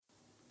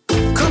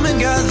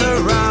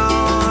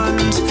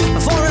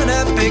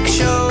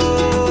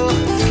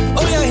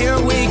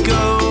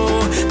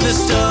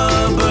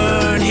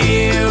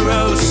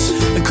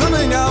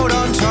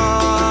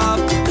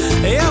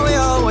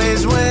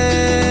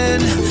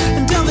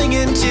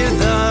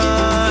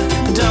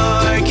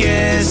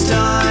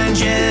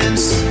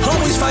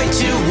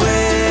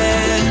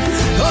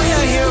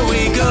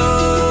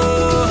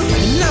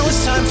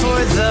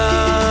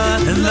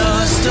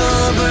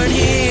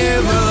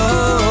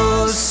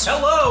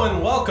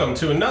welcome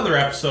to another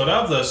episode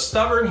of The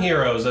Stubborn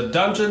Heroes, a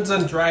Dungeons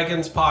 &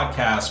 Dragons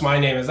podcast. My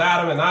name is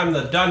Adam, and I'm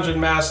the Dungeon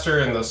Master,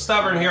 and the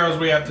Stubborn Heroes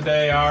we have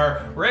today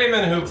are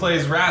Raymond, who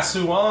plays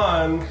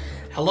Rasuan.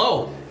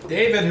 Hello.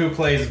 David, who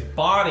plays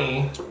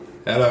Bonnie.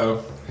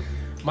 Hello.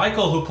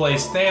 Michael, who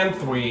plays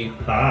Thanthui.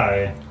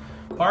 Hi.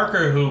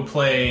 Parker, who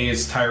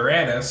plays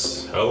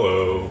Tyrannus.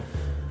 Hello.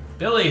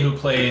 Billy, who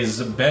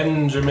plays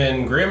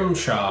Benjamin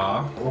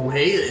Grimshaw. Oh,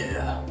 hey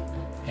there.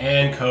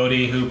 And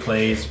Cody, who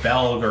plays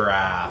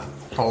Belgarath.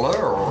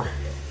 Hello.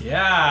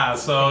 Yeah,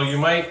 so you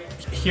might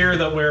hear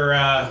that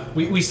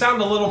we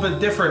sound a little bit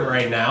different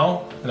right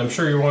now, and I'm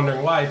sure you're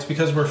wondering why. It's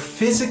because we're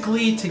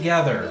physically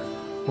together.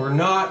 We're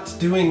not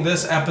doing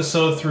this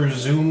episode through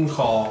Zoom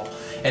call.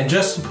 And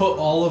just to put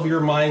all of your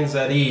minds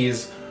at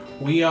ease,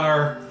 we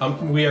are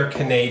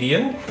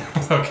Canadian,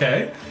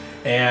 okay?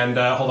 And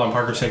hold on,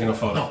 Parker's taking a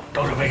photo. No,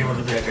 don't make it with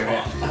the bit.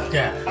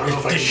 Yeah,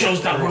 this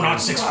shows that we're not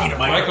 6 feet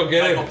apart. Michael,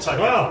 get it. Well,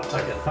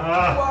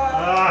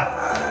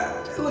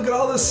 Look at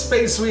all the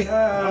space we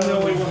have. I'm the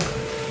only one.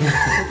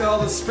 Look at all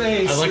the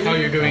space. I like how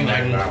you're doing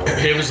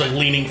that. It was like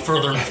leaning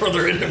further and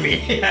further into me.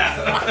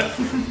 Yeah.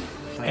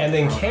 And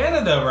in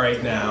Canada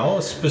right now,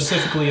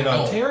 specifically in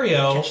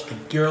Ontario,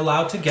 you're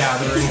allowed to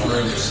gather in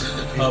groups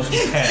of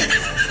 10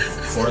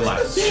 or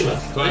less.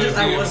 So I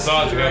just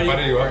thought you got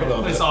buddy you up a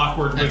little bit. It's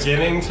awkward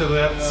beginning to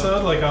the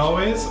episode, like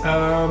always.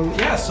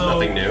 Yeah, so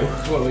Nothing new.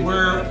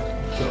 We're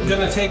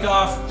gonna take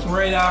off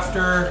right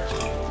after.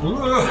 Ooh,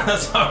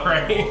 that's all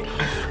right.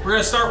 We're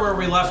gonna start where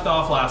we left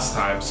off last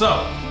time.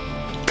 So,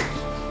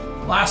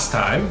 last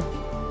time,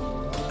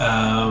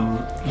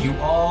 you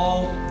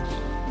all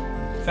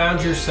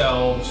found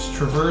yourselves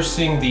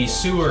traversing the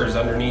sewers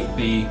underneath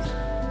the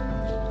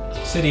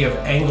city of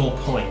Angle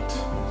Point.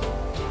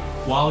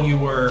 While you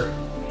were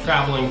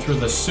traveling through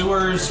the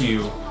sewers,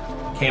 you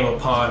came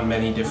upon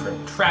many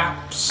different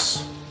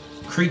traps,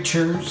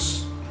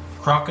 creatures,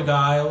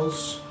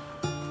 crocodiles.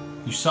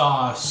 You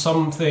saw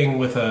something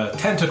with a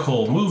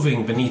tentacle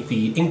moving beneath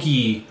the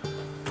inky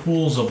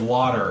pools of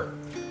water,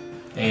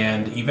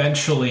 and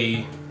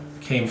eventually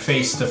came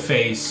face to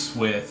face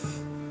with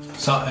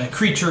a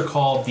creature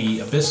called the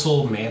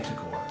Abyssal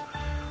Manticore.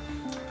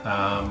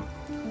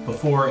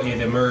 Before it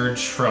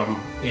emerged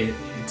from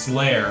its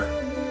lair,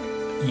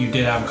 you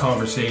did have a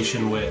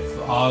conversation with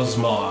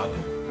Osmod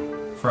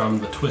from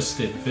the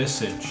Twisted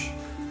Visage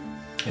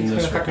in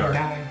this regard.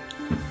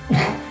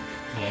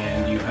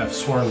 And you have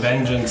sworn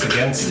vengeance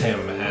against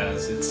him,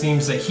 as it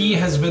seems that he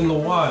has been the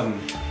one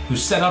who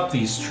set up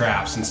these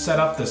traps and set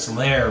up this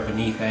lair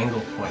beneath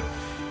Angle Point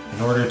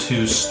in order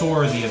to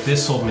store the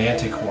Abyssal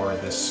Manticore,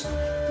 this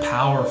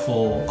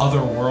powerful,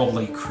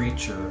 otherworldly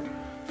creature,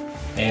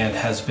 and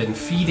has been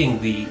feeding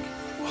the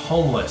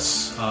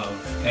homeless of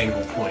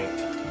Angle Point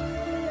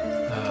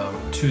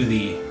to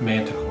the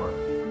Manticore.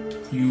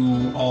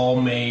 You all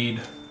made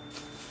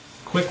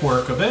quick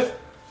work of it.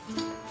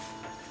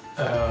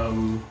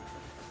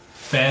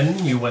 Ben,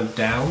 you went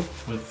down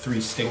with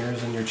 3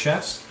 stingers in your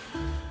chest.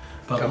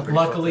 But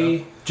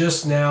luckily,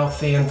 just now,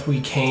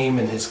 Thanthui came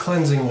and his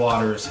cleansing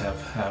waters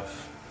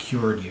have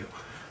cured you.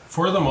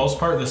 For the most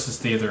part, this is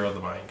theater of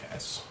the mind,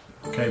 guys.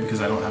 Okay,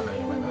 because I don't have any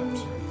of my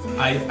maps.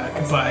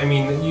 But I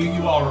mean,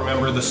 you all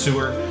remember the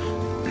sewer.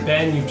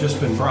 Ben, you've just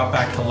been brought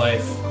back to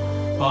life.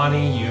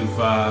 Bonnie, you've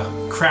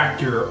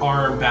cracked your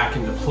arm back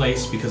into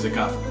place because it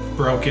got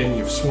broken.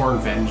 You've sworn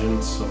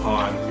vengeance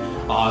upon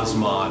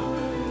Osmod.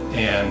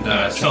 And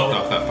Chopped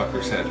off that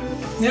fucker's head.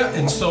 yeah,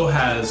 and so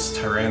has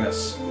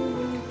Tyrannus.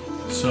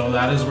 So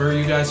that is where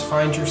you guys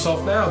find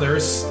yourself now. There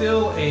is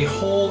still a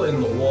hole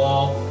in the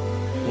wall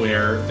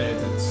where it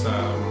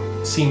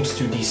seems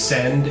to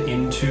descend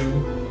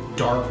into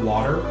dark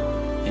water,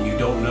 and you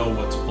don't know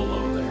what's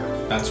below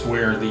there. That's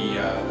where the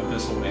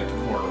Abyssal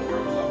Manticore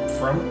rose up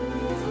from.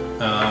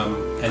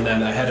 And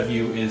then ahead of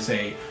you is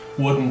a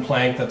wooden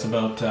plank that's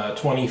about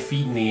 20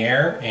 feet in the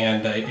air,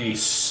 and a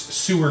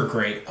sewer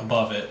grate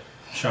above it,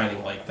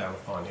 shining light down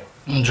upon you.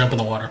 I'm gonna jump in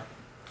the water.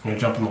 You gonna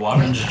jump in the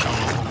water? I'm just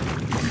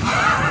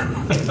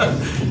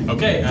jumping.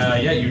 Okay,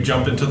 yeah, you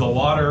jump into the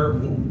water.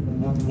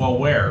 Well,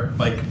 where?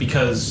 Like,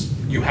 because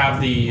you have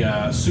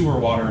the sewer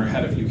water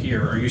ahead of you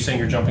here. Are you saying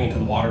you're jumping into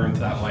the water into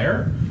that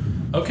lair?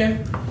 Okay.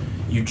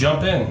 You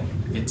jump in.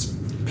 It's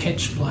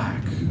pitch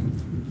black.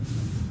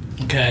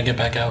 Okay, I get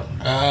back out.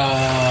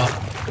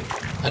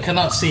 I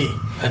cannot see.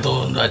 I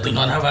do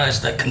not have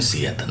eyes that can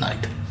see at the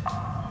night.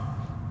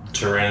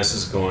 Tyrannus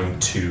is going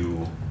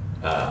to,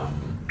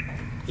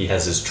 he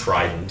has his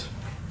trident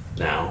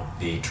now,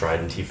 the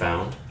trident he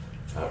found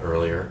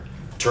earlier.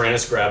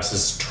 Tyrannus grabs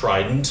his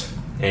trident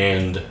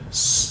and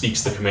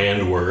speaks the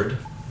command word,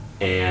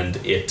 and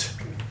it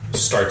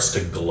starts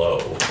to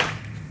glow.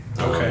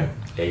 Okay.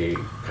 A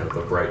kind of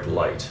a bright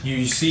light.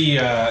 You see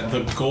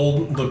the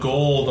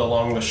gold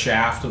along the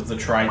shaft of the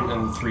trident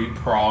and the 3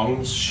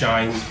 prongs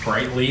shines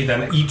brightly.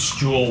 Then each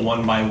jewel,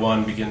 one by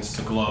one, begins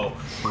to glow.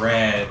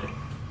 Red,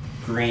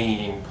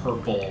 green,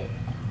 purple,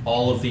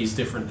 all of these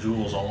different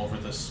jewels all over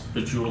this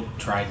bejeweled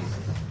trident.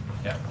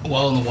 Yeah.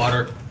 While in the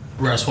water,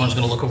 Rest one's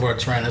gonna look over at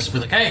Tyrannus and be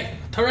like, hey,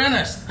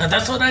 Tyrannus,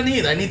 that's what I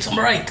need. I need some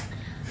right.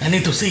 I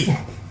need to see.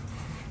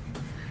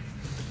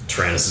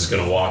 Tyrannus is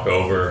going to walk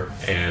over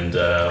and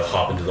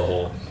hop into the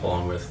hole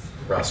along with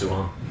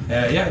Rasuan.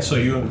 So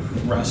you and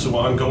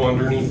Rasuan go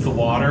underneath the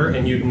water,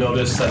 and you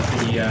notice that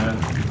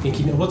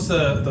what's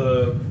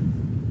the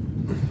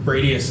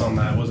radius on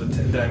that? Was it?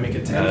 Did I make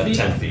it 10 feet?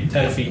 10 feet.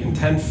 10 feet.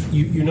 And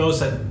you notice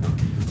that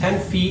 10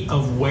 feet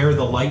of where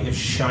the light is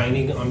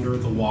shining under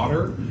the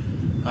water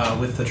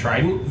with the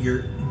trident,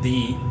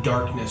 the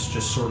darkness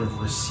just sort of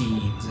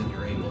recedes, and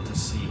you're able to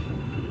see.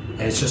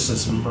 And it's just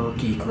this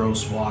murky,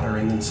 gross water,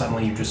 and then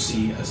suddenly you just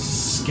see a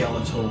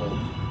skeletal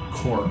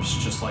corpse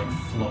just like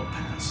float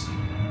past you.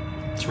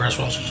 So Rest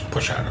wants to just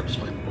push out of his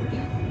way.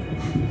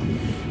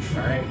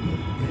 All right.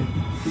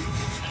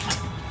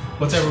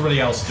 What's everybody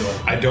else doing?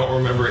 I don't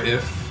remember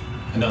if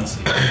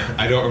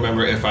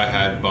I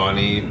had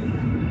Bonnie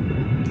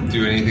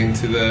do anything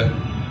to the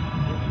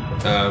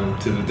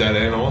dead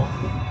animal.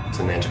 To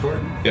the manticore?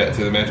 Yeah,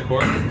 to the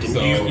manticore.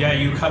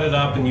 You cut it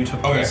up and you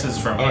took pieces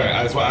from it. Okay,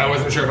 I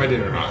wasn't sure if I did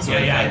or not. So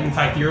In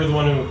fact, you're the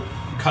one who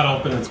cut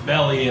open its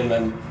belly, and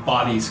then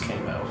bodies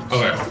came out.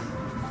 Okay.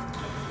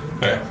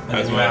 Okay. And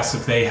then you asked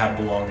if they had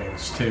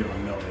belongings too,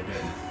 and no, they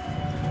didn't.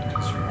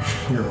 Because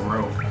you're a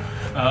rogue.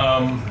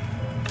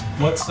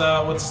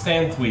 What's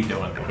Stanthwy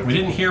doing? We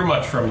didn't hear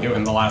much from you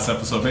in the last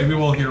episode. Maybe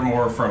we'll hear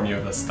more from you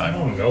this time. I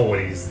don't know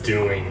what he's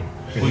doing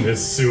in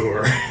this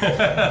sewer.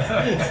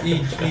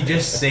 he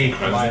just saved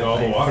I all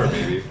the water,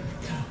 baby.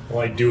 All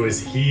I do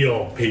is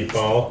heal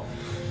people.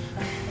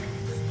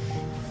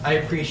 I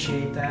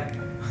appreciate that.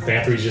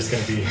 Thantry's just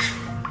gonna be...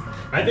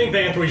 I think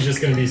Thantry's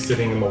just gonna be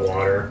sitting in the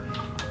water.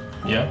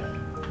 Yep.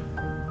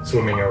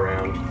 Swimming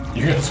around.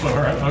 You're gonna swim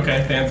around?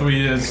 Okay,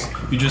 Thantwy is...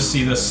 You just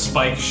see this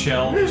spike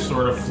shell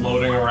sort of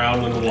floating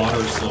around in the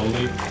water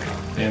slowly.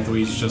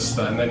 Thantwy's just...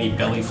 and then he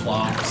belly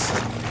flops.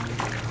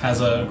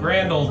 Has a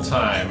grand old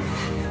time.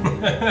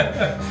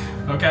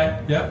 Okay,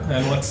 yep.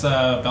 And what's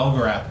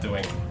Belgrath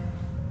doing?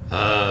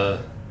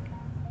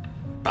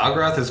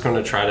 Balgrath is going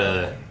to try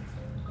to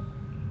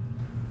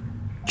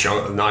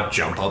not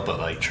jump up, but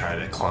like try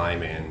to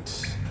climb and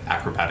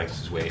acrobatics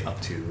his way up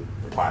to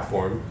the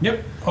platform.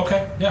 Yep.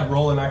 Okay. Yeah.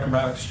 Roll an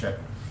acrobatics check.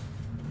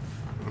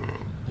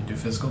 You do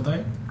physical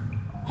die?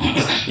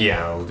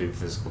 Yeah, I'll do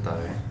physical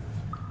die.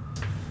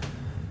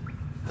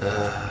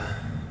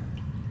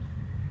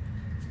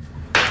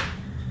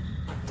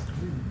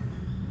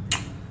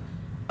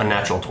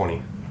 Unnatural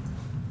 20.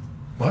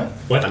 What?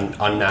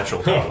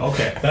 Unnatural 20.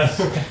 Okay.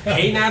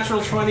 A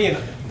natural 20 and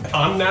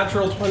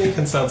unnatural 20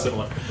 can sound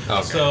similar.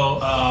 Okay.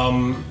 So,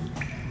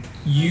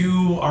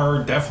 you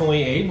are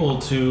definitely able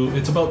to...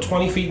 It's about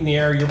 20 feet in the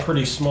air. You're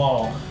pretty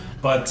small.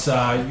 But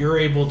you're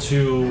able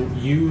to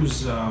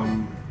use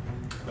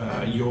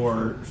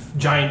your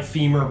giant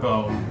femur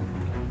bone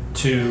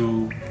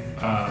to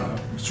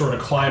sort of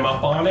climb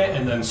up on it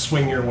and then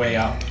swing your way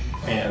up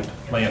and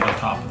land on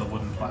top of the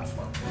wooden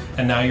platform.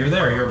 And now you're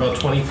there. You're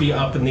about 20 feet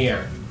up in the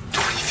air.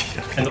 20 feet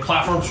up. And the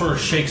platform sort of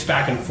shakes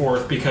back and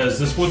forth because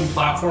this wooden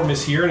platform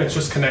is here and it's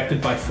just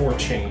connected by 4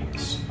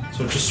 chains.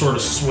 So it just sort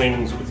of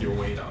swings with your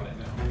weight on it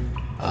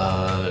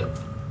now.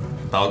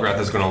 Balgrath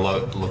is going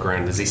to look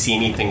around. Does he see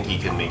anything he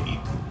could maybe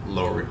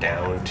lower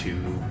down to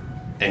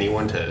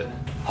anyone to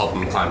help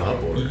him climb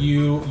up? Or?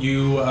 You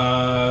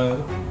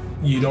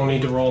don't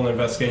need to roll an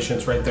investigation.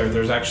 It's right there.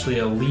 There's actually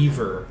a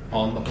lever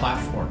on the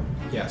platform.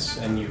 Yes,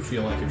 and you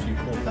feel like if you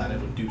pulled that,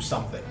 it would do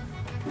something.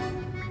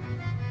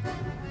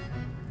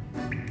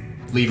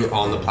 Lever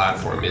on the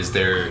platform. Is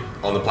there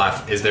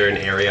an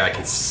area I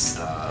can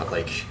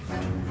like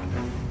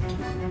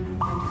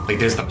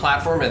there's the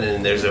platform and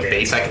then there's a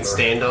base I can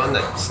stand on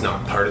that's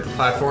not part of the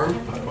platform?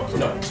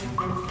 No.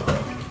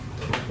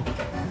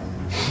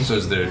 So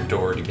is there a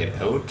door to get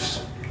out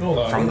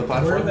from the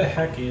platform? Where the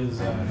heck is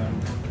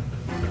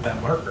that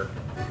marker?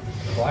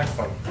 The black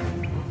one.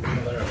 Oh,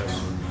 there it is.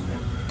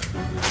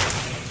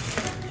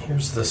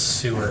 Here's the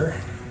sewer.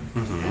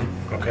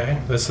 Mm-hmm. Okay,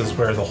 this is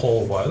where the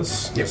hole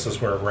was. Yep. This is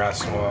where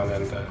Raswan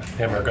and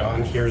him are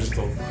gone. Here's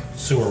the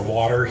sewer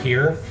water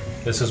here.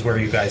 This is where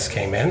you guys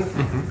came in.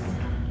 Mm-hmm.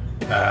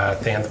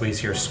 Thantwy's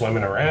here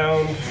swimming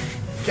around.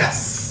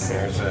 Yes!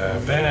 There's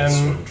Ben.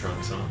 Swim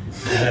trunks on.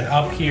 And then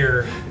up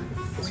here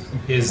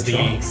is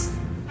the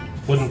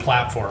wooden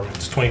platform.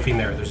 It's 20 feet in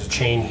there. There's a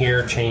chain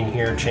here, chain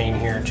here, chain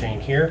here, chain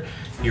here.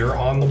 You're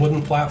on the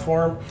wooden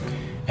platform,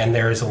 and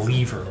there is a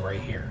lever right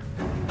here.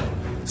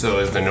 So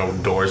is there no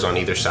doors on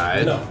either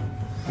side?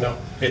 No.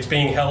 It's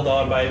being held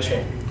on by a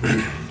chain.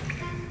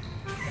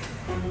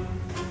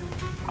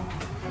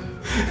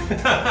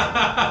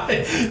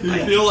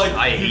 You feel like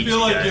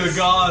the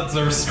gods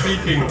are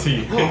speaking to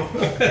you.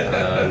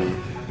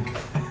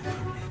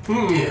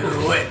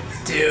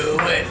 Do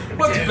it.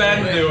 What's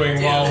Ben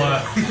doing while?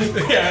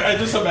 I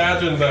just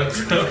imagine that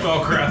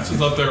Belgrath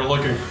is up there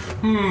looking.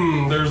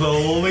 There's a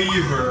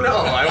lever.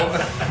 No,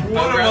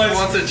 Belgrath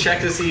wants to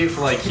check to see if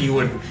he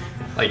would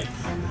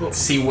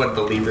see what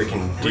the lever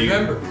can do.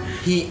 Remember,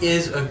 he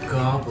is a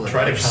goblin.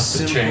 Try to a cut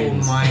the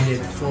chains.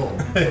 simple-minded fool.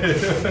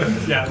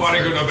 Yeah. Want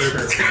to go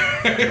another?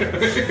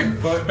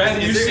 But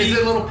Ben, you Is see.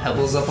 there little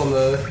pebbles up on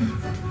the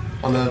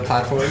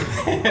platform?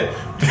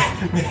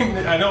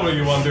 I know what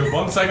you want to do.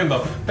 1 second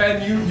though.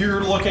 Ben,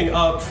 you're looking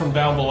up from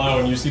down below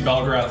and you see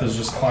Belgrath has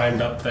just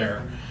climbed up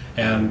there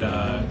and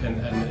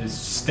is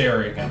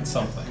staring at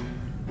something.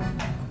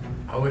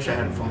 I wish I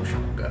had a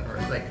functional gun, or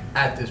like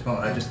at this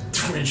moment, I just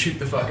shoot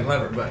the fucking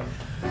lever. But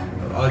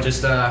I'll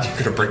just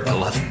Gonna break the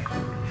lever.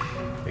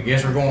 I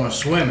guess we're going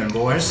swimming,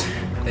 boys.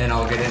 Then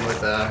I'll get in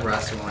with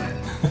Rassilon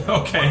and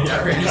Okay,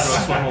 yeah, we're gonna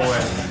swim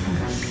away.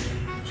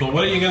 So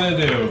what are you gonna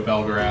do,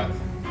 Belgrath?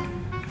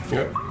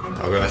 Yep.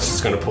 That's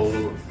just gonna pull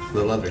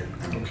the lever.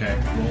 Okay,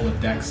 roll a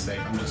dex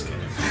save. I'm just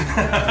kidding.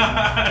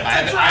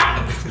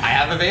 I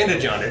have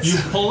advantage on it. You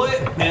pull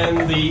it,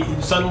 and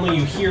suddenly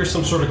you hear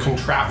some sort of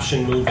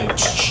contraption moving.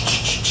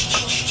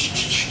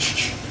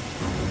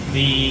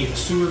 The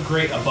sewer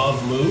grate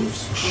above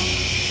moves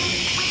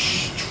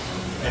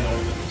and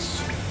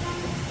opens,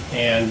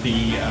 and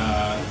the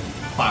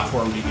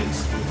platform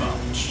begins to move up.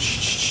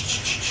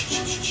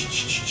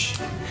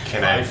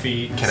 Can 5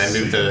 feet. Can I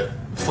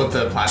flip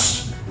the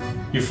platform?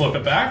 You flip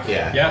it back?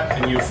 Yeah. Yeah,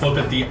 and you flip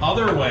it the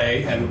other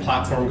way, and the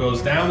platform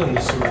goes down, and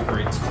the sewer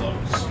grates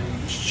close.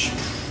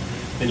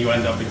 Then you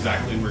end up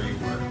exactly where you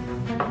were.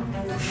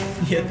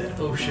 he had that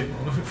oh shit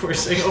moment before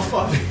saying oh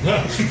fuck.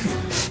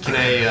 Can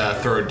I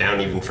throw it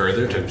down even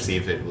further to see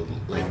if it will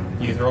like?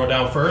 You throw it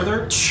down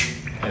further,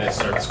 and it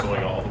starts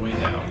going all the way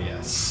down.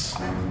 Yes.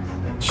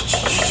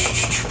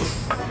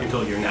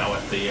 Until you're now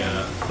at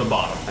the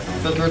bottom.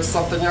 Figure it's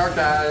something out,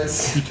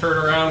 guys. You turn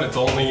around, it's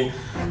only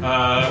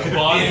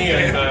Bonnie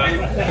and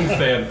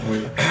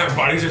Fanfleet.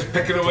 Bonnie's just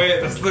picking away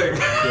at this thing.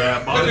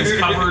 Yeah, Bonnie's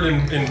covered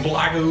in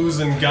black ooze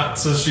and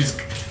guts as she's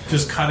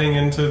just cutting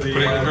into the...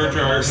 Putting in her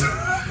jars.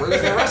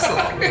 Where's the rest of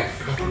them?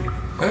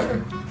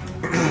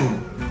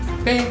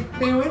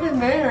 They went in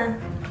there.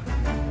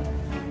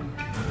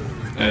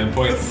 And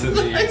points to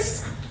the. Yeah,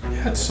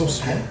 it's so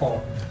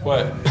small.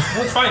 What? No,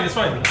 it's fine, it's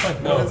fine, it's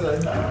fine. No.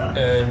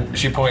 And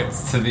she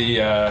points to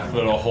the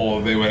little hole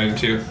they went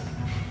into.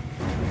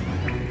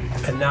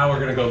 And now we're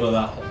gonna go to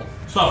that hole.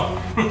 So,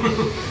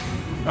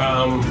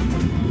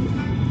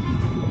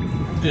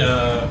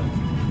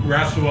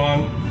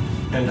 Rasuan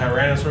and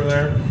Tyrannus are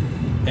there.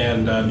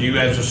 And do you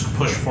guys just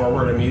push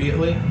forward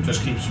immediately?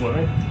 Just keep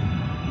swimming?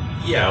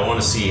 Yeah, I want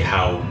to see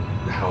how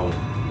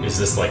is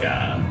this like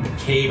a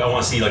cave? I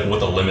want to see like what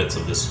the limits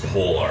of this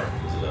hole are.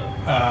 Is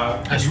it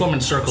I swim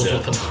in circles a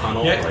with them.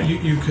 tunnel? Yeah, Like-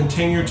 you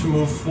continue to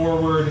move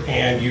forward,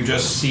 and you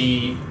just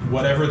see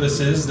whatever this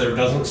is. There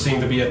doesn't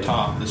seem to be a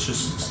top. This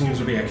just seems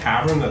to be a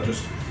cavern that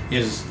just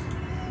is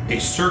a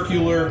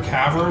circular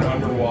cavern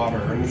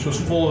underwater, and it's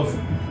just full of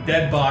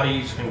dead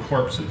bodies and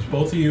corpses.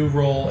 Both of you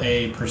roll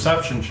a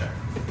perception check.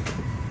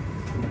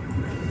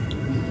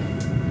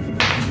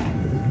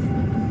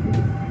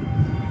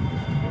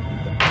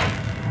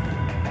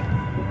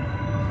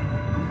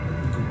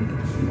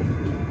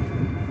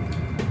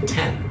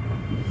 $10.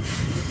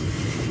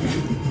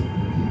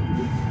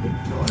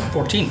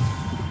 14.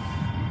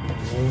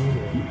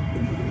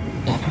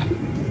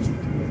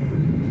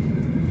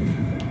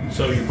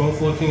 So you're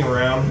both looking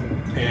around,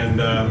 and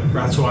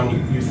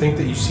Ratsuan, you think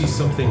that you see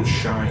something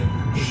shine.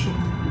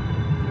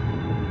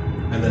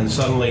 And then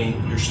suddenly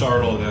you're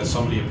startled as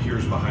somebody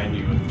appears behind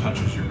you and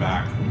touches your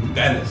back.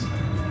 Ben is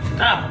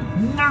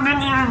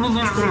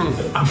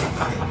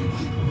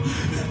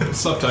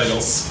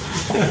subtitles.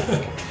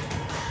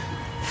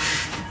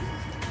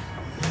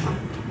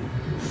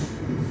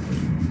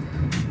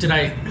 Did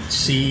I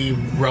see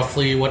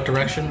roughly what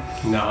direction?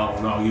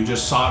 No, you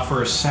just saw it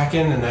for a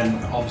second, and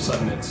then all of a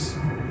sudden it's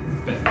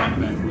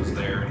Ben was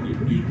there,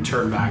 and you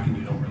turn back and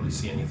you don't really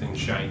see anything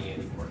shiny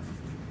anymore.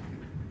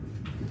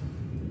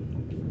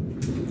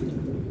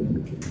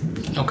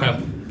 Okay.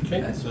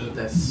 Okay, That's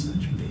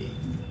such bait.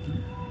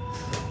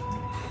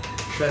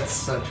 That's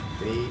such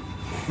bait.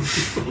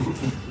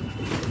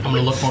 I'm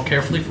gonna look more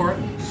carefully for it.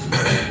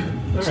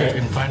 See if I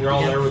can find you're it all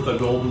again. there with the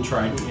golden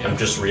trident. Yeah. I'm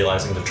just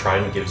realizing the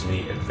trident gives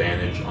me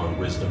advantage on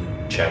wisdom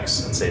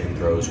checks and saving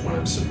throws when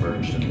I'm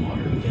submerged in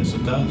water. Yes,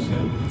 it does.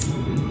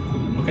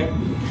 Yeah. Okay.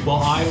 Well,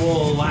 I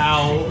will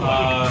allow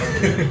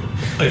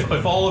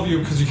if all of you,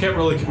 because you can't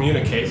really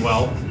communicate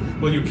well.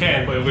 Well, you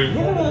can, but it'll be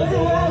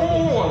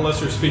unless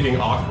you're speaking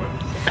awkward.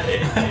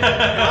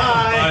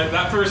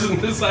 That person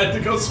decided to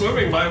go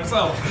swimming by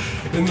himself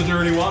in the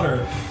dirty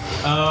water.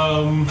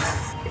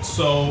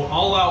 So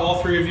I'll allow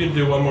all three of you to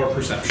do one more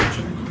perception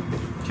check.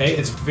 Okay,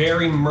 it's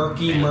very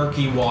murky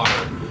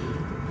water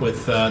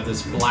with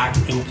this black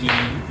inky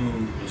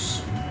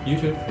ooze. You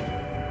too.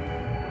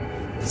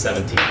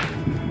 17.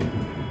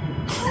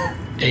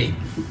 8.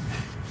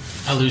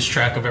 I lose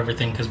track of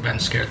everything because Ben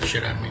scared the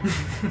shit out of me.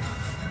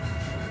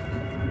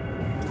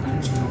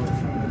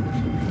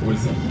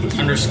 Wisdom.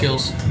 Under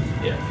skills.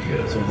 Yeah,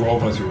 because So roll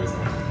plus your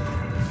wisdom.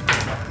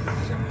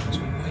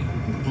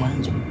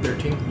 Mine's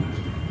 13.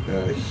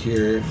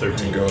 Here.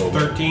 13. Go.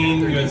 13,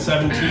 you had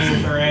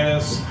 17,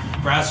 Tyrannus.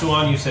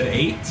 Rasuan, you said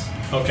 8?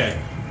 Okay.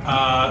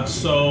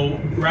 So,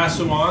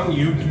 Rasuan,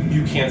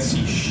 you can't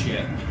see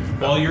shit.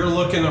 While you're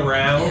looking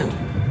around,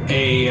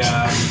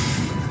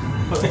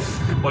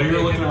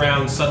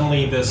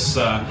 suddenly this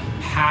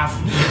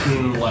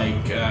half-eaten,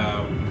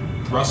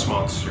 rust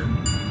monster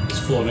is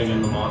floating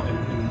in the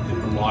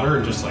water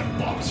and just,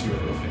 bops you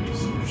in the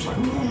face. And you're just like...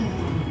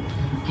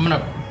 I'm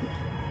gonna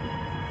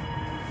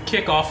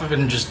kick off of it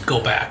and just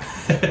go back.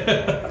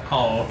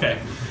 Oh, okay.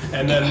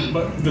 And then,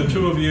 but the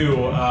two of you,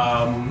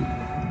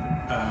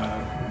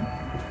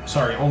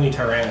 sorry, only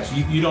Tyrannus.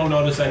 You don't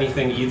notice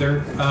anything either,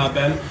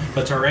 Ben.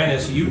 But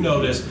Tyrannus, you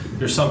notice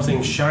there's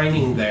something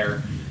shining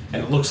there,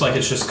 and it looks like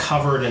it's just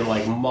covered in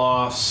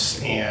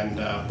moss and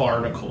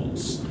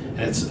barnacles, and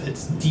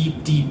it's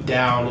deep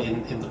down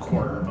in the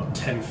corner, about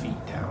 10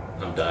 feet down.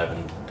 I'm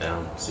diving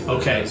down. See what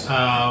Okay. it is.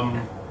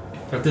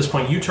 At this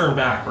point, you turn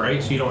back,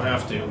 right? So you don't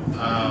have to.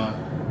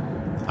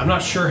 I'm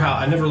not sure how.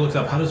 I never looked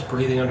up how does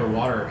breathing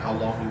underwater, how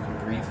long you can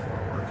breathe for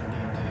work in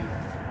D&D.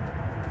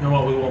 You know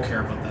what? We won't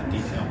care about that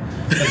detail.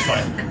 That's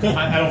fine.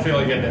 I don't feel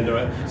like getting into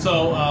it.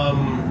 So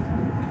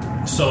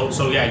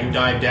yeah, you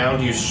dive down.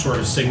 Do you sort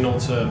of signal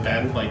to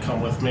Ben,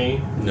 come with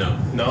me? No.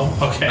 No?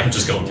 Okay. I'm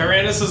just going.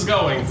 Tyrannus is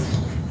going.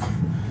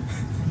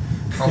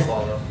 I'll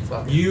follow.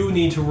 Fuck. You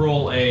need to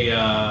roll a.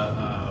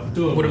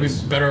 Do it. Would it be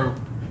better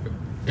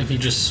if he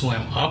just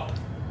swam up?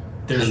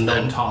 There's and no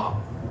then- top.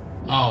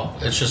 Oh,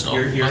 it's just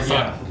You're, I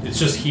thought. yeah, it's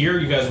just here.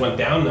 You guys went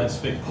down this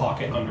big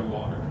pocket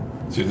underwater.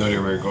 So you know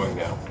where you're going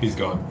now. He's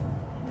gone.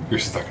 You're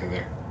stuck in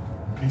there.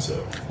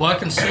 So. Well, I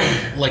can see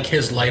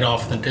his light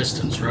off in the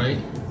distance, right?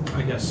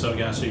 I guess so.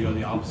 Yeah. So you go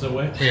the opposite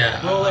way.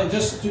 Yeah. Well,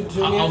 just do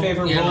me a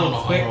favor. Roll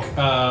a quick.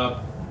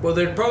 Well,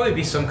 there'd probably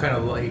be some kind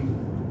of light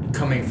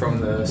coming from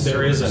the.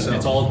 There isn't. so-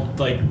 It's all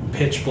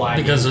pitch black.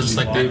 Because it's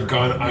like water. They've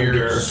gone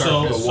under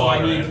So the I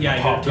water. need. and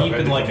Yeah, popped you're up deep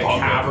in into a the bottom.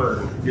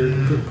 cavern.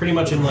 You're pretty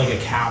much in a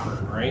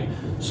cavern, right?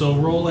 So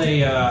roll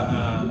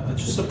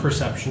just a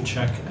perception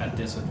check at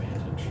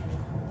disadvantage.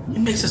 It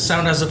makes it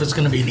sound as if it's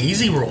going to be an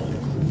easy roll.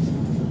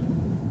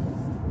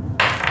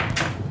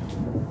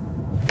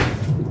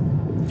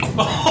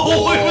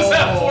 Oh, it was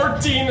at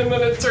 14 and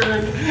then it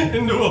turned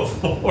into a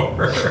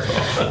 4.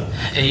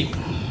 8.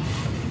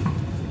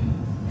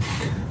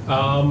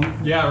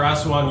 Yeah,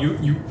 Rasuan,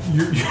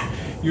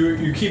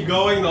 you keep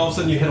going, and all of a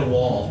sudden you hit a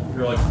wall.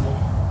 You're like,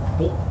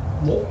 whoop,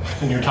 whoop,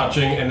 and you're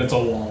touching, and it's a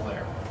wall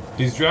there.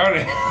 He's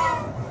drowning.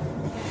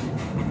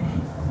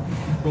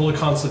 Roll a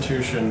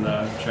Constitution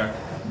check.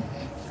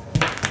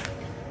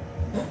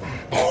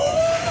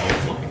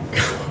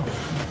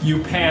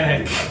 You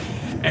panic,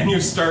 and you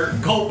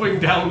start gulping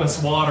down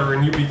this water,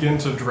 and you begin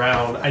to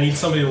drown. I need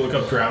somebody to look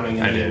up drowning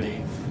in I did.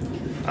 D&D.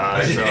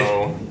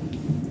 So,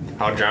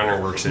 how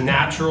drowning works is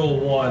Natural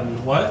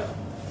 1. What?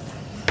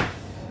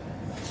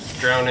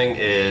 drowning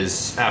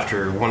is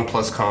after 1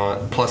 plus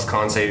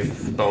con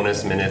save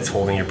bonus minutes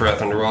holding your breath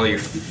underwater,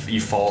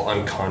 you fall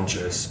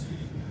unconscious.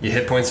 Your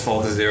hit points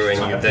fall to 0,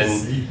 and you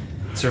then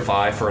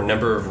survive for a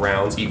number of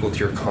rounds equal to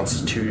your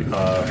Constitution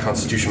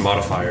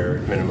modifier,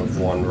 minimum of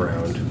 1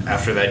 round.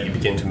 After that, you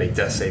begin to make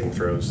death saving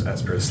throws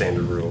as per the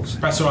standard rules.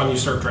 Press it on, you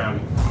start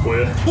drowning.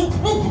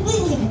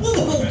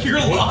 You're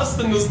lost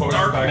in this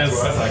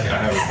darkness.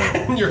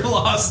 And you're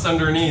lost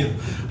underneath.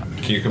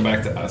 Can you come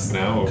back to us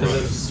now? Or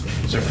what?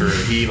 So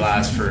he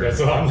lasts for... That's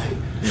what I'm.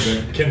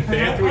 Can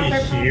Thanthui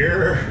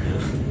hear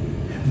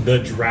the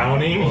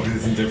drowning? Oh,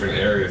 it's in different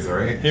areas,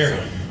 right?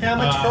 Here. Yeah, I'm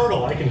a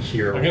turtle. I can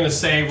hear. I'm gonna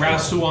say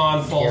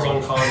Rasuan falls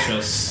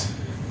unconscious.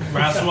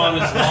 Rasuan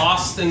is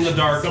lost in the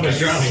darkness. Someone's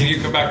drowning. Can you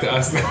come back to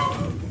us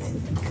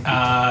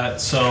now?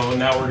 So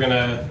now we're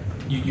gonna.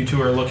 You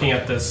two are looking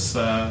at this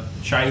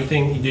shiny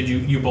thing.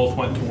 You both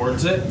went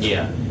towards it?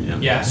 Yeah.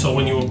 Yeah. So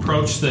when you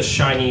approach this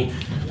shiny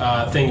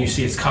thing, you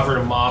see it's covered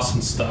in moss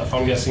and stuff.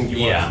 I'm guessing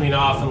you want to clean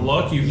off and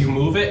look. You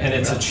move it, and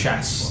it's a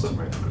chest.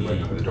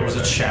 There's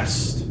a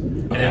chest,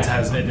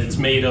 and it's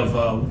made of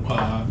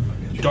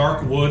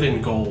dark wood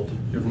and gold.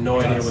 You have no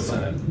idea what's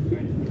in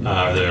it.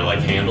 Are there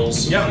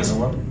handles? Yeah.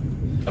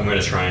 I'm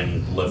gonna try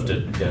and lift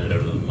it, get it out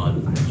of the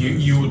mud.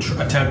 You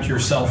attempt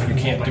yourself. You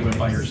can't do it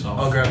by yourself.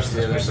 I'll grab to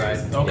the other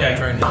side. Okay.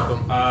 Try and help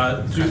him.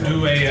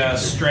 Do a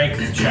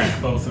strength check,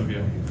 both of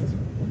you.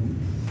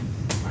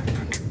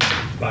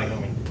 By no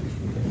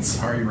means.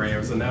 Sorry, Ray. It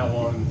was a nat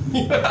 1.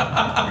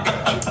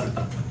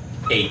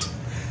 8.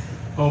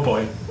 Oh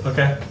boy.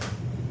 Okay.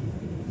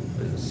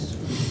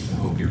 I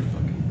hope you're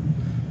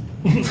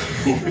fucking.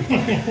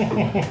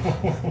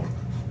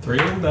 3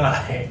 and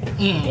die.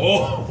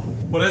 Oh.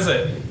 What is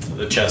it?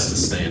 The chest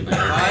is staying there.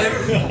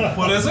 5.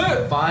 What is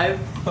it?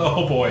 5.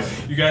 Oh boy.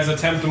 You guys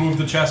attempt to move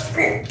the chest.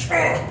 You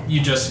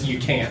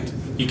can't.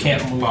 You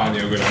can't move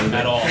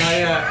at all. Can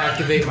I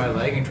activate my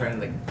leg and try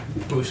and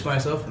boost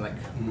myself and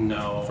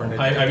No.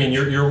 I mean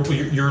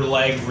your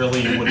leg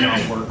really would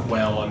not work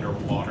well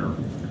underwater.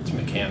 It's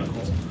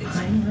mechanical.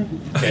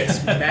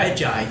 it's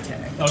magi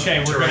tech. Okay,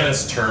 we're gonna.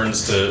 Tyrannus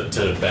turns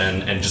to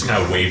Ben and just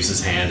kind of waves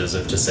his hand as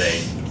if to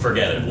say,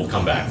 "Forget it. We'll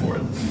come back for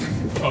it."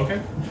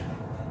 Okay.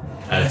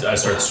 I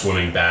start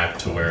swimming back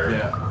to where.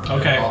 Yeah.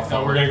 Okay,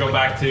 so we're gonna go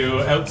back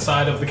to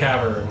outside of the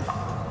cavern.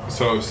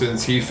 So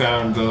since he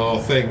found the little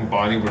thing,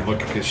 Bonnie would look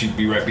because she'd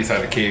be right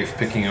beside the cave,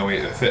 picking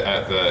away at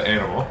the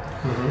animal.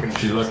 And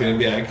she'd look and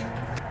be like,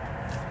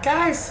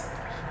 "Guys,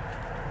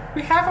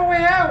 we have a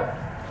way out."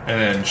 And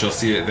then she'll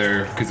see it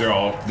there because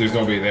there's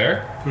nobody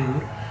there.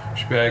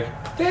 She'd be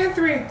like, "They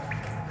 3.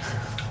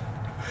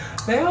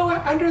 They all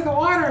went under the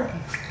water."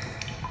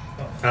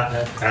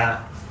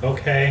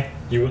 Okay.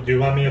 Do you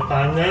want me to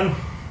find them?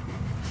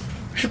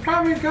 We should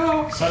probably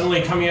go.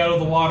 Suddenly coming out of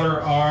the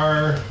water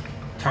are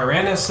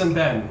Tyrannus and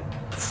Ben.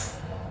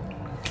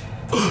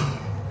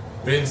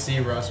 We didn't see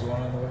Russell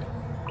on the way.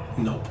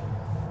 Nope.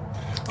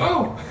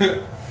 Oh,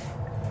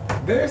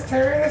 there's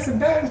Tyrannus and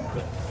Ben.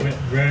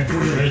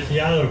 Where's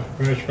the other?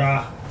 Where's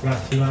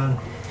Rassilon?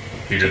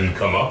 He didn't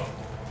come up.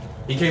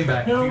 He came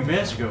back a few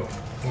minutes ago.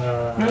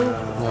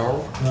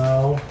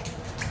 No.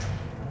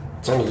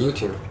 It's only you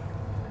two.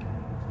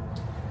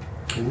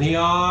 In the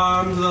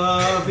arms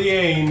of the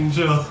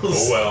angels.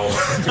 Oh well.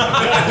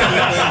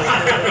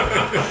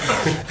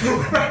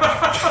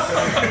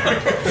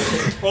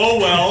 Oh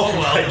well.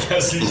 I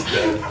guess he's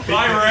dead.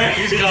 Bye, Ray.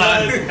 He's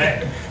gone.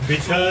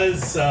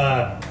 Because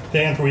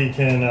Danthwy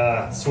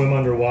can swim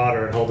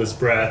underwater and hold his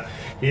breath,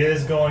 he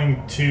is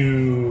going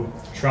to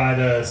try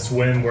to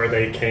swim where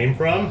they came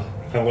from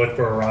and look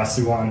for a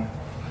Rasuan.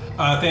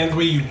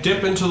 Thanthwy, you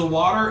dip into the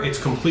water. It's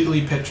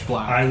completely pitch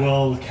black. I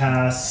will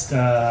cast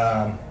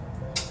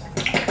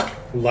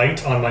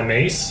light on my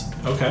mace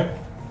Okay.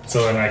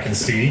 so that I can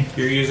see.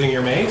 You're using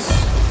your mace.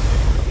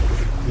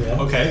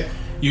 Yeah. Okay.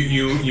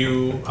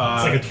 You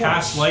like a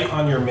cast torch. light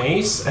on your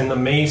mace, and the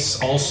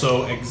mace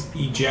also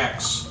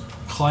ejects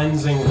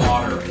cleansing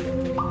water.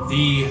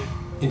 The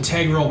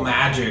integral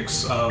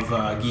magics of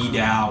Gi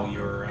Dao,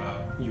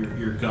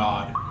 your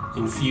god,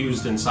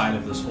 infused inside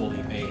of this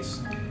holy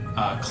mace,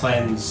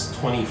 cleanse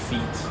 20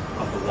 feet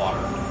of the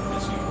water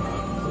as you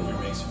put your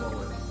mace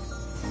forward.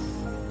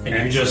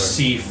 And you just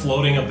see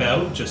floating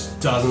about just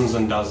dozens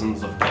and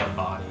dozens of dead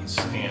bodies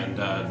and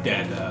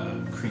dead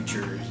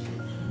creatures,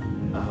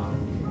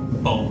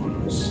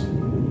 bones.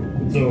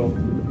 So,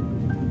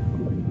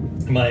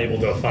 am I able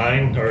to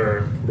find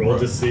or roll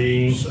to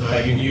see?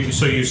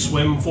 So you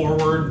swim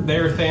forward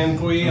there,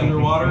 Thanthwy,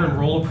 underwater, and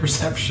roll a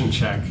perception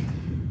check.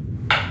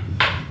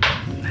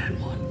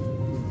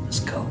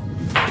 Let's go.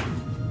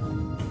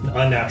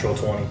 Unnatural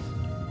 20.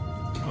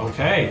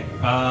 Okay.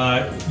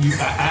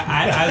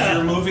 As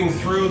you're moving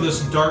through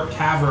this dark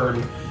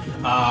cavern,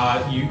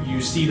 you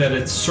see that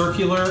it's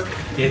circular.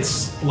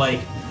 It's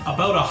like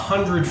about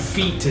 100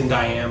 feet in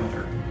diameter.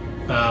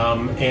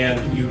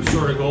 And you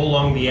sort of go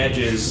along the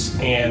edges,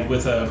 and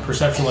with a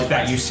perception like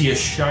that, you see a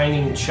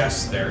shining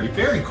chest there. You're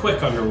very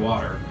quick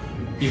underwater,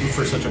 even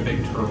for such a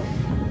big turtle.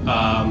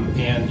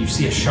 And you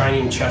see a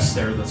shining chest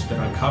there that's been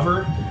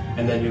uncovered,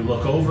 and then you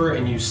look over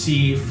and you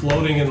see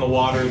floating in the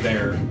water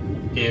there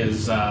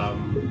is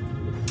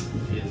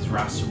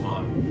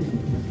Rasuan,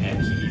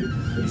 and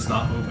he's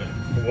not moving.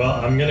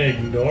 Well, I'm gonna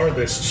ignore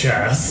this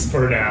chest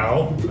for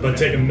now, but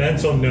take a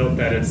mental note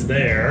that it's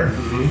there,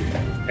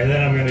 and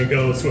then I'm gonna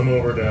go swim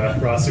over to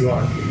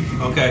Rasuan.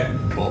 Okay.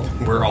 Well,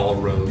 we're all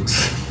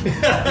rogues. You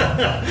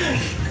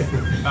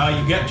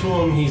get to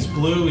him, he's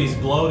blue, he's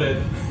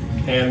bloated,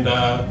 and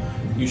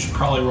you should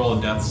probably roll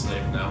a death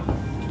save now.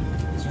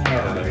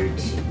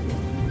 Alright.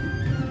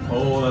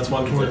 Oh, that's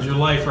one towards your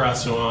life,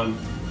 Rasuan.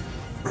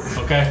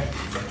 Okay.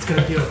 It's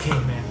gonna be okay,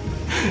 man.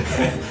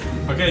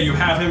 Okay, you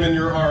have him in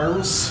your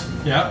arms.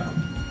 Yep.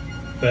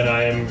 Then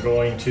I am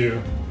going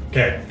to...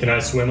 Okay, can I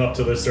swim up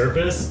to the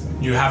surface?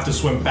 You have to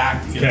swim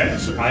back to get Okay, to the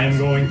surface. I am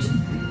going to...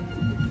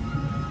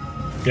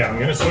 Yeah, I'm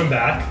gonna swim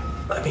back.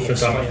 Let me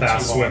Since I'm a explain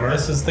fast to you all. swimmer.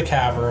 This is the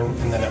cavern,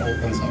 and then it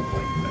opens up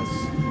like this.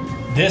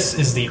 This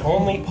is the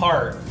only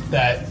part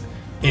that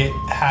it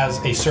has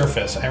a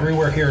surface.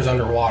 Everywhere here is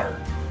underwater.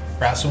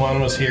 Rasuan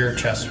was here,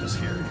 Chest was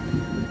here.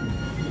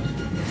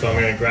 So I'm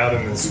gonna grab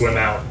him and swim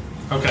out.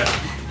 Okay.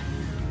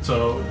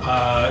 So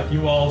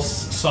you all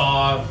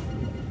saw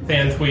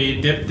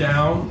Thanthwy dip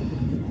down.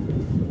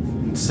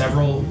 And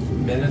several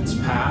minutes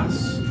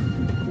pass,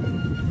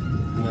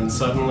 and then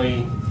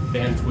suddenly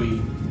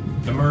Thanthwy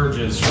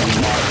emerges from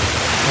the water,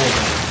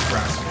 holding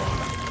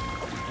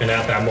Rasuan. And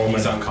at that moment...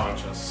 He's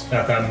unconscious.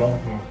 At that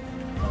moment...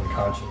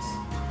 Unconscious.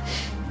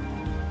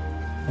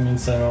 I mean,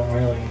 so I don't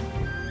really...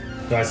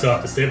 So I still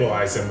have to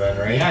stabilize him then,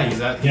 right? Yeah, he's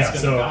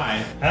gonna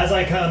die. As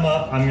I come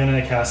up, I'm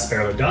gonna cast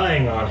Spare the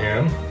Dying on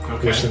him,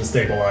 Okay. which then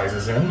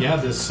stabilizes him. Yeah,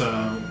 this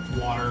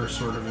water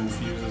sort of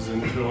infuses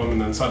into him, and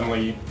then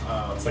suddenly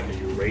It's like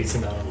you race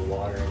him out of the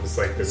water, and it's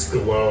like this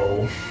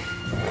glow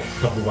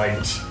of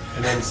light.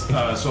 and then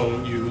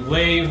so you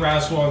lay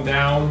Rasuan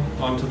down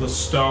onto the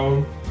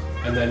stone,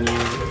 and then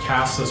you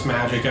cast this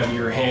magic out of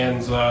your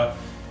hands,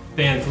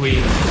 Thanthwy,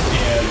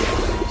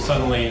 and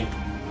suddenly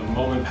a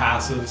moment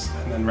passes,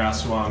 and then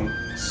Rasuan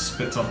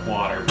spits up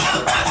water,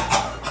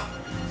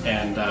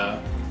 and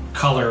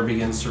color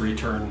begins to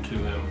return to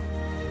him.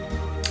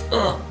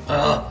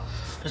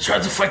 I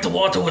tried to fight the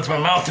water with my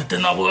mouth. It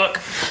did not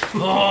work.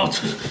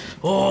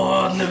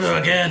 Never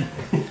again.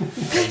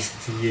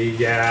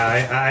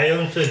 Yeah, I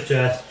don't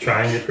suggest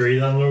trying to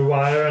breathe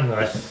underwater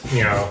unless,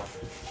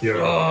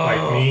 you're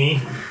like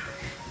me.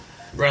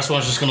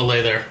 Raswan's just gonna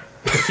lay there,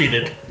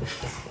 defeated.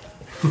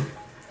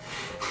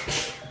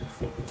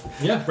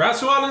 Yeah,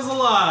 Raswan is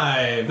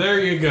alive. There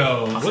you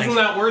go. Wasn't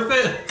that worth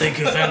it? Thank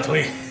you,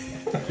 Thantwi.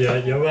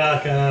 Yeah, you're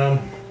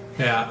welcome.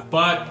 Yeah,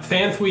 but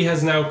Thantwi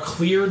has now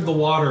cleared the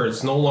water.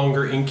 It's no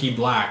longer inky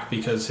black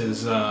because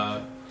his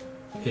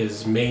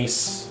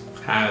mace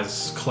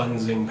has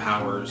cleansing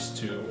powers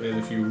too. And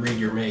if you read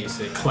your mace,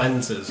 it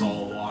cleanses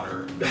all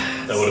water.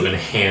 That would have been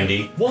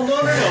handy. Well, no,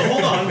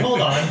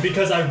 hold on,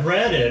 because I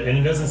read it and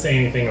it doesn't say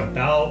anything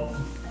about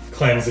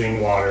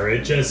cleansing water.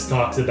 It just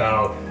talks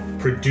about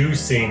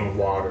producing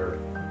water.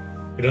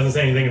 It doesn't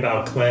say anything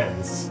about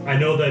cleanse. I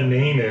know the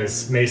name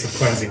is Mace of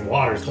Cleansing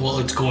Waters. Well,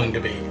 it's going to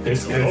be.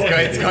 It's going to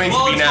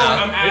be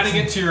now. I'm adding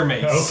it to your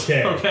mace.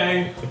 Okay.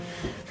 Okay.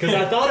 Because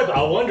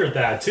I wondered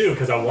that too,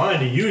 because I wanted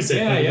to use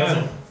it, but it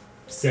doesn't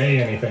say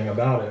anything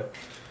about it.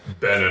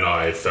 Ben and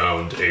I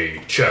found a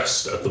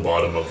chest at the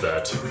bottom of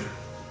that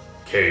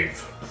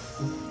cave,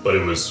 but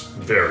it was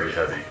very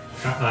heavy.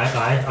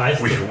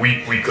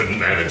 We couldn't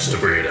manage to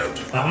bring it out.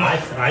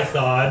 I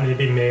thought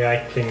maybe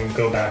I can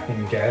go back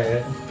and get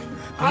it.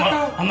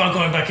 I'm not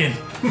going back in.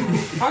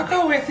 I'll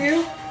go with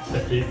you.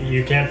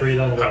 You can't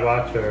breathe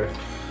underwater.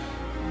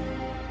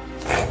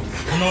 I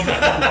know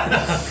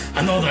that.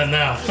 I know that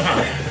now.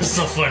 It's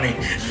so funny.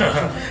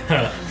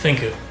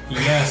 Thank you.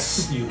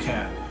 Yes, you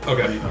can.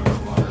 Okay.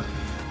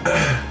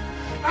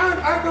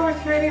 I'll go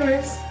with you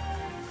anyways.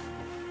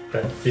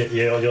 But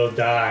you'll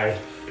die.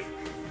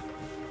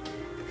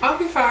 I'll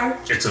be fine.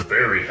 It's a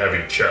very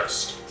heavy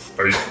chest.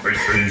 Are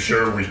you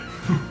sure we...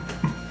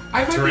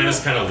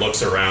 Tyrannus kind of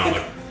looks around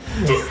like,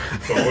 The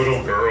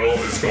little girl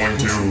is going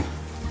to...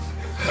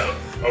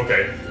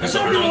 Okay. It's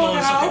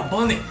okay.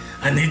 Bonnie,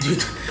 I need you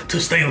to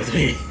stay with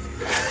me.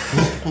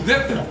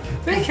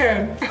 They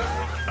can.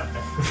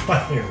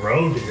 Fucking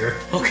rogue here.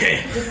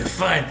 Okay,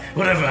 fine.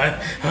 Whatever.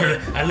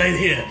 I laid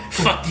here.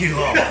 Fuck you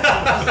all.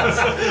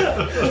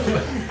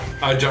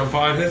 I jump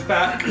on his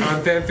back,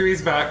 on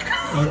Fan3's back.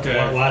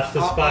 Okay. Watch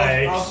the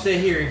spikes. I'll stay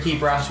here and keep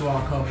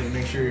Rasuan company.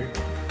 Make sure.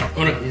 I'm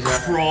gonna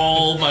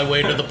crawl my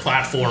way to the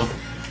platform.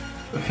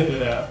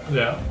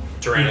 Yeah.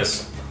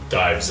 Tyrannus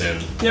dives in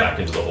back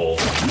into the hole.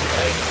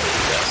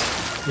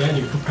 Yeah, and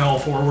you propel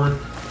forward.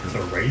 It's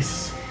a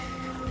race.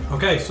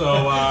 Okay,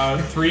 so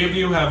 3 of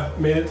you have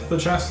made it to the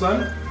chest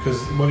then?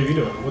 Because what are you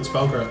doing? What's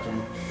Spellcraft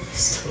doing?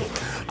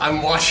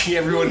 I'm watching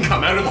everyone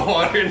come out of the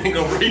water and then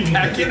go right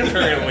back in,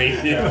 apparently.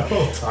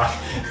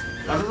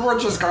 Everyone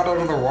just got out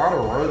of the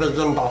water. Why are they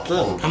getting back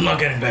in? I'm not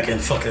getting back in.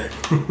 Fuck it.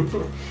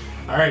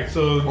 Alright,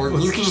 so... Well,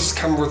 you can just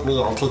come with me.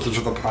 I'll take you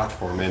to the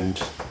platform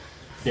and...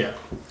 Yeah.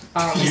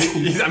 I'm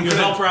You gonna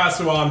help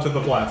Rasuan to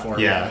the platform.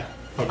 Yeah.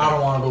 Okay. I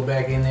don't want to go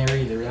back in there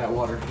either. That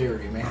water's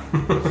dirty, man.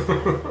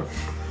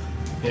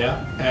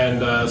 Yeah,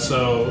 and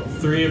so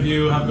 3 of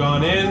you have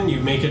gone in.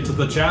 You make it to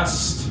the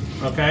chest,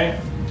 okay?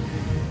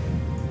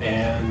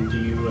 And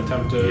you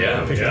attempt to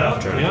pick it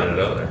up. Trying to get it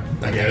out there.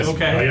 I guess.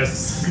 Okay. I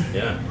guess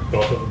Yeah.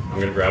 both of them. I'm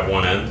gonna grab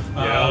one end.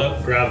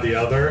 Grab the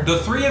other. The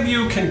 3 of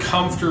you can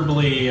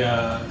comfortably.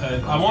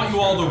 I want you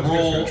all to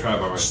roll try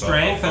by myself.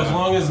 strength. As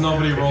long as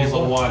nobody rolls a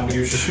 1,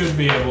 you should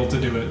be able to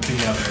do it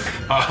together.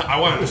 I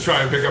wanted to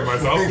try and pick up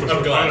myself.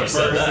 I'm glad you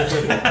said that.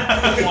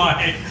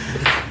 Why?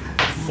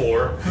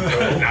 4.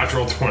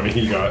 Natural 20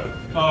 he got.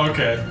 Oh,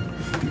 okay.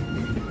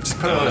 Just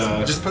put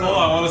on. Just put Hold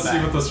on. on, I want to see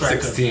what the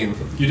strength is. 16.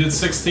 You did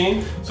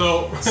 16?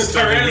 So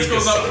Tyrannus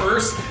goes up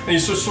first, and he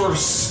just sort of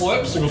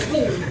slips and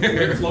goes,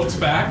 and floats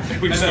back.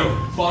 And then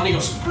Bonnie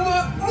goes,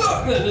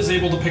 and is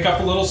able to pick up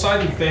a little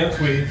side, and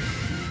Thantwi,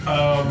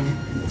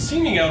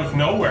 seeming out of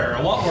nowhere,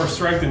 a lot more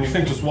strength than you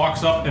think, just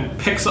walks up and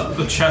picks up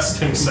the chest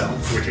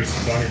himself. Which is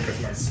funny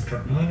because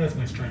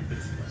my strength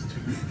is +2.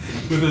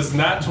 With his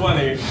nat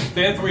 20,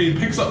 Thantwi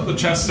picks up the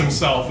chest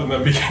himself and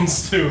then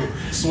begins to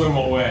swim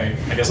away.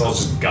 I guess I'll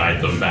just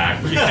guide them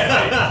back.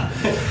 Yeah.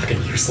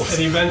 Fucking useless.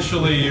 And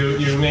eventually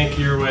you make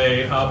your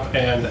way up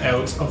and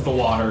out of the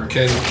water.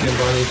 Can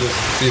Bonnie just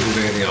see if there's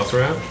anything else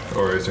around?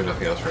 Or is there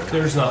nothing else around?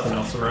 There's nothing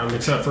else around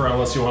except for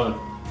unless you want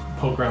to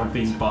poke around with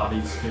these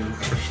bodies too.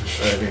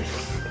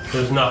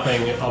 There's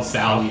nothing of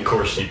value. Of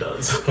course she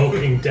does.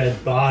 Poking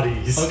dead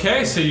bodies.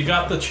 Okay, so you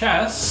got the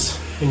chest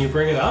and you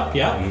bring it up,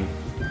 yeah?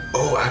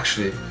 Oh,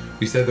 actually,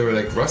 you said there were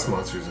like rust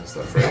monsters and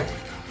stuff, right?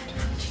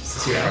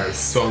 Yeah.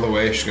 So on the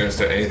way, she's gonna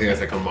start anything that's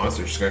like a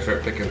monster. She's gonna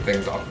start picking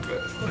things off of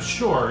it.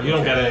 Sure, you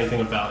don't get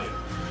anything of value.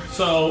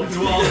 So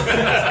you all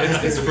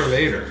It's for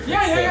later.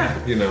 Yeah.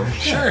 You know.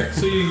 Sure.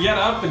 So you get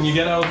up and you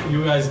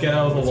guys get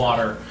out of the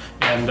water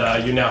and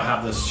you now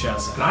have this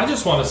chest. And I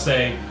just want to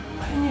say,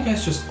 why didn't you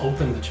guys just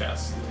open the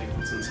chest and take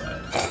what's inside?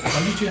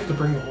 Why did you have to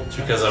bring the whole chest?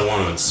 Because I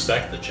want to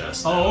inspect the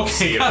chest. Oh, okay,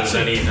 See if gotcha.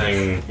 there's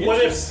anything.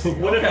 What if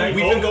Okay.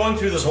 We've been going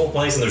through this whole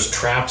place and there's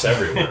traps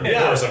everywhere.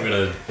 Yeah. Of course I'm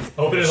gonna.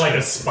 open it like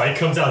a spike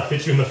comes out,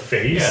 hits you in the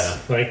face? Yeah.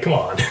 Like, come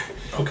on.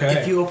 Okay.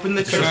 If you open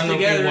the Trying chest to be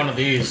together, one of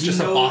these. you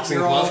Just a know boxing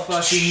you're all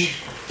glove. fucking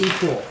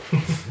equal.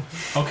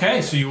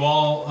 Okay, so you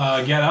all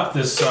get up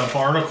this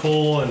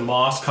barnacle and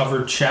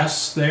moss-covered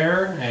chest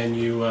there, and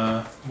you.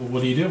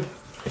 What do you do?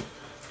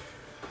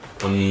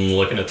 I'm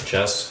looking at the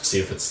chest, see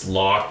if it's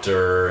locked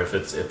or if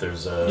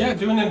there's a. Yeah,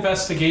 do an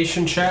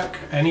investigation check.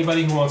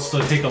 Anybody who wants to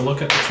take a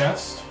look at the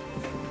chest.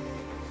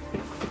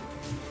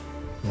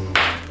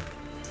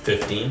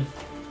 15.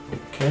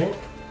 Okay.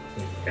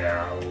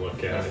 Yeah, I'll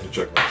look I at need it. to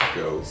check my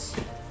skills.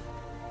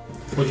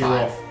 What'd you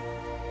roll?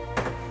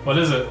 What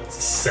is it?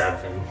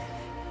 7.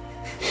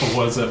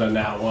 Was it a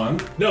nat 1?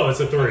 No, it's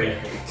a 3.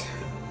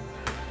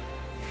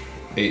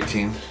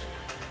 18.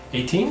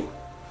 18?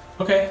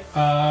 Okay.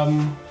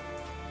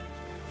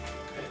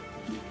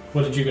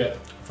 What did you get?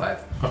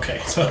 5. Okay,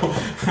 so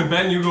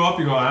Ben, you go up,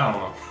 you go, I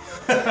don't know.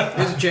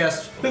 It's a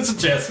chest. It's a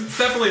chest. It's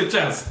definitely a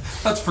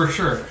chest. That's for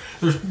sure.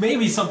 There's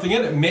maybe something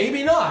in it,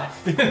 maybe not.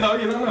 You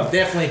don't know.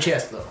 Definitely a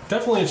chest, though.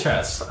 Definitely a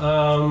chest.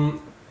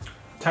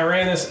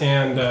 Tyrannus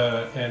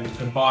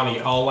and Bonnie,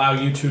 I'll allow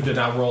you two to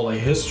now roll a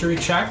history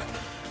check.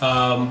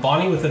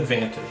 Bonnie with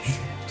advantage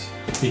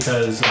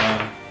because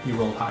you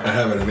rolled higher. I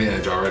have an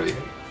advantage already.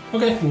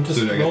 Okay, then just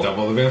So do I roll. get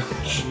double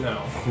advantage?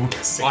 No.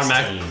 16.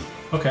 Automatic.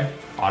 Okay.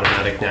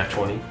 Automatic nat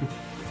 20.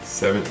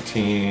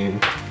 17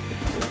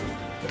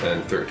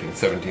 and 13.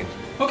 17.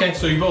 Okay,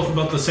 so you're both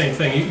about the same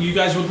thing. You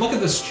guys would look at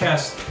this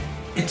chest.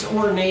 It's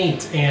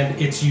ornate and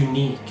it's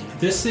unique.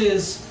 There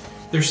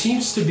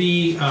seems to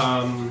be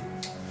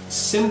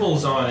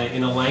symbols on it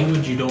in a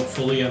language you don't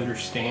fully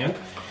understand.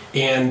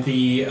 And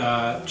the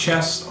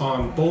chest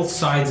on both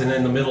sides and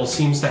in the middle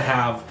seems to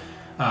have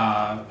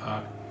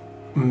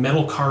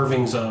metal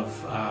carvings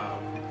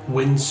of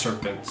wind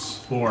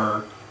serpents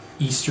or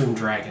eastern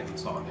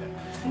dragons on it.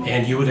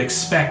 And you would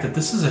expect that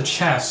this is a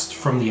chest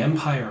from the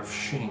Empire of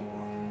Xing.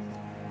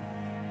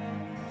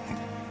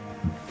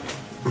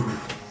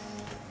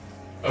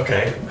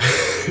 Okay.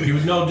 You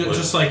would know,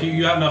 just like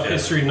you have enough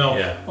history to know,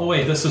 Yeah. oh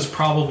wait, this is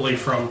probably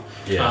from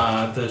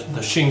Yeah. the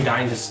Xing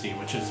dynasty,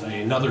 which is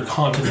another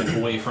continent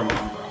away from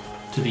Umbra,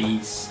 to the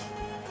east.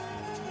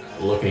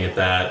 Looking at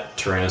that,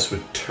 Tyrannus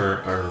would turn,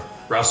 or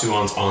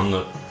Rasuan's on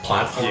the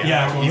platform.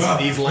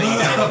 He's laying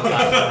down on the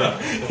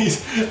platform.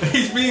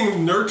 He's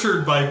being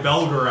nurtured by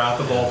Belgarath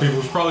of all people,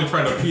 who's probably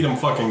trying to feed him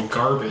fucking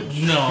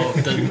garbage. No,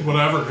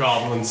 Whatever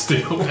goblins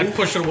do. I'd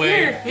push it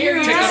away.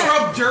 Here, just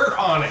rub dirt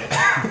on it.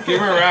 Give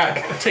him a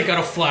rack. Take out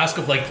a flask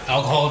of like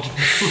alcohol.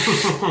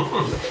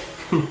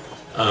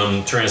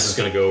 Tyrannus is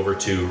going to go over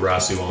to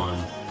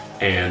Rasuan,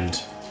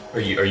 and are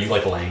you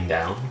like laying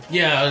down?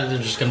 Yeah, they're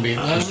just gonna be.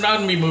 I'm not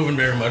gonna be moving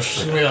very much.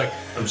 Just gonna be like,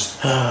 I'm just.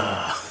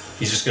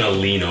 He's just going to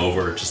lean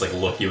over, just like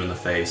look you in the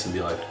face, and be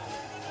like,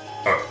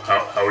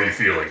 How are you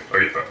feeling?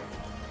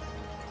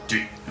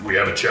 We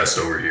have a chest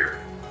over here.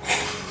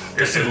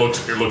 It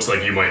looks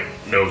like you might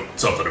know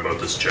something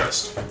about this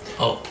chest.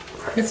 oh,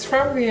 It's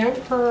from the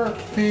Emperor,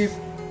 the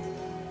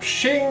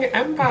Xing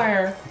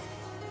Empire.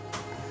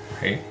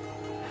 Hey.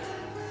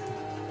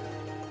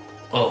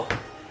 oh.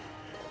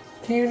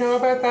 Do you know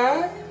about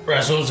that?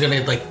 Rasuan's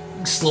gonna like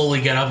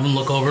slowly get up and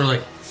look over,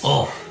 like,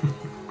 oh.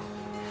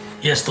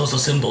 Yes, those are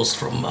symbols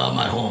from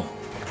my home.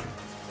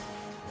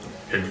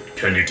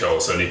 Can you tell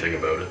us anything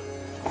about it?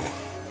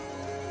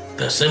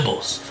 They're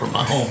symbols from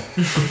my home.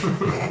 Do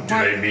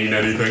they mean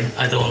anything?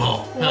 I don't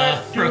know.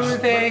 What do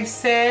they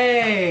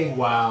say?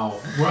 Wow.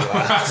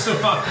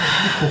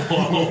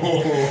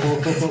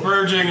 Whoa.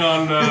 Verging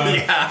on.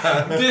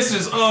 This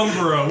is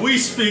Umbra. We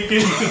speak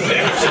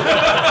English.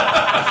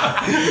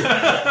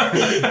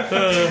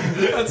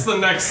 That's the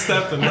next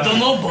step. I don't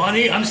know,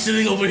 Bonnie. I'm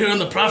sitting over here on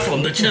the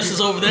platform. The chest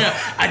is over there.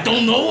 I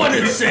don't know what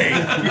it's saying.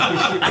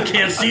 I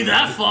can't see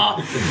that far.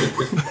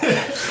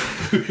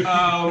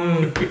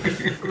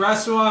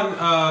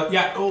 Rasuan,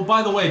 yeah. Oh,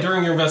 by the way,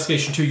 during your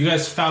investigation too, you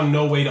guys found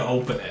no way to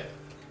open it.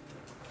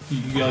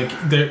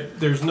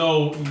 There's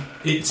no.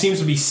 It seems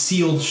to be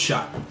sealed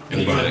shut.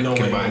 And you have no way.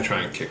 Can I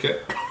try and kick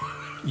it?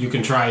 You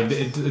can try.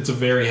 It's a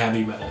very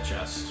heavy metal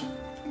chest.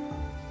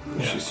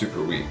 She's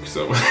super weak,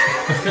 so.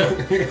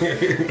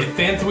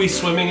 Thanthui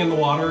swimming in the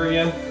water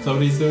again? Is that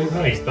what he's doing?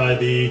 Oh, he's by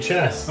the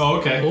chest. Oh,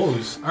 okay. Oh,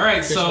 All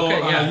right, so okay,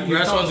 yeah.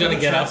 Rasuan's gonna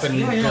get up and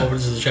go over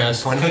to the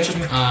chest. I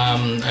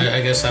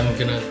guess I'm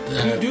gonna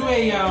do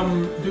a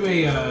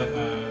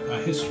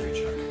history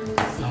check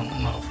I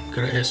don't know.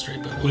 Good at history,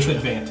 but with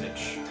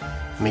advantage.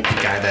 Make the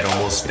guy that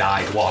almost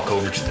died walk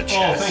over to the chest.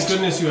 Oh, thank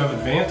goodness you have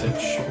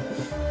advantage.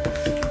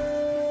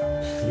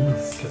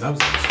 Because that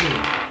was a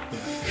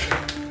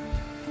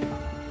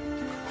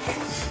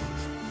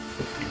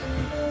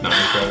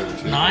 9 better than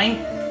 2.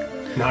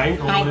 9.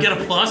 9. I don't get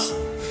a plus.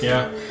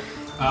 Yeah.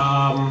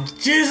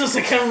 Jesus,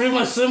 I can't read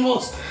my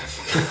symbols.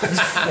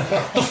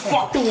 The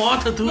fuck do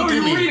want to do No, to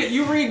you me? read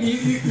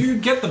it. You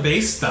get the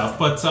base stuff,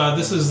 but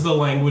this is the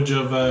language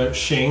of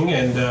Xing,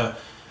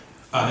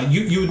 and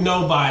you would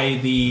know by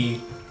the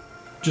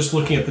just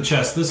looking at the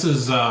chest. This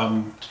is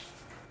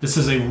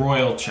a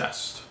royal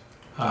chest,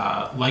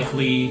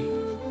 likely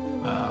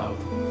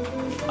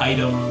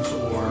items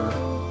or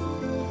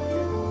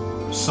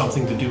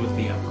something to do with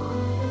the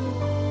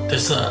Emperor.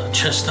 There's a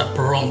chest that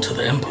belonged to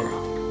the Emperor.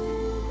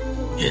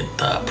 It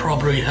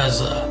probably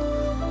has a...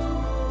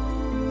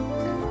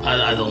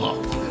 I don't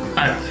know.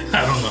 I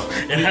don't know.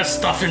 It has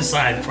stuff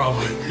inside,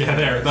 probably. Yeah,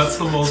 there. That's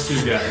the most you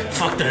get. Yeah.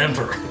 Fuck the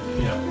Emperor.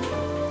 Yeah.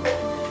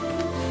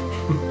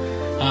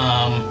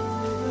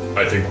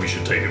 I think we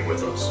should take it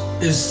with us.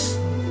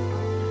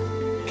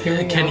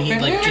 Can he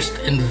like just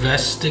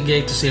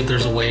investigate to see if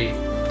there's a way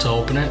to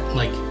open it?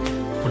 Like,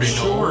 what do you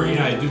know? Sure,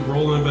 yeah, I do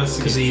roll an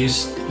investigation. Because he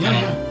used...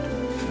 Yeah.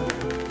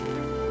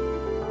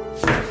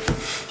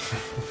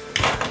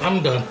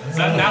 I'm done. Is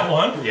that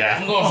one? Yeah.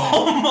 I'm going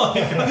home. Oh my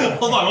god.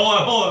 Hold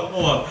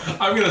on.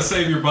 I'm gonna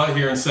save your butt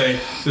here and say,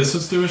 this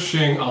is to a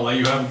Xing, I'll let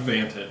you have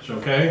advantage,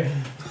 okay?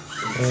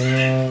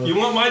 You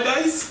want my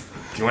dice?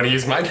 Do you want to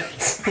use my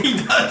dice? He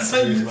does,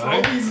 and you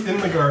throw these in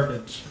the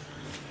garbage.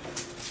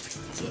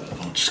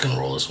 I'm just gonna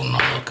roll this one,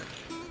 not look.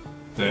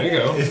 There you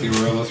go. See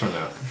where this one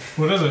out.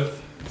 What is it?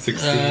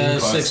 16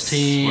 plus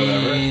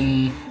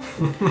 16.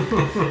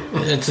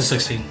 whatever. It's a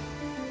 16.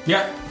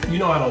 Yeah, you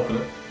know how to open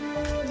it.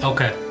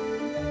 Okay.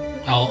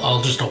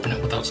 I'll just open it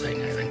without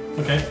saying anything.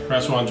 Okay,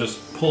 Raswan just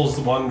pulls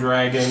the one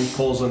dragon,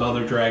 pulls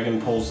another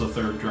dragon, pulls the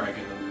third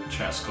dragon, and the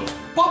chest goes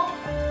pop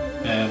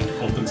and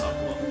opens up a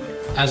little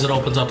bit. As it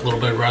opens up a little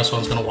bit,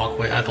 Raswan's gonna walk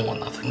away. I don't want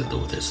nothing to do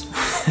with this.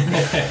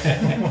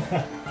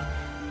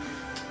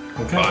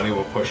 Okay. Bonnie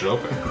will push it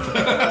open.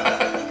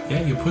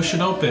 Yeah, you push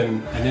it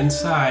open, and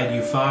inside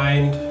you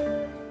find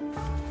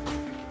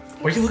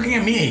Why are you looking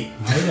at me?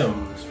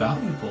 items,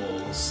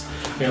 valuables.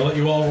 I'm gonna let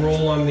you all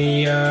roll on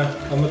the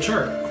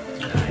chart.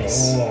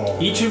 Nice. Oh.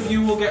 Each of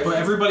you will get.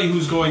 Everybody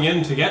who's going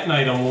in to get an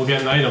item will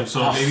get an item.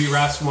 So maybe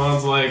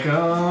Raswan's like,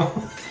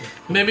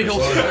 Maybe he's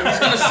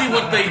gonna see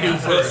what they do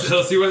first.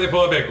 He'll see what they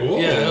pull up back. Ooh.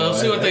 Yeah, he'll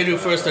see what they do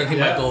first, then he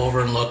might go over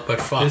and look. But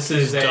fuck, This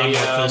is he's done a,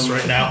 with this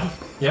right now.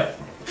 Yep.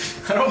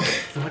 I don't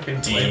fucking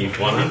D100?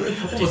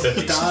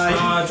 D50?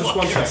 die. Just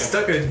 1 second.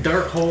 Stuck in a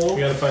dark hole.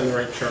 You gotta find the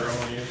right chart I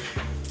want to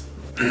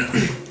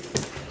use.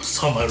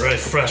 Saw my right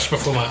fresh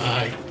before my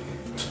eye.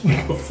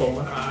 Before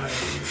my eyes.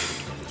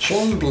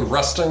 Shouldn't you be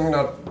resting,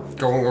 not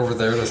going over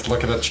there to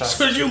look at a chest?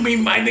 So you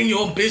mean minding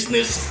your own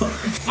business?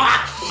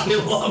 Fuck! I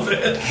love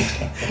it.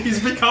 He's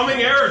becoming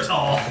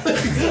Eritol.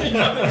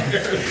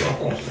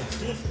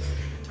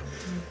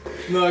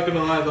 Not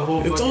gonna lie, the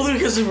whole It's only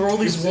because there were all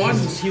these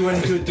ones. he went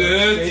into a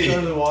stage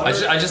under the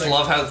water. I just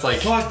love how it's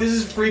like. Fuck, this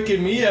is freaking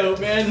me out,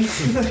 man.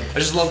 I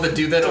just love the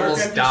dude that Dark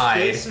almost empty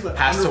died space with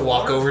has to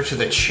walk underwater. over to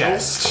the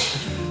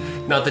chest.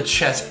 Not the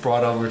chest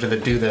brought over to the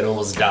dude that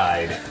almost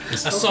died. I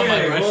saw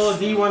my right. roll a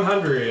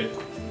D100.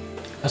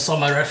 I saw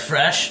my red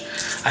fresh.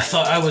 I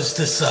thought I was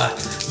this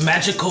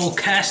magical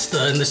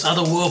caster in this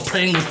other world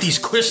playing with these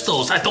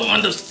crystals. I don't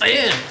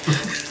understand.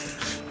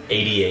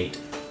 88.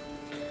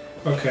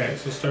 Okay,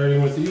 so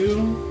starting with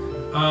you,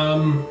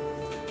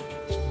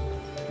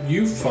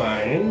 you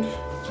find.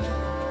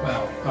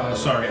 Wow.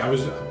 Sorry,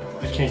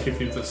 I can't give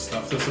you this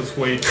stuff. This is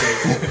way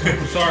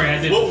too. Sorry, I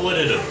didn't. What would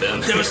it have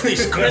been? There was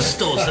these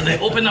crystals and they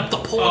open up the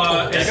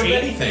portal. An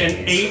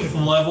 8th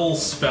level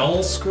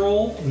spell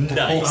scroll.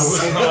 Nice.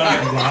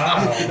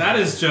 That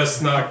is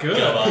just not good.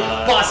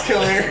 Boss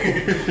killer!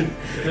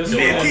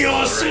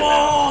 Meteor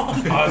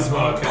swarm!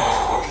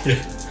 Okay.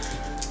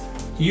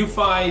 You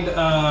find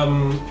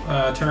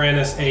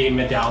Tyrannus a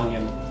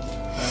medallion.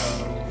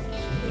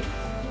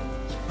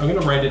 I'm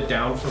gonna write it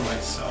down for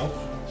myself,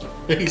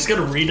 He's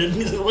gonna read it.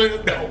 He's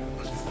like, no.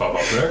 Pop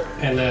up there.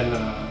 and then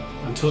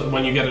until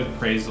when you get it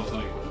appraised, I'll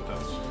tell you what it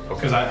does.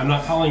 Because I'm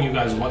not telling you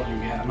guys what you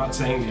get. I'm not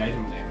saying the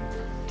item name.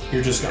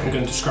 I'm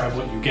going to describe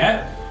what you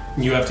get,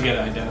 and you have to get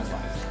it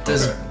identified.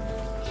 Does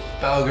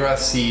Balgrath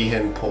see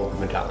him pull the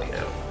medallion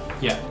out?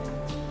 Yeah.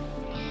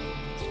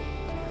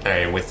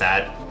 Alright, with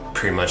that,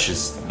 pretty much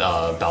his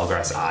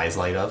Balgrath's eyes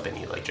light up and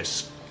he like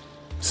just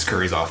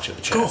scurries off to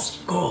the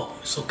chest. Go.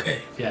 It's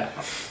okay. Yeah.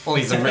 Well,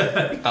 he's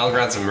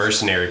Balgrath's a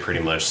mercenary pretty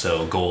much,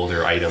 so gold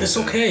or items. It's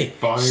okay.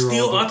 Bonnie Steal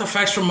rolled it.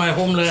 artifacts from my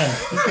homeland.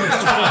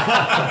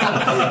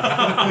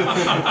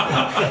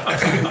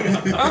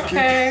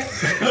 Okay.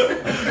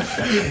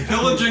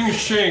 Pillaging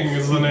Xing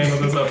is the name of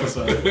this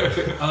episode.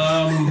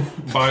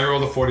 Bonnie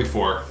rolled a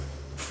 44.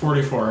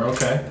 44,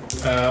 okay.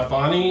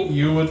 Bonnie,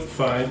 you would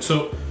find...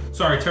 So,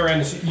 sorry,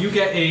 Tyrannus, you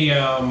get a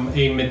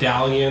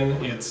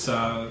medallion.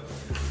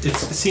 It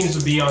seems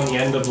to be on the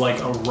end of like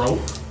a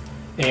rope.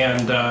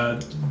 And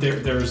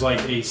there's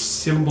like a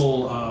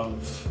symbol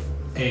of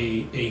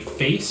a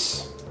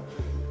face.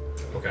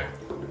 Okay.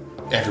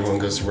 Everyone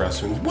goes to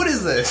restrooms. What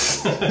is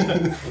this?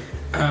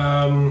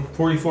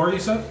 44, you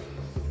said?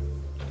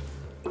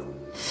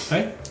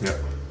 Okay. Yep.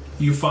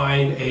 You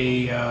find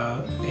a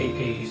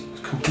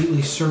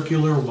completely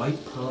circular white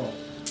pearl.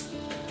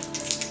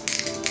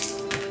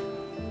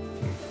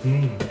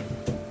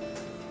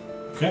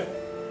 Okay.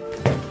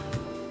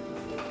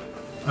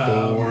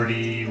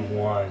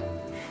 41.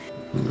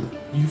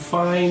 You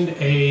find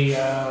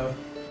a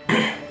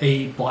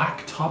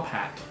black top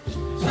hat.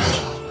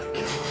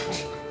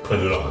 Put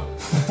it on.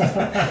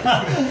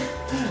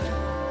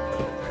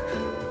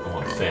 I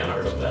want fan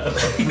art of that.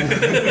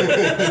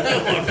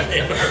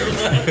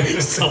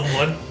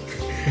 Someone.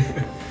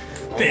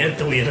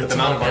 The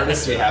amount of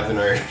artists we have in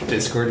our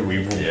Discord, we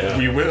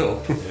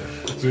will.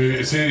 So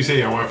as soon as you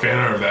say I want fan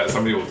art of that,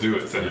 somebody will do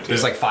it. Send it to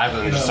There's you. like 5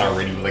 of them just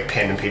already with like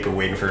pen and paper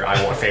waiting for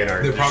I want fan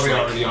art. They're probably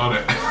Just, already on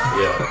it.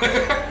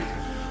 Yeah.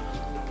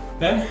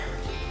 Ben?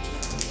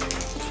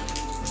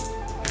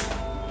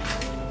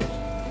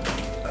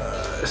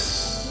 Uh,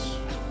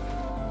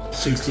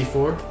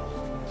 64.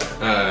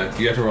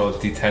 You have to roll a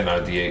d10, not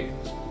a d8.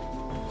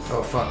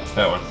 Oh fuck.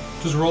 That one.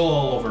 Just roll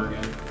all over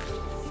again.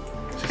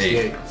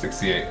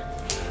 68.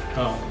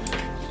 Oh.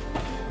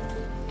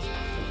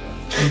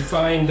 You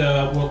find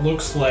what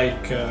looks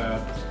like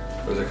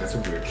That's a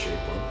weird shape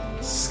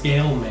one.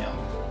 scale mail.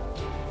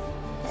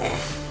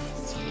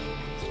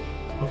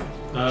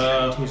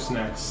 Okay. Who's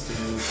next?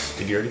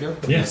 Did you already go?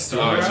 Yes.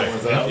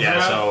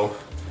 Yeah, so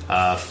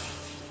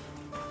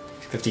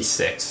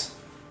 56.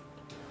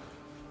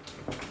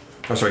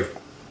 Oh, sorry,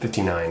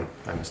 59.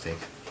 My mistake.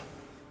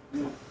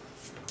 You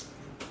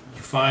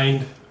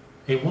find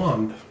a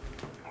wand.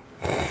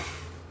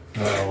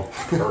 Oh,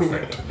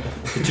 perfect.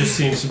 It just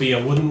seems to be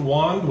a wooden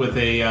wand with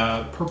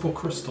a purple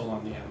crystal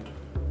on the end.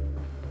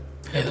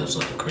 Hey, there's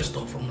like a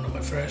crystal from one of my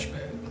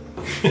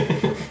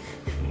flashbacks.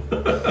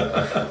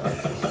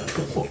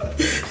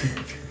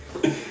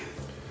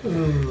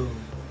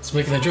 It's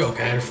making a joke.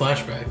 I had a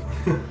flashback.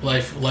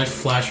 Life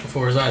flashed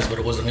before his eyes, but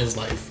it wasn't his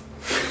life.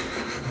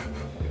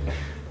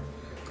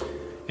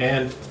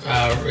 And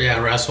Yeah,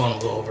 Raswan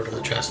will go over to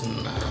the chest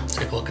and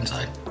take a look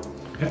inside.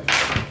 okay.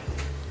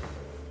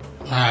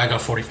 I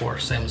got 44,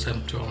 same as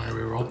him. Do you want me to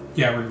reroll?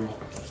 Yeah, reroll.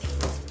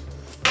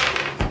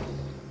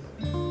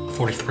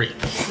 43.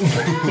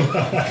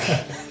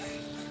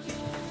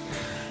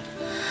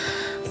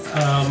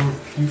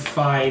 You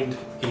find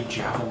a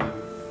javelin.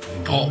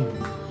 Oh,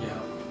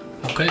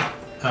 Yeah. okay.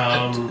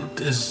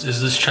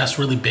 Is this chest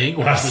really big,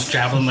 or is this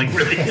javelin like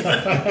really? I'm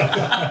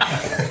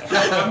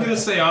gonna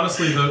say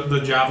honestly, the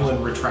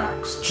javelin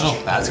retracts.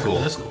 Oh, That's cool.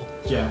 That's cool.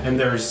 Yeah, and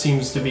there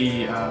seems to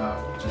be a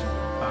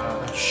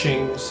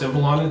Xing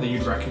symbol on it that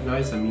you'd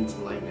recognize. That means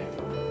lightning.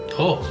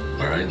 Oh,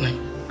 all right, then.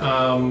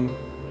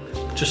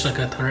 Just like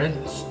a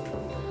Tyrannus.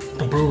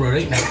 The brewer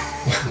right now.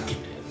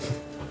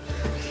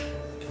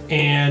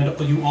 And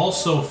you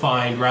also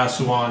find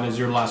Rasuan is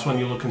your last one.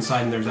 You look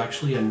inside, and there's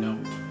actually a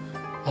note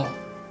Oh,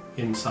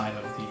 inside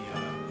of the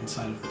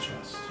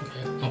chest.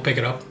 okay. I'll pick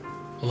it up.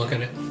 I'll look at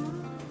it.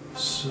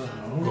 So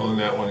Rolling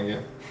that one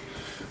again.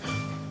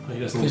 he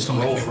doesn't Please don't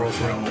roll make me for roll it.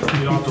 for it.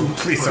 You don't have to.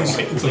 Please don't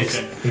make It's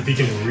okay. If you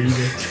can read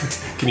it.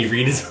 Can you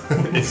read his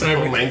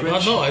own language?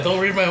 Oh, no, I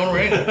don't read my own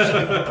language.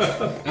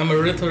 I'm a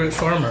illiterate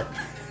farmer.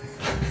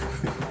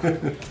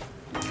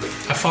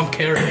 I farm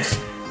carrots.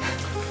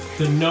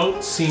 The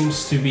note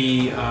seems to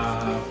be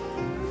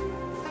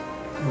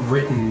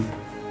written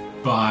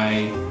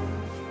by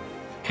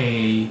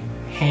a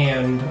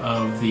hand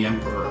of the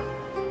Emperor.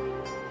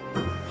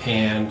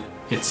 And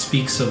it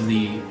speaks of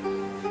the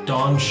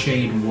Dawn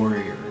Shade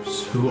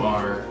Warriors, who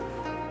are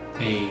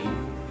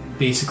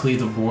basically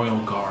the royal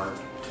guard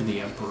to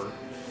the Emperor.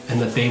 And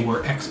that they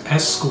were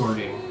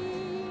escorting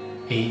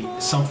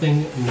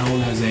something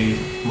known as a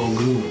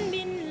Mogoon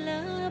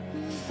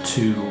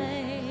to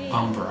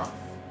Umbra.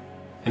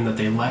 And that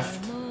they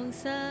left.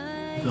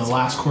 The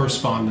last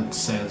correspondence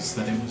says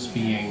that it was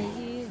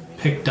being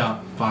picked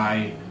up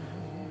by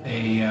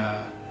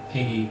a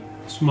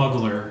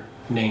smuggler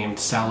named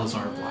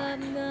Salazar Black.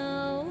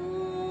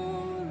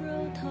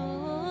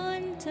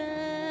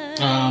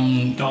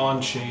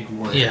 Dawn Shade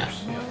Warriors. Yeah.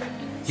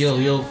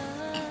 You'll.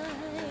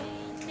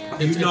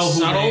 It's know who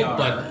subtle, they are.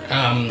 but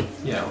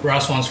Yeah.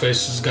 Raswan's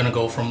face is gonna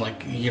go from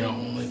like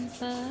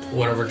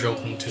whatever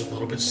joking to a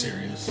little bit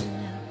serious,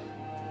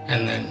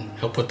 and then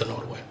he'll put the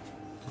note away.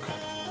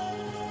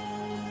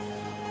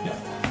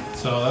 Yeah.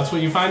 So that's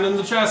what you find in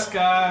the chest,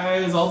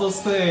 guys. All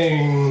those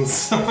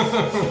things. All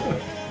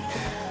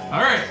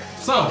right.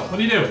 So what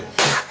do you do?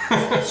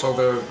 So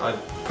I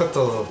put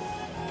the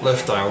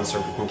lift down so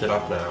we can get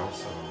up now.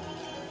 So.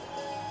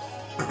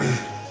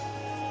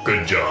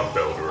 Good job,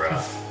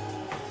 Belgarath.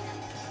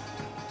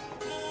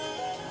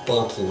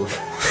 Thank you.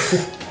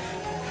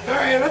 All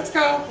right, let's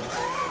go.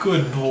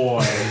 Good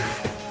boy.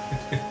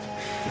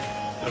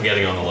 I'm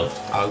getting on the lift.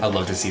 I'd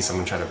love to see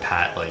someone try to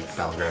pat like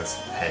Valgrad's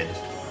head.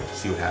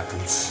 See what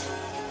happens.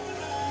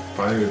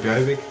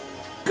 Big.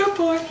 Good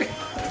boy.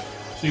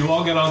 So you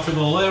all get onto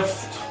the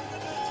lift.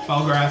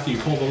 Balgrath, you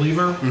pull the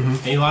lever.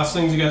 Any last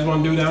things you guys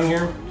want to do down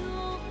here?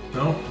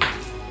 No?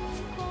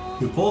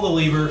 You pull the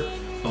lever,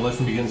 the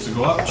lift begins to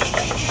go up.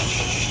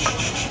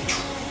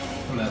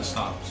 And then it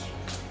stops.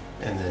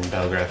 And then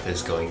Belgrath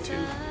is going to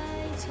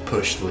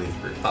push the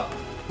lever up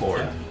more.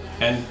 Yeah.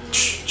 And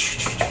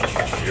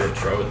You're a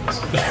pro at this.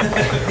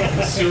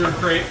 the sewer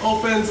crate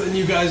opens and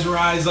you guys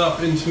rise up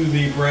into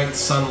the bright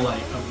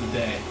sunlight of the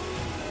day.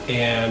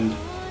 And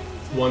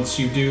once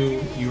you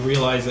do, you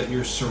realize that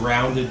you're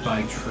surrounded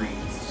by trees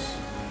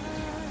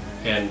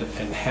and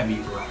heavy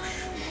brush.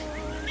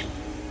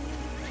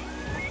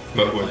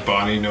 But would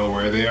Bonnie know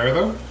where they are,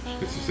 though?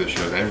 This is a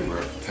show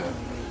everywhere.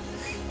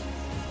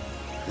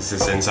 Is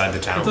this inside the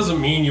That town?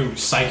 doesn't mean you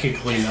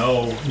psychically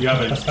know you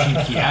have a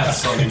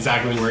GPS on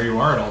exactly where you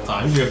are at all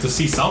times. You have to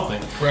see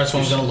something.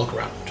 Raswan's gonna look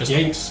around. Just Yeah,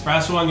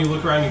 Raswan, you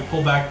look around, you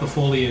pull back the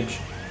foliage,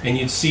 and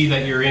you'd see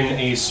that you're in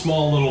a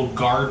small little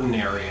garden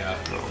area.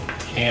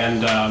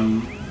 And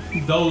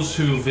those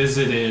who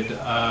visited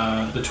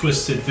the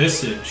Twisted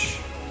Visage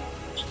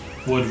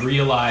would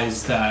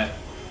realize that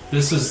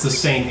this is the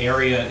same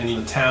area in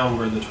the town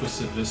where the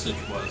Twisted Visage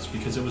was,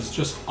 because it was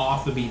just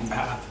off the beaten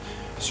path,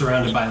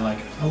 surrounded by like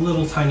a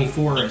little tiny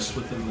forest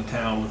within the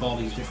town with all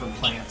these different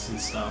plants and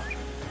stuff.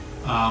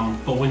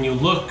 But when you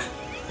look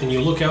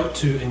out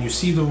to and you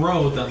see the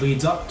road that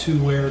leads up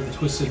to where the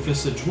Twisted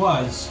Visage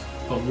was,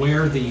 but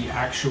where the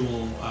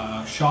actual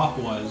shop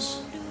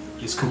was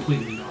is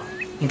completely gone.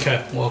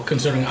 okay. Well,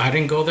 considering I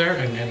didn't go there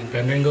and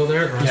Ben didn't go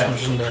there, Yeah.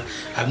 Raswan's there,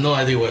 I have no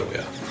idea where we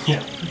are.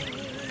 Yeah.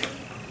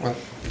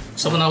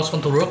 Someone else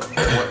want to look?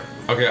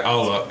 Okay,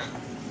 I'll look.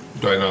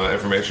 Do I know that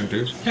information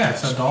too? Yeah,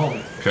 it's a dog.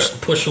 Okay.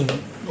 Just push away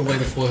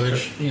the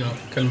foliage,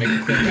 kind of make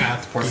a clean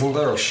path. Wasn't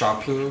there a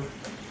shop here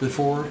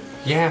before?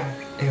 Yeah,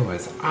 it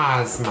was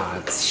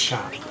Osmod's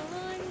shop.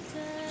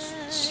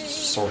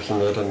 So he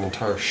made an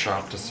entire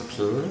shop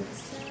disappear?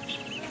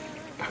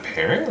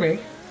 Apparently.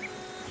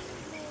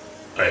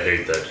 I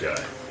hate that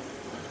guy.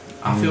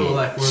 I feel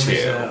like we're missing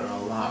chill. out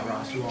on a lot,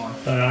 Ross. You want?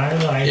 But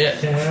I like Yeah.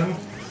 him.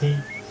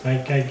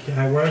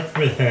 I worked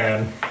with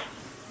him.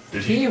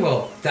 Did He he?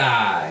 will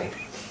die.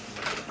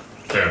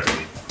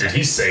 Anthony, did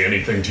he say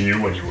anything to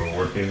you when you were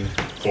working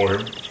for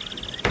him?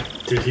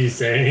 Did he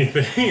say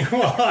anything?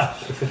 What?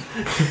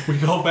 We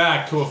go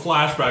back to a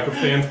flashback of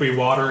Thanthui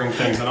watering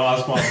things, and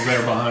Osmond's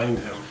there behind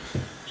him.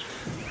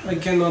 I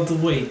cannot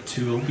wait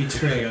to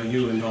betray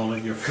you and all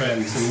of your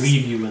friends and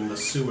leave you in the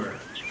sewer.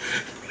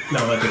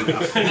 No, that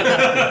didn't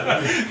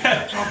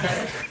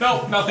happen.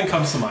 No, nothing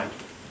comes to mind.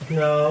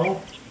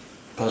 No.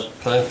 But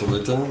Panther,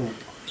 didn't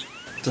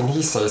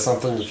he say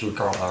something if you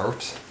got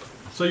out?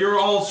 So you're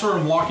all sort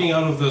of walking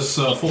out of this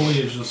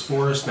foliage, this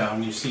forest now,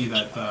 and you see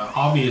that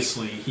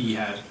obviously he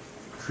had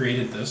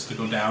created this to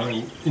go down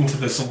and into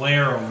this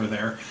lair over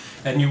there.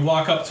 And you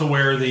walk up to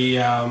where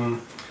the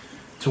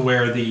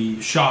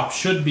shop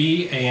should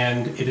be,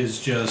 and it is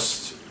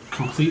just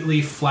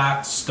completely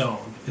flat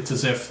stone. It's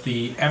as if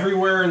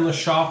everywhere in the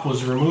shop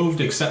was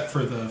removed except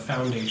for the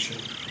foundation.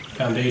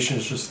 Foundation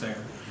is just there.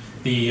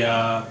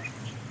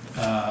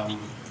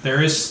 There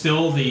is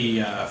still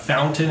the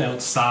fountain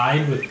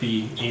outside with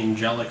the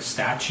angelic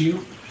statue.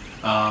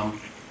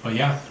 But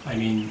yeah, I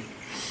mean,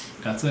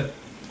 that's it.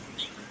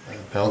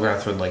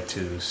 Belgrath would like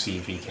to see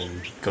if he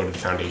can go to the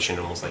foundation,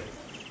 almost like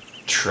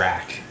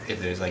track if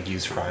there's like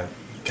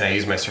Can I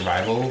use my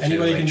survival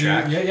Anybody to can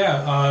track?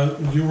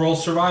 do. You roll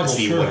survival.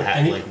 See sure. what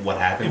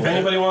happened. If with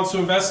anybody wants to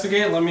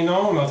investigate, let me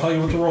know and I'll tell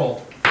you what to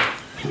roll.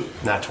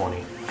 it? Not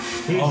 20.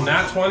 Oh,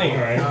 nat 20. All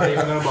right. Not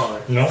even gonna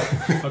bother. No.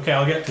 Okay,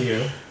 I'll get to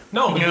you.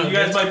 No, but Yeah, you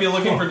guys get- might be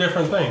looking for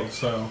different things.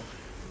 So,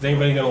 is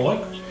anybody gonna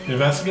look,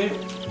 investigate?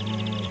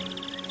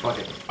 Fuck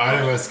it. I'd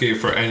investigate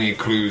for any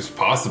clues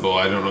possible.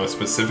 I don't know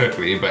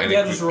specifically, but any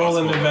Yeah, clues just roll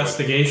an possible.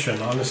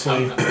 investigation. Honestly.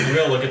 I'm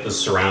gonna look at the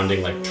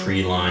surrounding like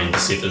tree line to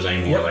see if there's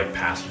any more Yep. like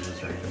passages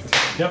or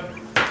anything. Yep.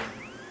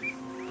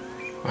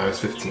 I was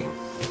 15.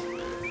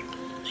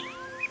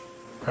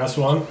 Press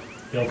 1. You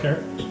don't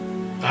care.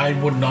 I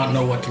would not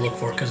know what to look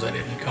for because I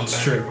didn't come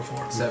back true. here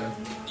before. 7.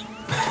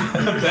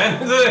 Ben,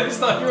 it's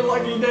not your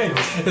lucky day.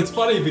 It's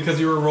funny because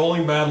you were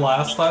rolling bad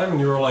last time and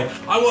you were like,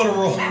 I want to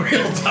roll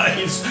real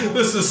dice.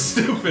 This is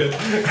stupid.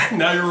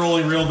 Now you're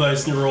rolling real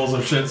dice and your rolls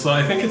of shit, so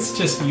I think it's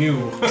just you.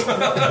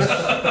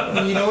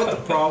 You know what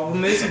the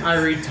problem is? I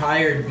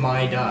retired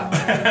my die.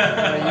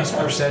 I use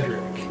for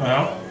Cedric.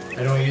 Well,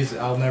 I don't use it.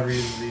 I'll never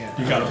use it again.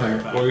 you gotta bring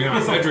it back. Well, you're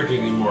not Cedric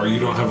anymore. You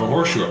don't have a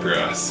horseshoe up your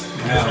ass.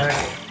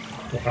 Exactly.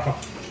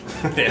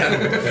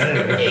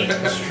 8.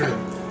 That's true.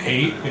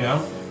 8,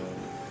 yeah.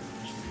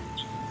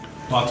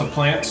 Lots of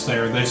plants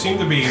there. They seem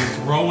to be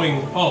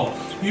growing. Oh,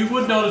 you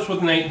would notice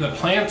with Nate, the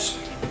plants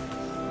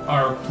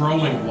are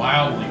growing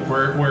wildly.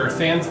 Where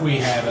Thanthui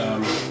had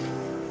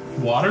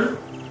water,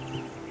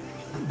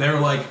 they're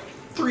like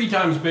 3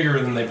 times bigger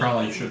than they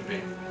probably should be.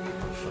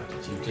 What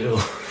did you do?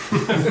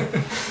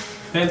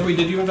 Thanthui,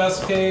 did you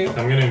investigate?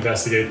 I'm gonna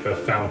investigate the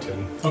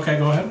fountain. Okay,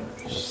 go ahead.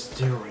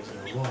 Steroids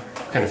in the water.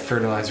 What kind of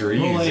fertilizer are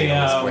you Roll using a,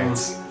 on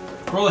these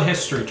plants? roll a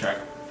history check.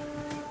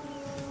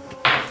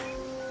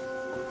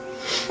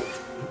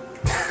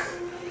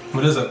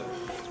 What is it?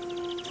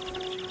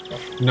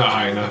 Not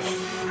high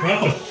enough.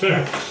 Well,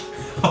 sure.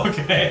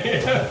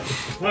 Okay.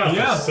 Well,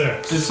 Yeah,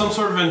 six. there's some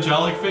sort of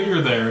angelic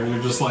figure there, and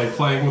you're just like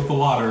playing with the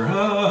water.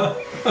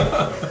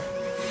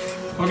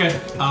 Okay.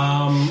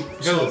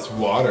 Because it's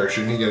water,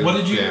 shouldn't he get What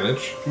an did you-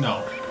 advantage?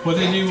 No. What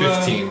did you?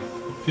 15.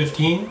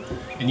 15,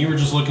 and you were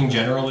just looking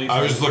generally.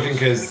 I was just looking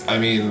because, I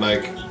mean,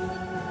 like,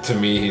 to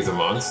me, he's a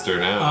monster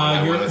now. and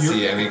I you're- want to you're-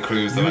 see any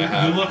clues that I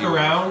have. You look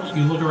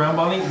around,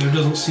 Bonnie. There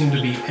doesn't seem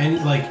to be any.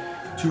 Like,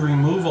 to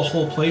remove a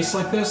whole place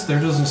like this, there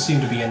doesn't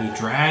seem to be any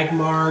drag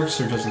marks,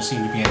 there doesn't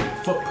seem to be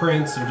any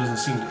footprints, there doesn't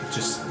seem to, it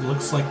just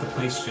looks like the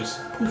place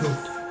just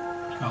poof,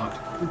 gone.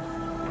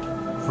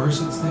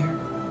 First it's there,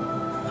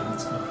 then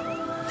it's gone.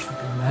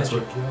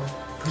 Magic,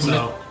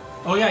 So,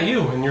 oh yeah,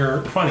 you and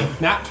your 20.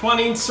 Nat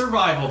 20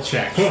 survival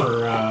check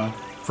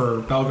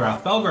for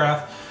Belgrath.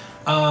 Belgrath,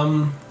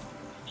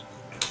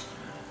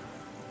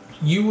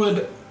 you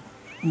would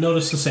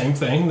notice the same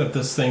thing, that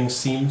this thing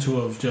seemed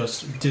to have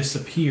just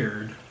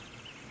disappeared,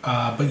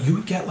 but you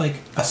would get like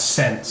a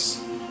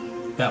sense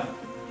that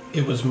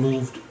it was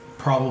moved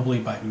probably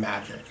by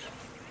magic,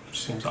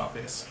 which seems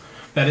obvious.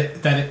 That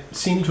it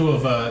seemed to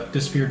have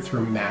disappeared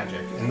through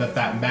magic, and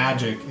that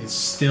magic is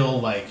still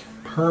like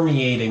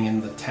permeating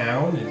in the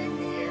town and in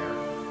the air.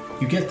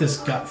 You get this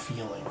gut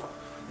feeling.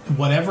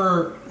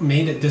 Whatever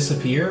made it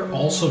disappear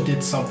also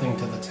did something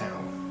to the town.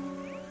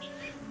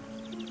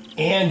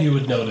 And you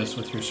would notice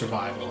with your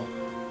survival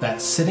that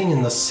sitting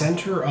in the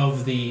center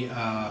of the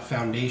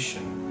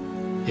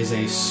foundation is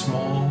a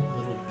small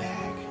little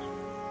bag.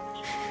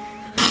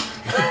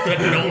 That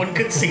no one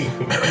could see.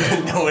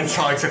 No one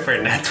saw except for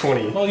Nat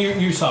 20. Well,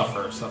 you saw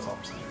first, that's all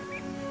I'm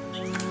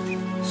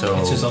saying. So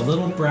It's just a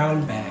little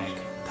brown bag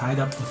tied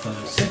up with a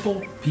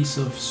simple piece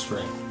of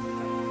string.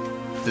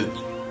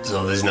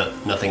 So there's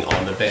nothing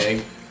on the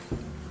bag.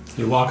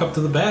 You walk up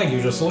to the bag,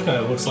 you're just looking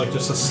at it. It looks like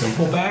just a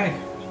simple bag.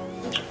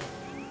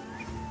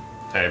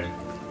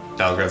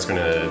 Balgrad's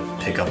gonna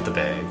pick up the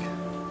bag.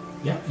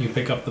 Yeah, you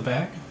pick up the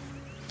bag.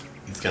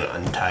 He's gonna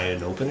untie it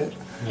and open it.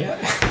 Yeah.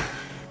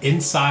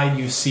 Inside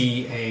you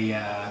see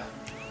a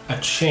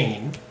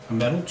chain, a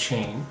metal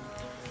chain,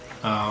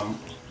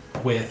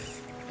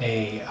 with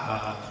a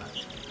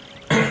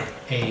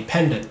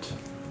pendant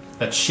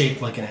that's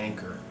shaped like an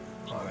anchor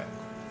on it.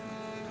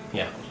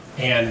 Yeah.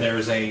 And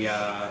there's a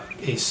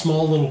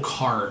small little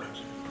card.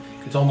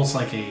 It's almost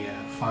like a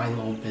fine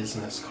little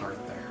business card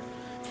there.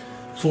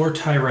 For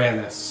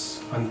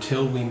Tyrannus,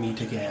 until we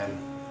meet again,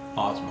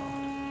 Osmond.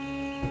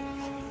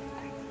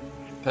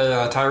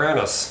 Hey,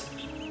 Tyrannus.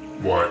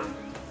 What?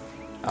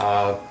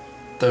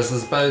 There's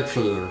this bag for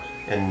you.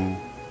 And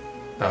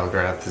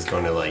Balgrath is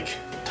going to like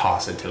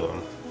toss it to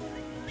him.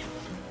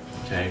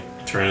 Okay.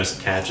 Tyrannus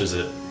catches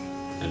it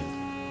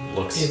and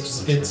looks.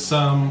 It's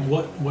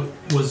what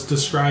was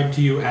described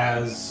to you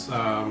as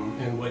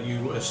and what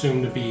you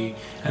assume to be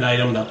an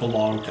item that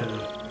belonged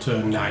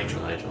to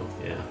Nigel. Nigel,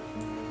 yeah.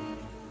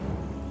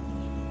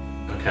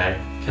 Okay.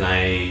 Can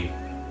I?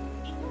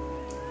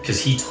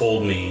 Because he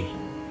told me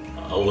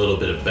a little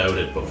bit about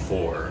it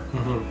before.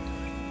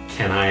 Mm-hmm.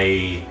 Can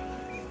I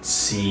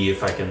see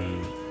if I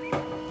can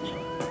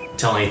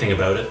tell anything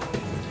about it?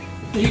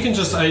 You can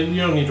just you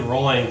don't need to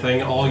roll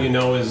anything. All you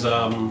know is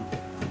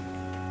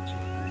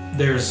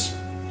there's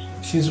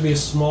seems to be a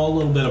small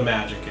little bit of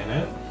magic in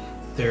it.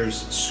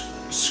 There's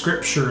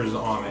scriptures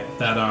on it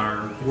that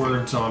are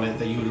words on it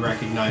that you would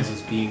recognize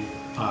as being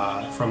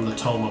from the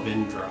Tome of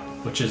Indra,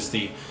 which is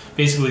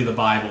basically the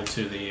Bible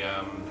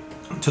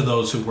to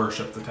those who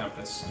worship the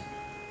Tempest.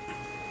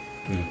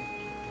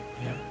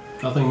 Yeah,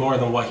 nothing more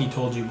than what he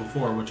told you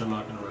before, which I'm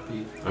not going to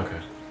repeat.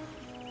 Okay.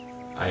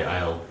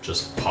 I'll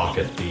just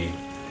pocket the.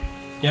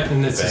 Yeah,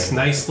 and it's this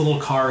nice little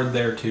card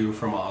there too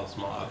from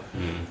Osmond.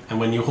 And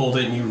when you hold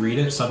it and you read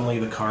it, suddenly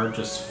the card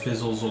just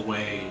fizzles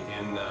away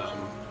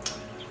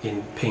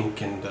in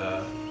pink and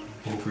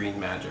in green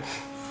magic.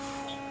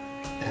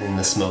 And in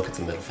the smoke, it's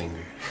a middle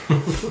finger.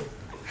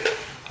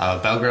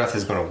 Balgrath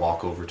is going to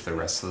walk over to the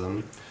rest of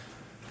them.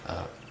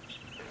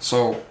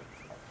 So,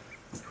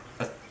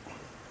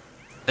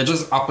 it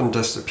just up and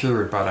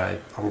disappeared,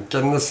 but I'm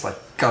getting this like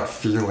gut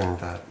feeling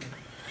that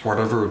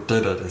whatever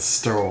did it is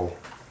still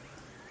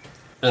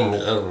in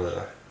the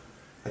area,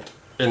 like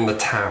in the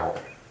town.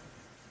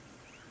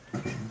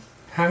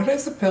 How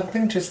does a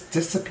building just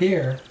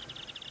disappear?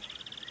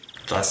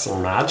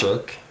 Guessing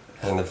magic,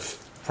 and if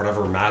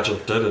whatever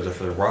magic did it,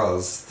 if it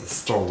was, it's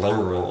still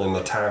lingering in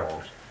the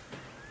town.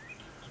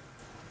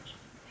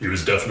 He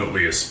was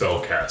definitely a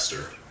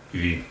spellcaster.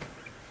 He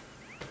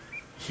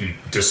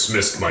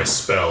dismissed my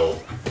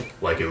spell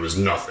like it was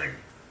nothing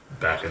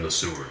back in the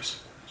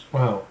sewers.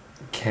 Well,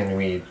 can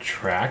we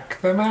track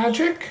the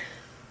magic?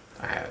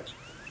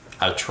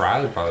 I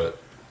tried, but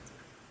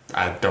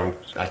I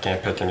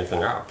can't pick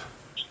anything up.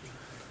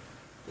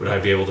 Would I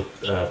be able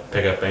to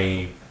pick up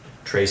any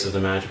trace of the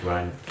magic?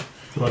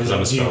 Because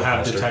I'm a Do you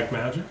have spellcaster. detect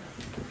magic?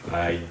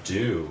 I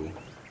do.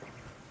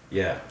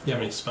 Yeah, Do you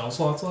have any spell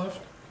slots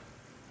left?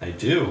 I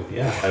do.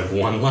 Yeah, I have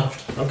one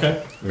left.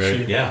 Okay.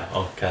 Right. Yeah,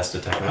 I'll cast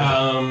detect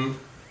magic.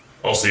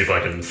 I'll see if I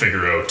can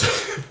figure out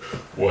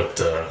what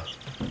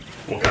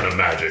kind of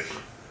magic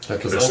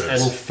Because this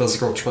any is.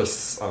 physical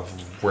trace of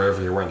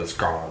wherever you went is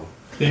gone.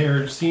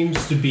 There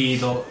seems to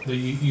be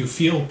you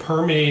feel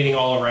permeating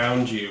all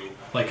around you,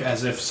 like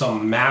as if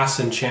some mass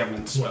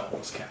enchantment spell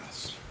was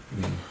cast.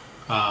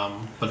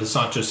 But it's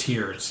not just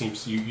here. It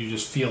seems you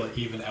just feel it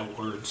even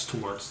outwards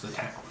towards the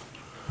town.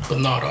 But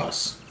not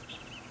us.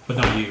 But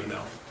not you,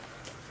 no.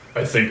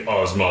 I think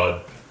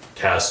Osmond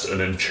cast an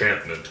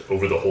enchantment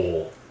over the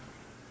whole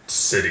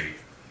city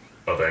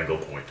of Angle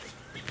Point.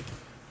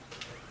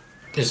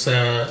 Is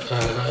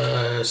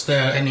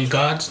there any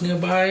guards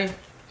nearby?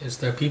 Is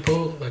there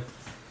people like?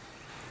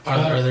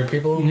 Are there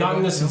people? Not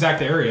in this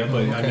exact area,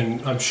 but I Okay.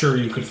 mean, I'm sure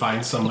you could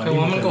find somebody. Okay,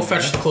 well, I'm gonna go within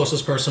fetch there. the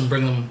closest person,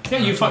 bring them. Yeah,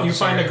 you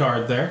find a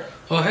guard there.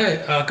 Oh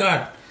hey,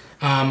 guard.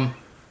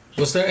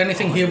 Was there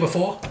anything here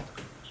before?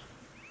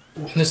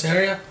 In this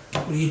area?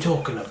 What are you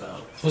talking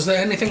about? Was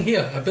there anything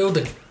here? A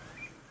building?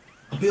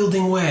 A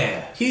building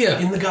where? Here.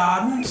 In the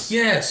gardens?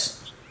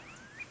 Yes.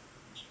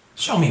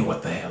 Show me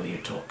what the hell you're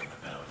talking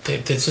about.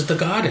 This is the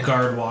garden. The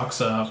guard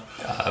walks up.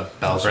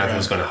 Belgrave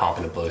is going to hop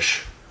in a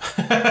bush.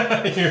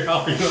 You're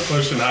helping the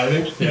bush and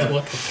hiding?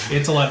 Yeah.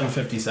 It's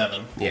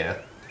 11:57. Yeah.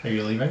 Are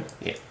you leaving?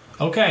 Yeah.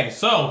 Okay,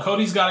 so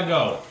Cody's got to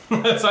go.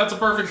 So that's a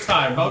perfect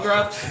time.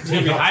 Belgrave is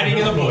going to be hiding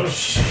in the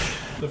bush.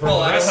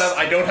 Well,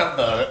 I don't have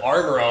the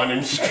armor on,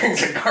 and she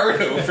brings a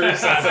guard over.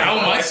 So How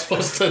am I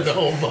supposed to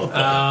know about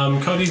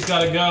that? Cody's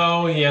got to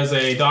go. He has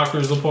a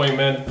doctor's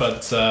appointment,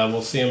 but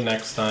we'll see him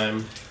next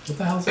time. What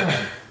the hell's that?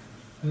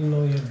 I didn't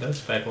know you had dead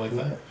spec like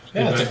that.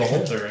 Yeah, it's a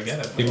beholder. I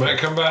get it. He might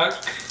come back.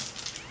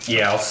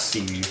 yeah, I'll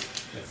see you.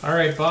 All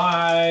right,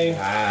 bye.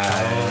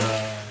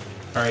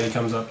 All right, he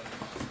comes up.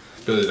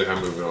 Billy's like, I'm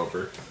moving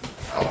over.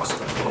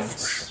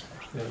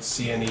 Don't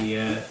see any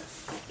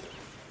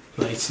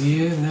lights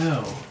here.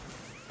 No.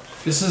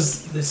 This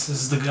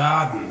is the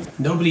garden.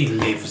 Nobody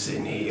lives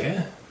in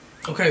here.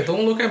 Okay,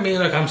 don't look at me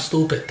like I'm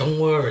stupid. Don't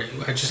worry.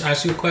 I just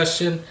asked you a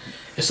question.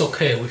 It's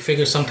okay. We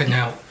figured something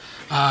out.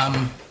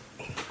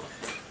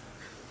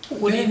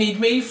 What do you need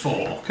me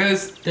for?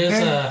 Because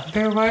There's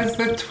there was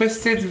the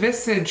twisted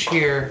visage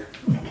here.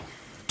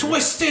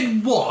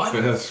 Twisted what?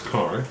 But that's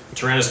car.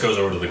 Tyrannus goes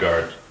over to the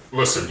guard.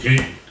 Listen,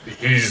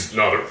 he's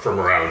not from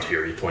around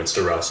here. He points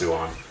to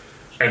Rasuan.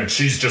 And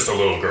she's just a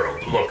little girl.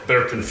 Look,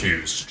 they're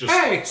confused. Just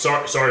Hey!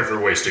 sorry for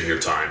wasting your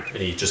time. And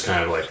he just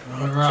kind of like,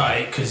 All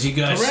right, because you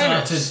guys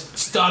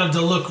started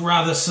to look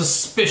rather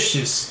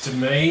suspicious to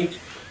me.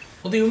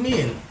 what do you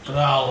mean? But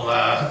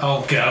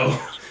I'll go.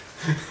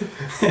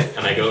 and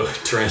I go,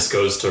 Tyrannus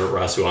goes to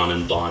Rasuan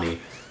and Bonnie.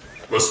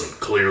 Listen,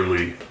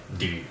 clearly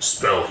the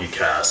spell he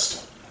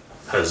cast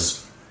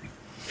has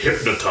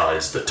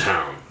hypnotized the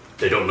town.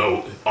 They don't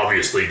know,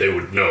 obviously they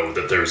would know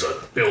that there's a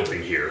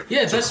building here.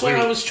 Yeah, So that's what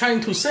I was trying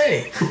to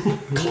say.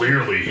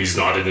 Clearly he's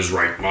not in his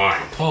right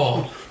mind.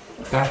 Oh,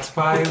 That's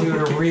why we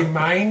were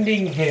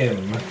reminding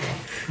him.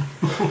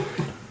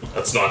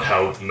 That's not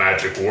how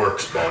magic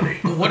works, Bonnie.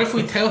 what if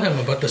we tell him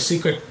about the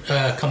secret,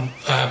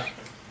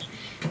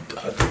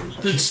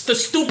 the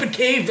stupid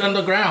cave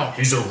underground?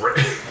 He's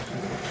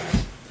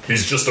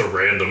he's just a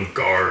random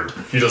guard.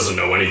 He doesn't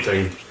know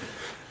anything.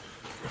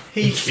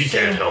 He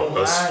can't help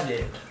us.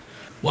 Simple-minded.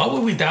 Why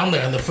were we down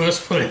there in the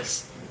first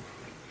place?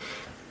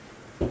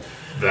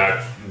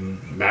 That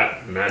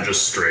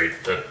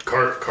magistrate, that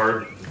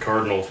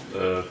cardinal,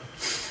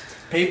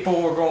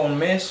 People were going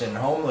missing,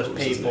 homeless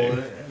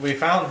people. We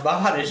found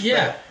bodies.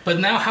 Yeah, but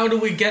now how do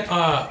we get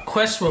our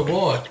quest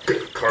reward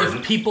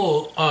if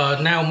people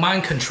are now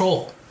mind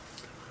control?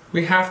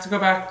 We have to go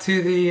back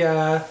to the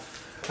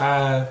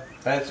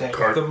That's it.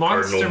 the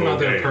monster Cardinal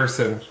mother Monet.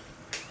 person.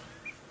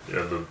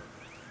 Yeah,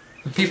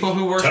 The people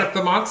who worship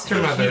the monster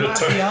You mother.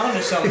 might be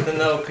onto something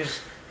though,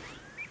 because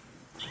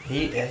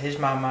his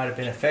mind might have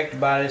been affected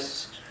by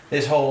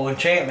this whole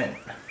enchantment.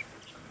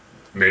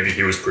 maybe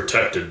he was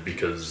protected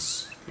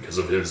because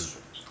of his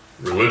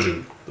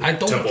religion. The I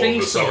don't Temple think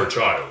of the so. Summer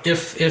Child.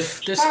 If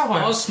this Power.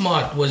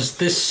 Osmot was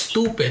this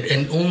stupid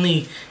and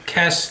only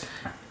cast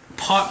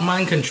part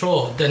mind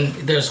control, then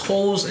there's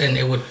holes and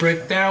it would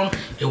break down.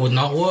 It would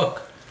not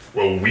work.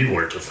 Well, we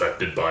weren't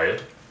affected by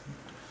it.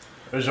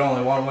 There's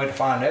only one way to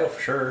find out for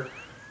sure.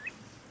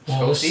 Well,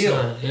 Go let's, see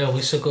him. yeah,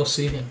 we should go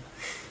see him.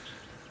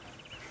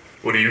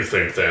 What do you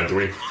think,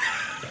 Thandwi?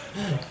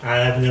 I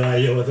have no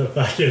idea what the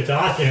fuck you're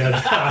talking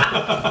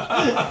about.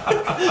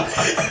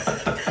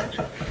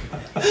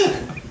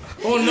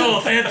 Oh no,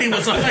 Fanthi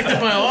was affected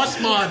by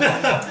Osmot.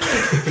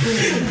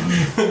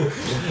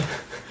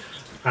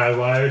 I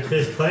wired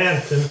his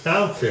plants and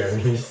fountain.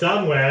 He's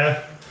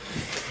somewhere.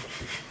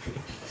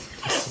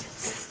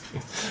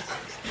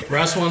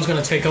 Raswan's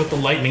gonna take out the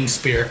lightning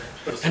spear,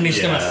 and he's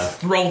gonna Yeah.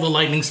 throw the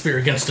lightning spear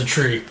against the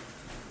tree.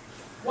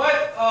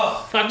 What?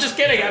 Oh. I'm just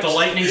kidding. The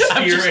lightning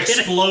I'm spear just kidding.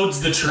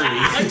 explodes the tree.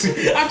 I'm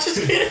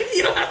just kidding.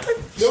 You don't have to.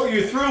 No,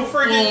 you threw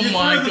Oh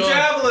my the God.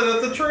 javelin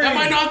at the tree. Am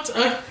I not?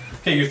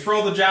 Okay, you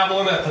throw the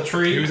javelin at the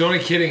tree. He was only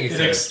kidding, he It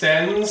said.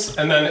 extends,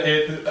 and then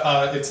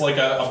it's like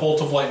a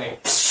bolt of lightning.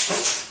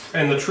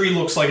 And the tree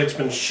looks like it's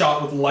been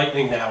shot with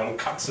lightning now and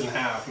cuts in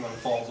half and then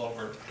falls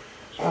over.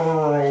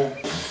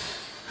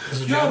 Is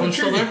the javelin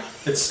still there?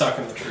 It's stuck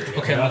in the tree.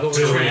 Okay, I'll go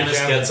Tyrannus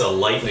gets a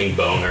lightning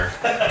boner.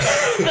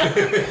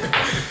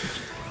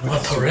 Oh,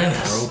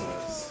 Tyrannus.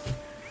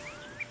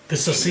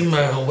 This does seem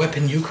like a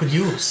weapon you could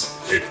use.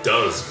 It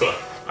does, but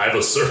I have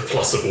a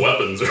surplus of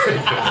weapons right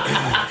now.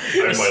 I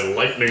have my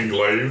lightning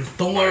glaive.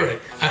 Don't worry,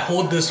 I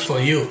hold this for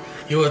you.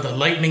 You are the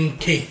Lightning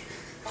King.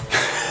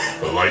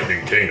 The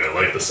Lightning King, I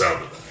like the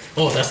sound of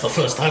Oh, that's the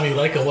first time you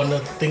like it. One of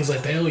the things I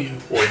tell you.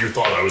 Well, you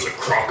thought I was a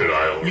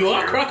crocodile. You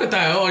are earlier.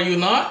 crocodile, are you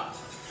not?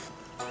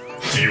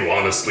 Do you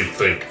honestly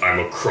think I'm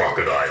a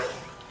crocodile?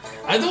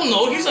 I don't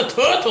know. He's a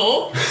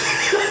turtle.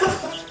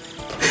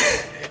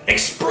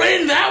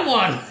 Explain that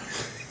one.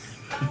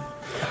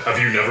 Have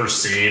you never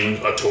seen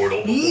a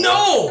turtle before?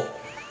 No.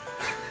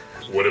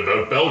 What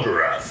about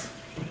Belgarath?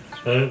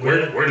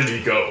 Where did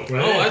he go?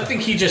 Oh, I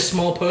think he's just a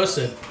small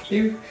person.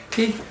 He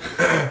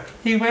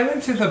went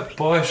into the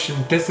bush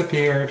and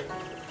disappeared.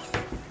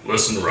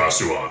 Listen,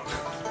 Rasuan.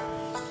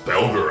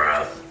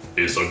 Belgarath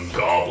is a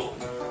goblin.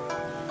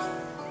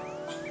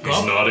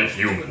 He's not a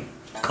human.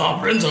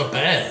 Goblins are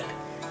bad.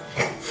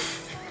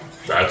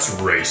 That's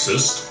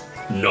racist.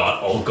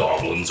 Not all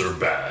goblins are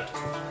bad.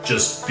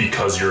 Just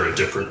because you're a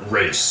different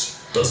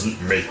race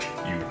doesn't make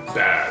you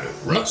bad,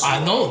 No, Rasuan.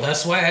 I know.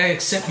 That's why I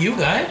accept you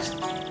guys.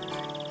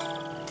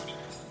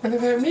 What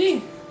about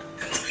me?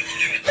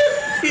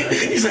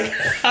 He's like,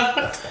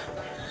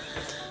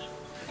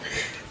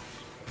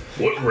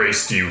 What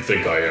race do you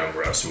think I am,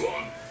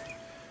 Rasuan?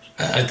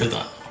 I do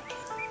not know.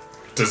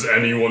 Does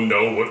anyone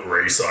know what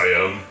race I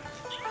am?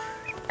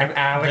 An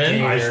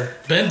alligator.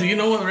 Ben, do you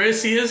know what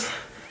race he is?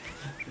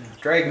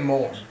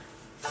 Dragonborn.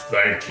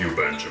 Thank you,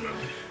 Benjamin.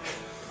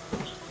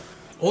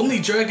 Only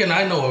dragon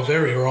I know are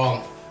very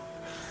wrong.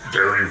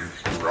 Very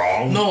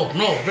wrong? No,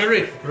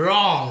 very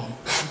wrong.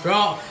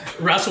 Wrong.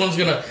 Raswan's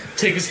gonna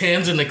take his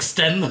hands and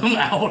extend them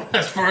out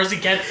as far as he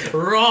can.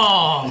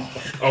 Wrong.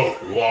 Oh,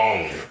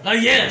 long.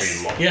 Yes. I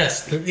mean long.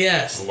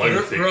 Yes.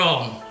 Lengthy.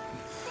 Wrong.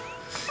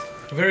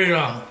 Very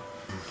wrong.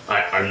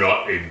 I'm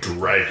not a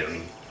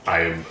dragon.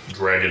 I am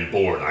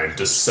dragonborn. I am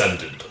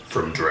descended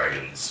from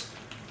dragons.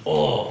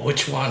 Oh,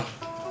 which one?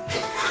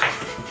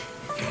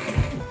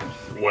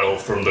 Well,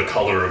 from the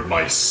color of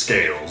my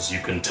scales, you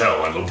can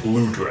tell I'm a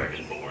blue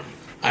dragonborn.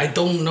 I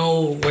don't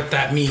know what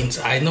that means.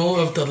 I know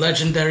of the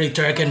legendary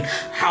dragon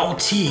Hao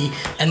Ti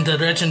and the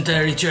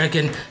legendary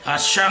dragon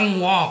Shang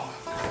Wang.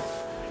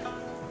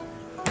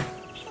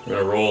 I'm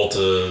gonna roll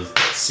to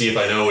see if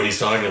I know what he's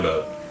talking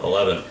about.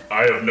 11.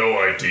 I have no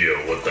idea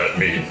what that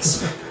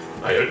means.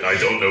 I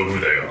don't know who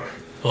they are.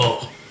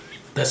 Oh,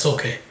 that's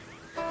okay.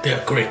 They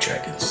are great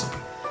dragons.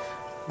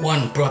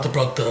 One brought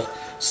about the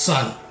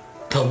sun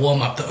to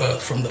warm up the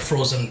earth from the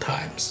frozen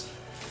times.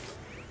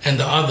 And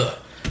the other,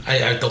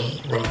 I don't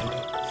remember.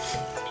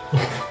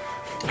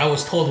 I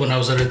was told when I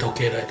was a little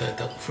kid, I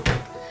don't forget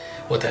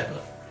whatever.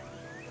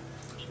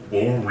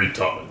 What were we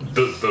talking?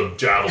 The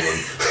javelin.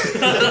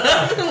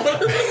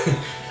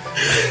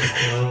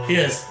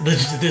 Yes,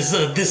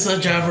 this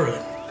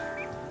javelin.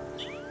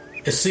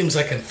 It seems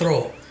I can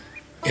throw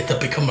it to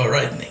become a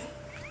lightning.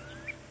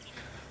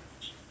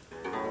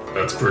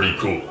 That's pretty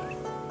cool.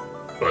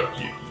 But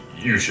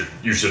you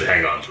should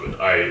hang on to it.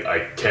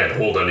 I can't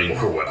hold any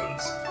more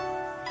weapons.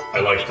 I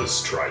like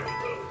this trident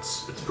though.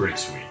 It's pretty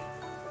sweet.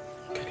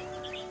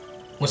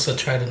 What's the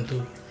trident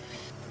do?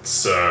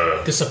 It's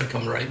This will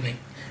become lightning.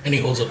 And he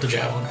holds up the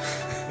javelin.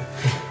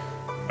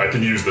 I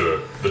can use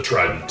the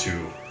trident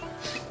to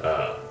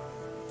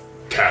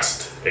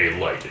cast a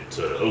light. It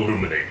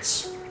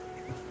illuminates,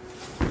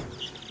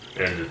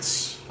 and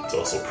it's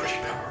also pretty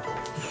powerful.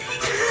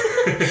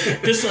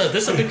 This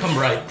will become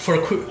right for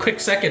a quick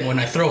second when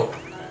I throw.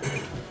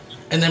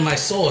 And then my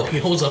sword, he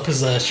holds up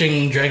his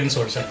Xing dragon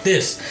sword. It's like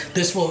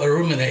this will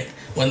illuminate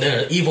when there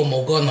are evil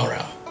Mogun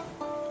around.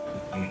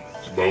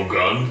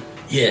 Mogun?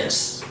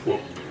 Yes. Well,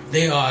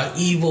 They are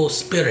evil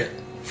spirit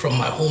from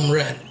my home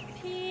realm.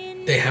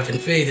 They have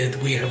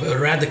invaded, we have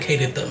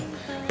eradicated them,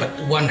 but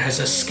one has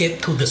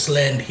escaped to this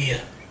land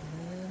here.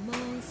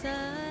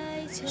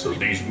 so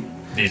these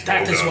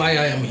That Mogun, is why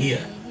I am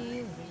here.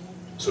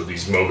 So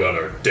these Mogun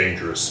are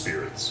dangerous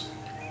spirits.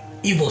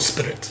 Evil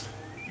spirit.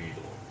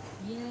 Evil.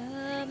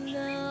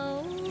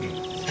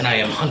 And I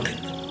am hunting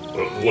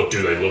them. What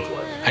do they look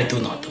like? I do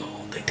not know.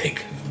 They take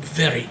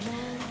very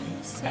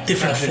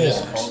different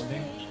forms.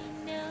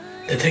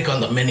 They take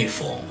on the many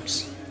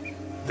forms.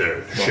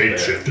 They're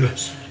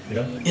shapeshifters.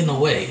 In a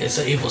way, it's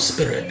an evil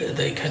spirit.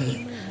 They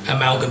can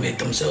amalgamate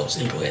themselves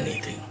into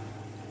anything.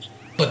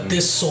 But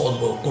this sword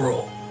will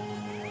grow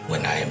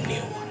when I am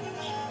near one.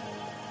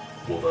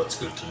 Well, that's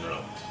good to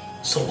know.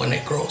 So when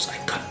it grows, I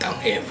cut down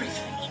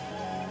everything.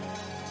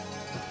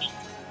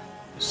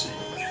 See.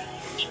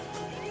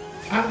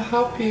 I'll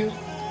help you.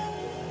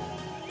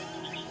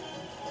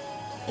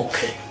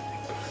 Okay.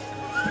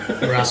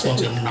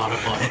 Rasmussen's gonna nod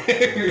upon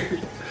it.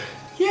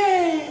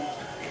 Yay!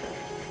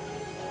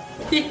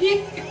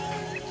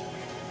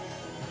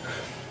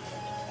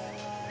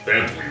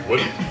 Anthony,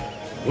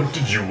 what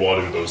did you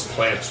water those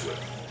plants with?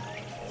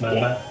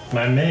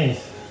 My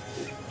mace.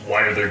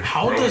 Why are they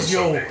How growing does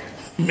so your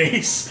big?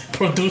 mace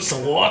produce the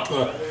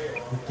water?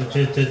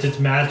 It's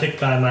magic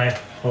by my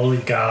holy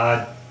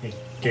god. He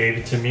gave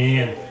it to me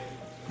and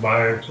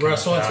wired.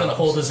 Rasmussen's gonna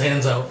hold his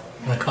hands out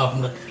and a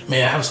compliment.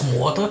 May I have some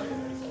water?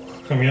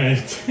 I'm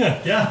gonna.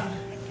 Yeah.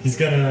 He's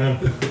gonna.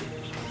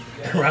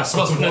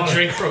 Rasmussen's gonna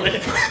drink from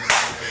it.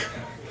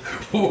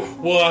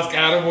 We'll ask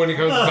Adam when he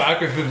comes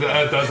back if it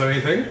does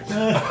anything.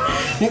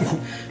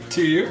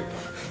 to you.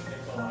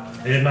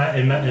 It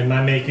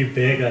might make you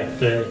big, like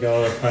the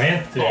go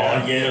plant.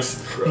 Oh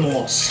yes,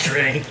 more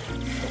strength.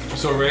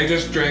 So Ray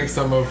just drank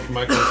some of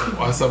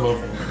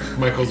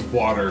Michael's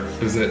water.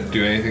 Does it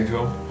do anything to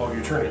him? Oh,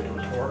 you turn into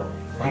a turtle.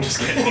 I'm just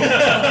kidding.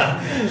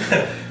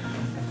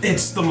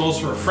 It's the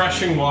most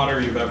refreshing water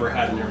you've ever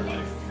had in your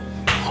life.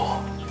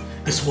 Oh,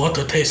 this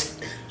water tastes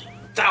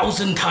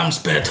 1,000 times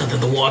better than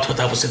the water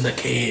that was in the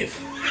cave.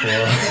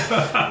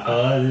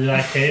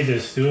 That cave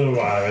is sewer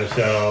water,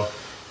 so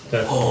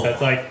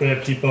that's like where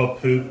people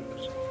poop.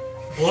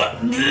 What?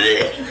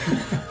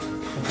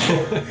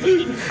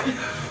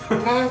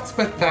 That's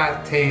what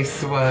that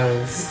taste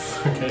was.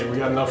 Okay, we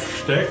got enough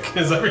shtick.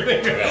 Is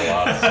everything? I got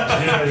lost.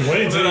 Yeah, What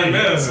did I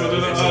miss? What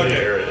did I? Okay,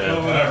 hear it, yeah.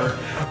 well, whatever.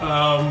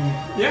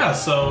 Yeah.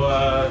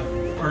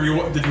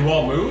 So, did you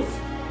all move?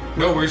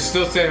 No, we're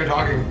still standing here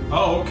talking.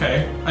 Oh,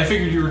 okay. I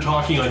figured you were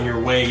talking on your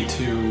way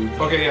to.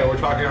 Okay, yeah, we're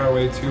talking on our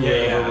way to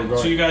wherever we're going.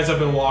 So you guys have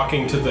been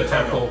walking to the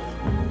temple.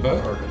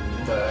 Huh?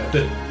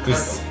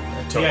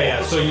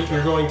 So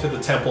you're going to the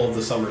Temple of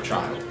the Summer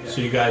Child.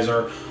 So you guys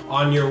are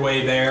on your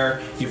way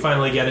there. You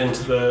finally get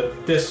into the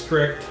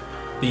district.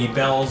 The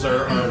bells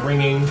are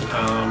ringing.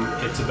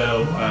 It's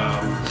about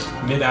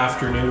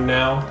mid-afternoon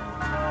now.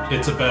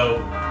 It's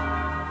about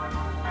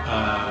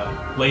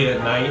late at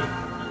night.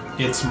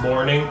 It's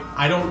morning.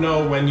 I don't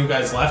know when you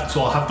guys left,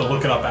 so I'll have to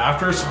look it up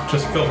after, so I'm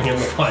just filling in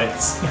the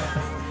blanks.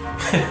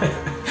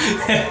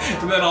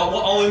 And then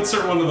I'll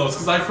insert one of those,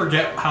 because I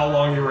forget how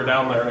long you were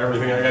down there and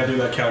everything. I gotta do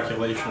that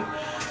calculation.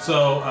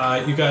 So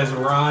you guys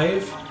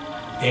arrive,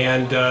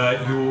 and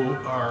you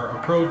are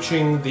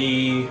approaching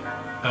the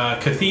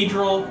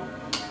cathedral.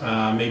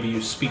 Maybe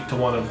you speak to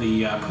one of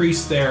the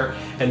priests there,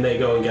 and they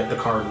go and get the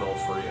cardinal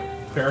for you.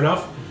 Fair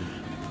enough?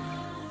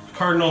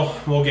 Cardinal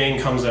Mulgain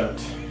comes out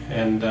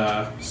and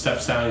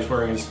steps down. He's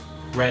wearing his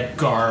red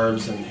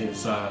garbs and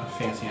his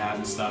fancy hat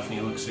and stuff, and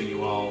he looks at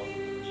you all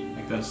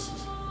like this.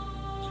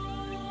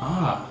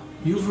 Ah,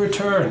 you've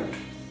returned.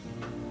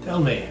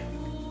 Tell me,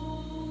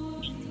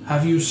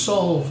 have you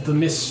solved the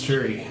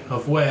mystery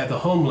of where the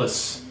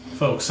homeless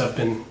folks have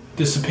been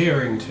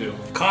disappearing to?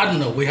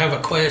 Cardinal, we have a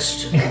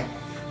question.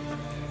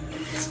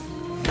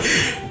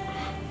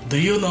 Do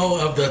you know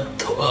of the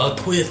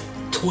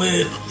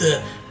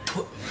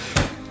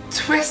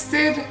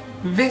Twisted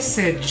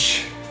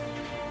visage.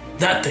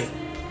 that thing?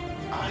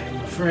 I'm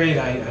afraid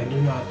I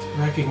do not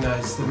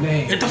recognize the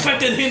name. It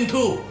affected him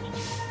too.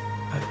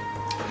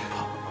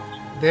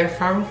 They're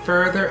from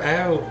further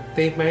out.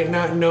 They might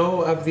not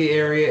know of the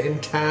area in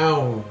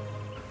town.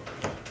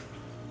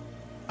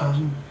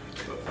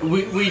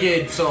 We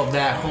did solve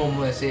that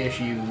homeless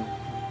issue,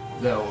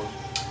 though.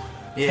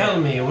 Yeah.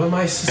 Tell me, were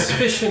my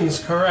suspicions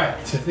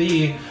correct?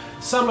 The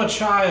summer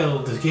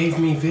child gave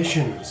me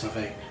visions of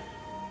a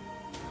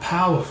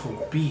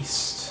powerful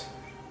beast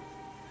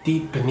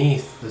deep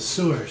beneath the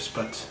sewers,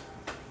 but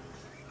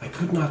I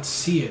could not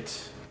see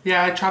it.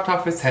 Yeah, I chopped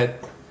off his head.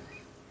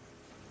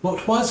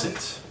 What was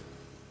it?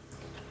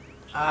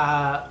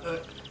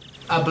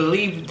 I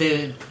believe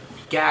the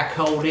guy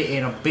called it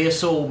an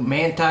abyssal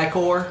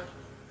manticore.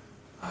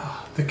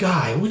 The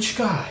guy? Which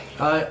guy?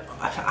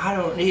 I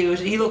don't.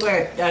 He looked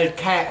like a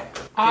cat.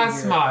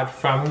 Osmod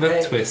from the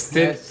That-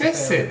 Twisted that's the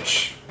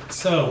Visage.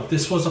 So,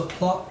 this was a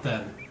plot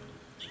then.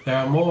 There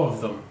are more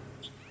of them.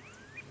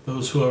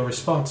 Those who are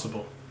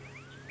responsible.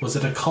 Was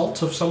it a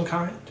cult of some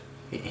kind?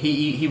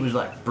 He was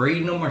like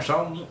breeding them or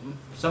something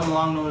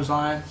along those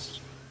lines.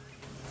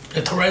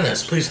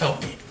 Tyrannus, please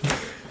help me.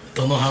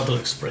 Don't know how to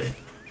explain.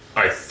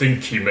 I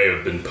think he may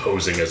have been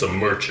posing as a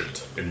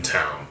merchant in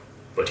town,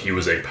 but he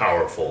was a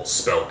powerful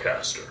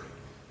spellcaster.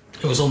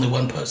 It was only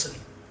one person.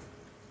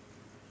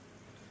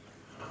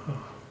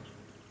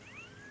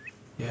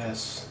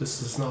 Yes, this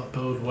does not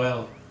bode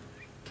well.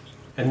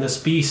 And this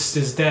beast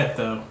is dead,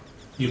 though.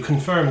 You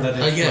confirm that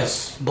it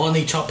Yes,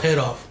 Bonnie chopped head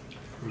off.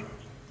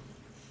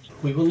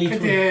 We will need I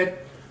to. did.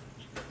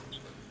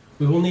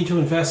 We will need to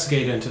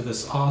investigate into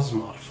this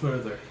Osmod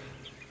further.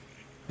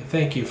 I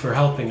thank you for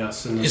helping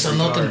us in this He's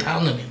not in regard.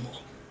 town anymore.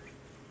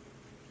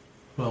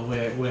 Well,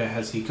 where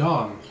has he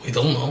gone? We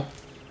don't know.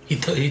 He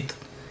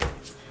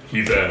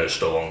He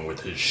vanished along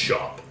with his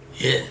shop.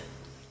 yeah.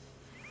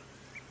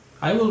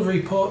 I will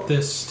report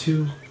this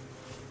to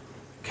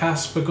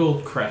Casper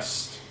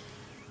Goldcrest,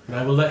 and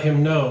I will let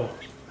him know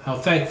how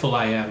thankful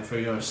I am for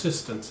your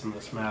assistance in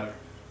this matter.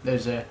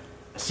 There's a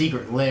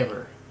secret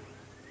lever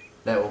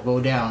that will go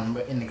down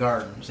in the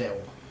gardens that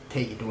will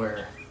take you to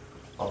where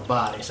all the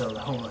bodies of the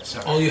homeless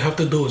are. All you have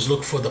to do is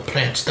look for the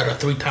plants that are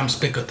 3 times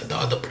bigger than the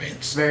other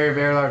plants. Very,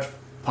 very large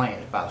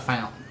plant by the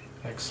fountain.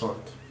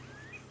 Excellent.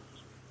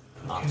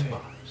 Lots of Okay.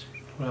 bodies.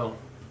 Well,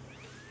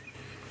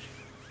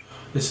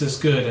 this is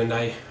good, and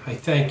I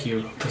thank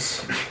you.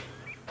 This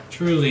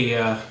truly,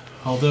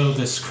 although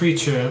this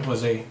creature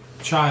was a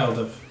child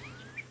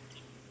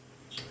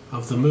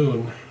of the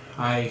moon,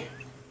 I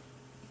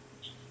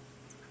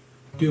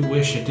do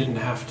wish it didn't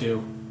have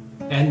to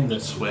end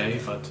this way,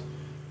 but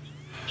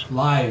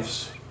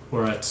lives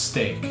were at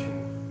stake.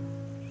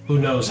 Who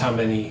knows how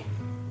many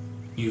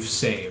you've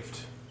saved.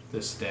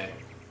 this day.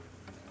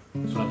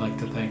 So I'd like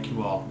to thank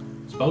you all.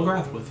 Is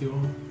Belgrath with you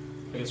all?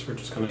 I guess we're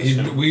just going to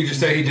assume. We just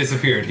say he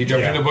disappeared. He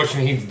jumped in the bush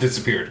and he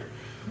disappeared.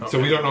 Okay. So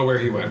we don't know where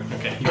he went.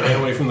 Okay, he ran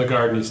away from the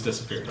guard and he's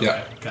disappeared. Okay,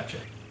 Yeah. Gotcha.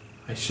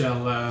 I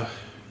shall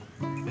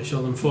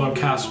inform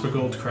Casper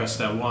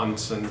Goldcrest at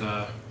once, and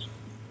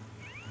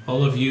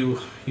all of you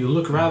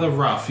look rather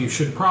rough. You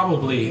should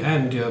probably,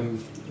 and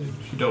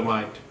if you don't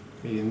mind,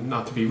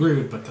 not to be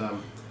rude, but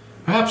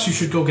perhaps you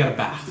should go get a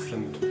bath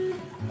and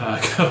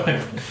go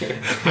and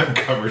I'm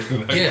covered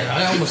in that. Yeah,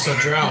 I almost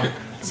drowned.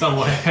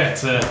 somewhere.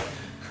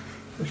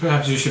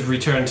 Perhaps you should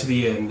return to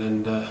the inn,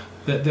 and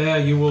that there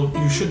you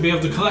should be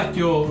able to collect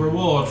your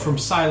reward from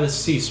Silas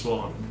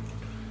Seasworn.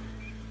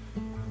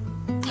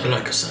 I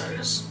like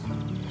Osiris.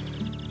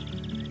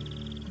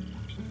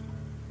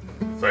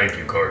 Thank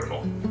you,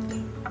 Cardinal.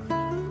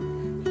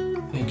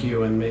 Thank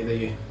you, and may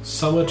the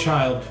summer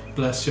child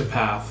bless your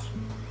path.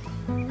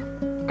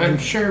 I'm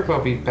sure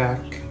we'll be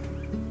back.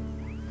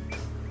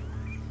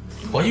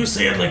 Why you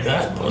say it like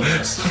that, bud?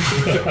 Yes.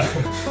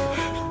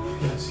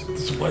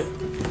 It's what?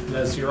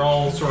 As you're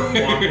all sort of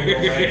walking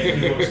away,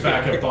 he looks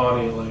back at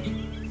Bonnie like,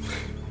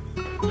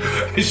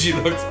 She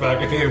looks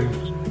back at him.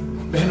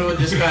 You know,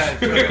 just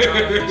kind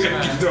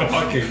of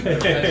Walking.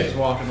 just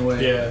walking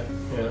away. yeah.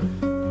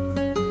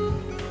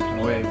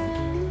 Away.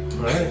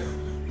 Alright.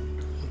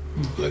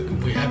 Like,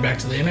 we head back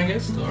to the inn, I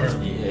guess? Or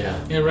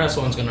Yeah.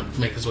 Rasselon's gonna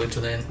make his way to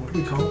the inn. What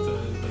do we call it?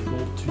 The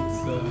Gold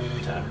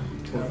Tooth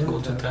Tavern. Go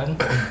to Tavern.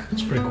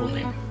 It's a pretty cool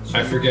name.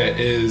 I forget,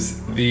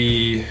 is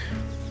the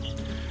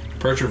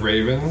Perch of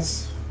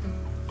Ravens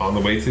on the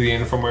way to the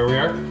inn from where we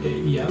are?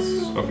 Yes.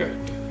 Okay.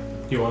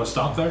 You want to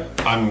stop there?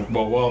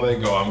 Well, while they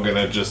go, I'm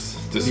gonna just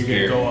You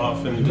disappear. can go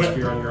off and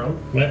disappear on your own.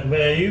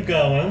 Where are you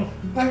going?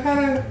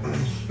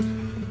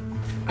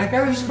 I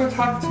gotta just go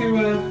talk to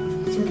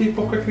some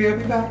people quickly. I'll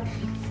be back.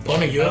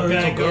 Bonnie, you're a I'm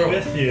little gonna go girl.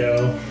 with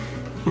you.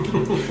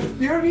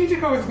 You don't need to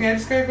go with me. I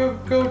just gotta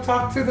go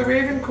talk to the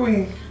Raven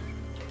Queen.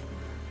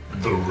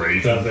 The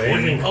Raven The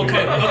Raven Queen.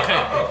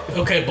 Queen.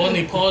 Okay,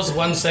 Bonnie, pause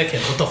 1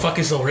 second. What the fuck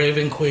is a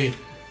Raven Queen?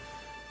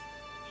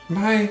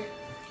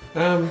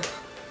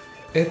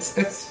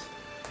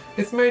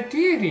 It's my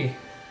deity.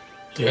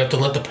 Do you have to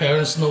let the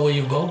parents know where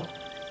you go?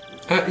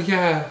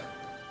 Yeah.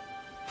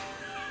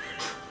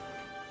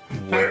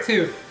 Where?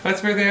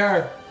 That's where they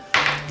are.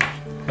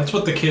 That's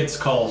what the kids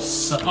call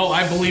Oh,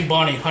 I believe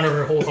Bonnie,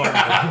 100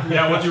 wholeheartedly.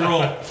 Yeah, what'd you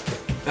roll?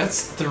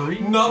 That's 3.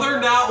 Another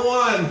nat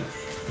one!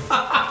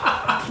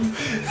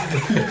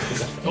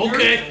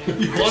 Okay,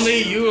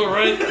 Bonnie, you are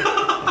right.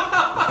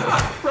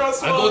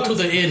 I go to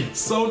the inn.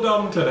 So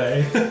dumb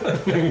today.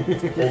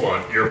 Hold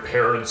on. Your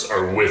parents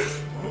are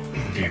with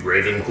the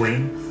Raven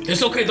Queen?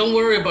 It's okay, don't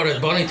worry about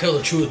it. Bonnie, tell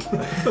the truth.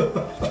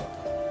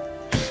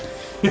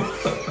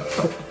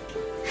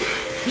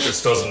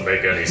 This doesn't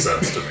make any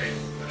sense to me.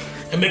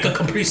 It make a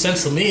complete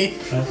sense to me.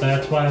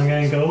 That's why I'm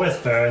gonna go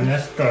with her and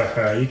escort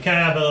her. You can't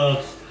have a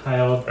little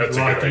child That's a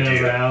good walking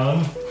idea.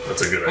 around.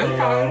 That's a good idea.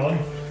 alone.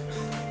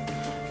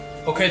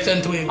 Okay,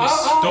 then we...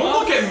 Don't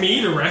look at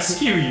me to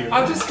rescue you.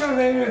 I'll just go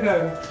later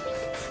then.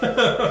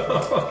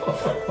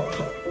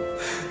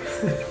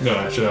 No,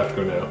 I should have to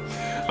go now.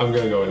 I'm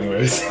gonna go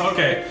anyways.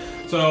 Okay,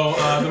 so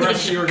the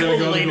rest of you are going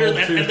to go to the Later Gold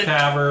than- Tooth Are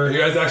Tavern. you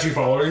guys actually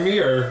following me,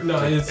 or?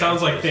 No, it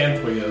sounds like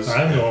Danthui is.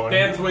 I'm going.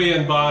 Danthui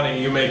and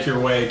Bonnie, you make your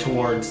way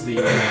towards the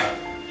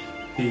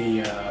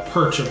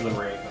perch of the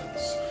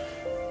ravens.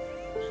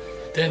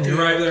 Then You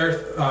arrive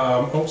there.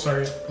 Oh,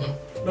 sorry.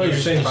 No, you're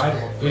saying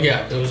bye.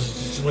 Yeah, it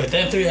was... Wait,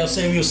 then 3, I'll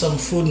save you some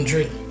food and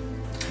drink.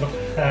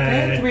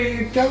 And Hey,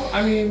 we don't.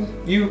 I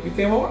mean,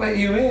 they won't let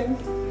you in.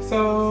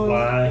 So,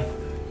 why?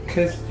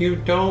 because you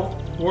don't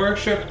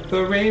worship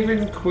the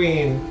Raven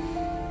Queen.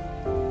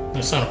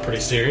 That sounded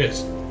pretty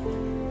serious.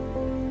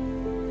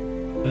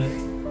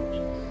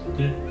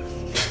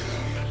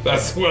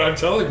 That's what I'm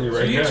telling you So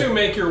right you now. two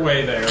make your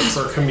way there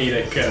for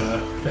comedic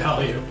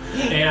value,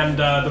 and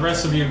the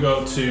rest of you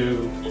go to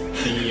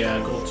the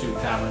Gold Tooth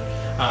Tavern.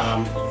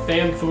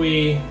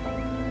 Danthui,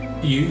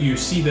 you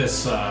see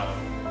this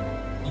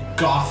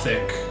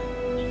gothic,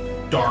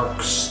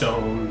 dark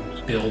stone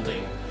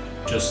building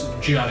just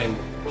jutting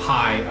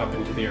high up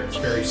into the air. It's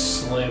very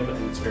slim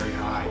and it's very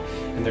high,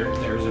 and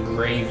there's a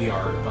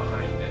graveyard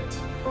behind it.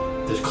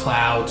 The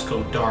clouds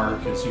go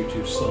dark as you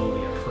two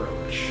slowly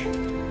approach.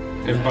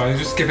 Everybody's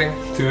just skipping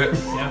to it.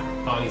 Yeah,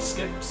 Bonnie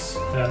skips.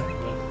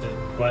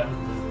 What?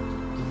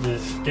 The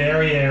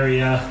scary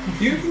area.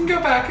 You can go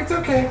back. It's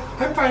okay.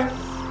 I'm fine.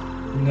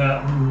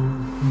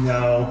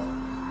 No.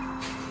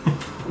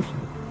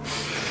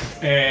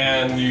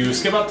 And you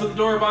skip up to the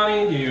door,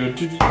 Bonnie. You.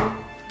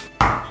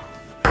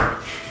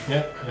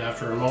 Yep, and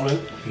after a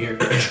moment, you hear.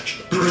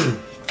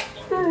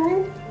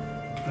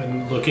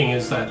 And looking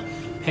is that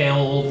pale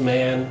old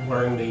man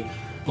wearing the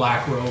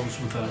black robes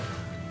with a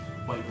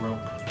white rope.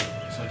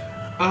 He's like,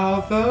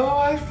 Although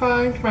I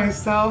find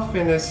myself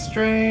in a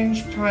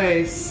strange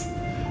place,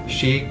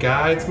 she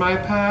guides my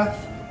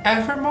path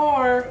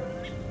evermore.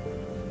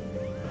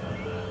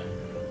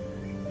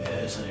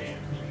 yes, I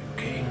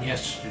came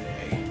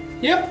yesterday.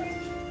 Yep.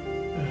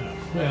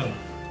 Well,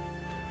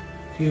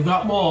 You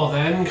got more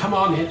then? Come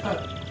on in.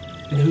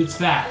 And who's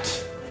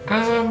that?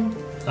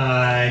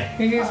 Hi.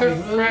 He's a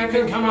You friend.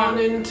 can come on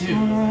in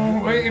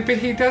too. Wait, but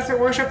he doesn't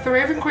worship the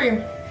Raven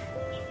Queen.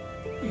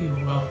 You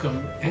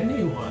welcome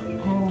anyone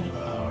into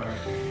our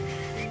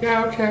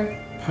Yeah,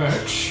 okay.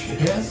 perch.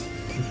 Yes?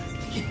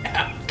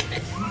 Yeah,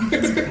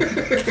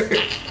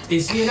 okay.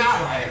 Is he an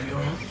ally of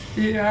yours?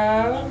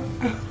 Yeah.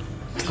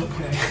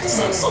 Okay. I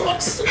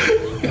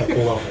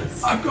love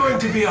it. I'm going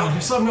to be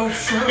honest, I'm not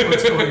sure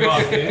what's going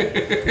on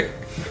here.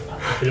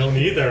 I don't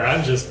either.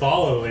 I'm just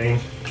following.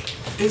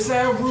 Is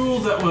there a rule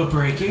that we're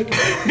breaking?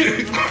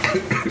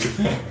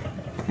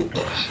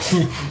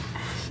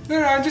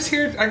 No, I'm just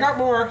here. I got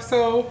more,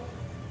 so.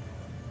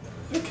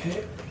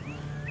 Okay.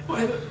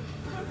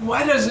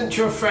 Why doesn't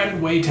your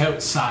friend wait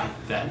outside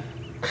then?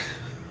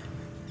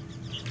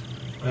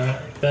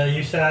 But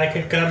you said I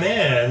could come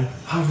in.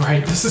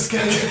 Alright, this is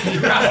getting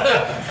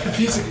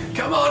confusing.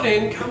 Come on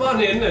in,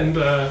 and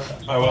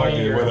I walk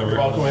in, whatever.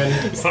 walk in.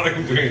 It's not like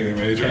I'm doing anything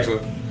major,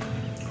 Okay.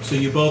 So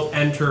you both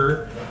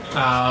enter,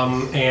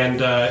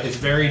 and it's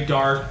very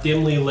dark,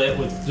 dimly lit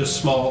with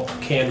just small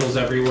candles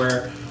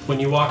everywhere. When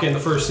you walk in, the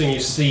first thing you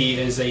see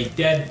is a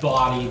dead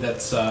body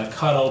that's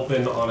cut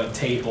open on a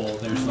table.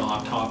 There's an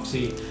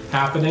autopsy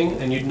happening,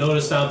 and you'd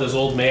notice now this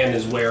old man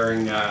is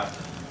wearing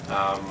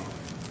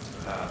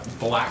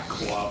black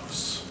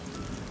gloves,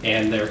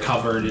 and they're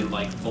covered in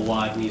like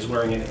blood, and he's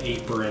wearing an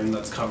apron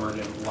that's covered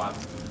in blood,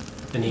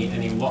 and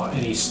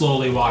he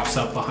slowly walks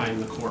up behind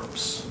the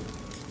corpse.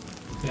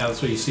 Yeah,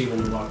 that's what you see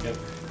when you walk in.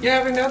 You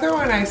have another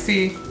one I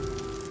see.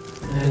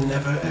 It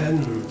never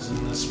ends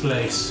in this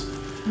place.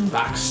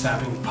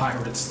 Backstabbing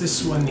pirates.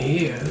 This one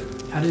here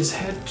had his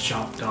head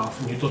chopped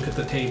off, and you'd look at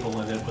the table,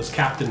 and it was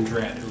Captain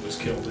Dread who was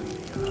killed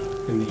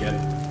in the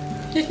end.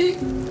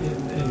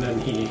 and then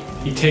he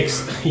takes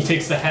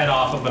the head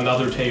off of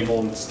another table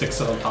and sticks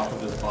it on top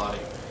of his body.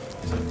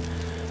 He's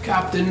like,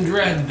 Captain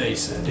Dread, they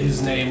said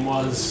his name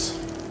was.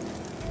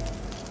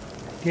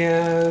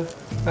 Yeah,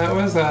 that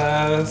was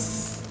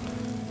us.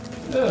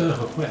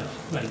 Oh well,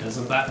 why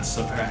doesn't that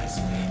surprise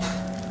me?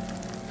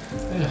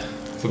 Yeah.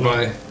 So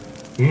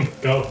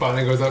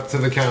Bonnie goes up to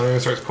the counter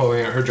and starts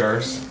pulling out her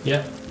jars.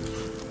 Yeah.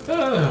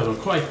 Oh,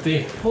 quite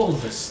the pull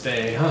this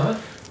day, huh?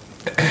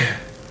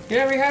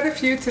 Yeah, we had a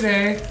few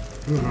today.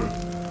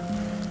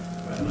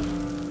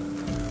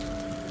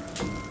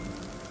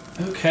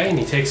 Okay, and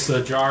he takes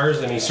the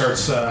jars and he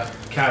starts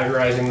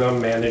categorizing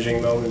them,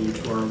 managing them, and you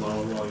two are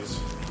alone while he's.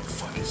 What the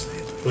fuck is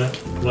that?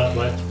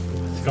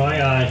 What's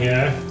going on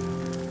here?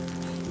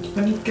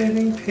 I'm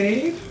getting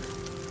paid?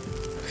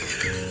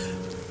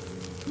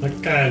 What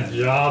kind of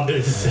job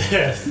is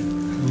this?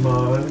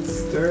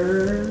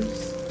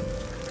 Monsters.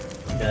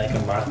 Yeah, like a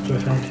monster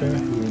hunter?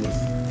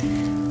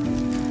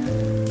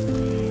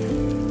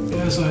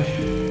 Yes,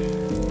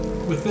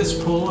 with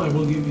this pull, I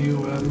will give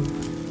you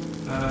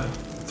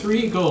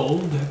 3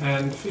 gold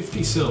and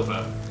 50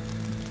 silver.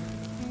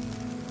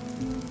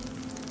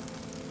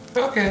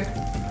 Okay.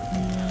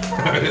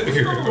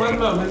 One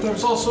moment,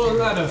 there's also a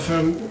letter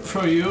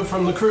for you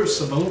from the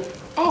Crucible.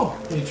 Oh,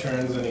 He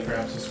turns and he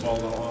grabs a small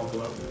little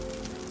envelope.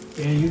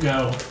 Here you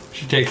go.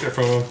 She takes it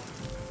from him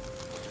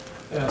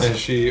Yes. and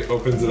she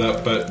opens it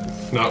up, but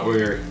not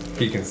where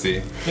he can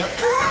see. Yep.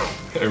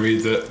 And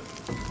reads it.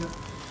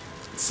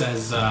 It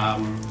says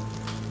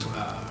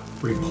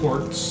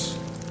reports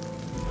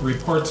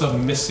of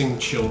missing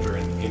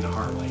children in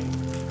Harlane.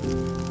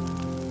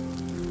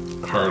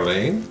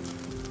 Harlane?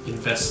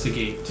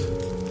 Investigate.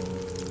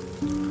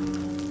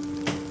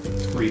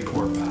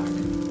 Report back.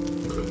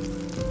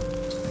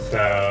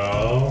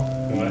 So,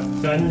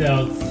 what's the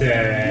note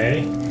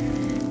say?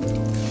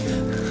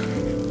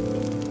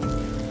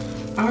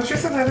 oh, it's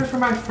just a letter from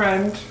my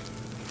friend.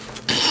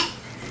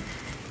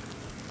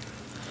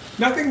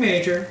 Nothing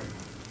major.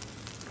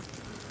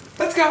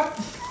 Let's go.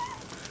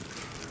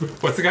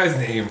 What's the guy's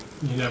name?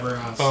 You never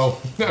asked.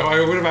 Oh, no, I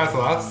would have asked the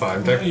last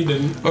time. No, you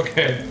didn't.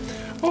 Okay.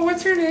 Well,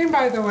 what's your name,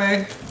 by the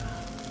way?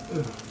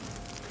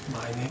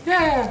 My name.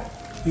 Yeah.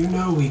 You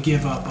know we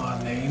give up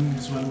our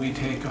names when we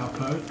take our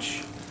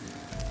perch.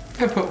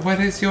 Yeah, but what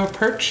is your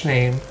perch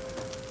name?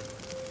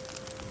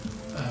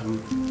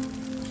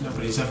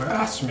 Nobody's ever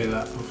asked me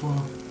that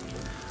before.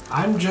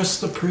 I'm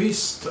just the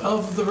priest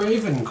of the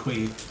Raven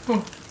Queen.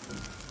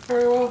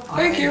 Very well.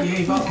 Thank you. I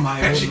gave up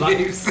my old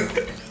life.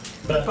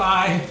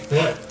 Bye.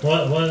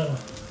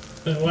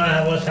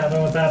 What's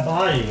happening with that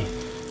body?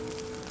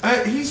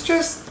 He's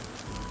just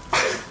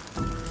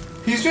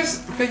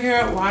figuring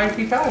out why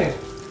he died.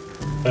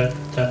 But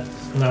that's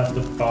not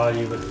the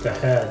body with the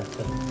head.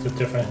 That's a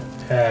different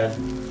head.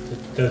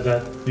 Does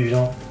that you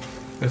don't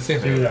The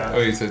same do head. that? Oh,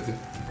 you said.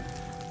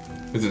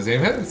 Is it the same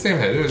head? The same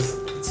head. It was.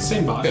 It's the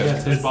same body. Yeah. Yeah,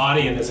 it's his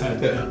body and his head.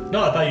 Yeah.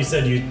 No, I thought you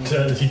said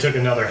he took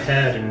another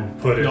head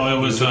and put it. No, it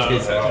was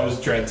his head. it was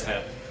Dread's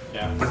head.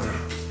 Yeah.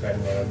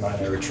 Never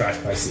mind. I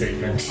retract my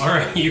statement. All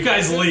right, you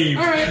guys leave.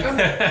 All right,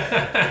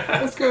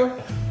 let's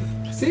go.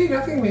 See,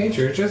 nothing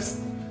major, just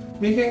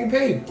me getting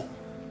paid.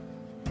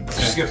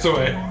 She skips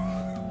away.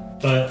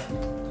 But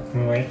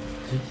wait,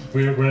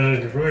 we're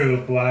a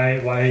group. Why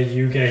are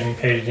you getting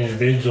paid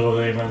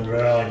individually when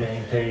we're all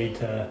getting paid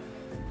to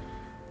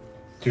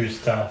do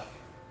stuff?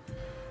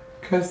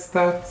 Because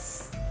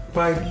that's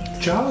my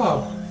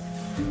job.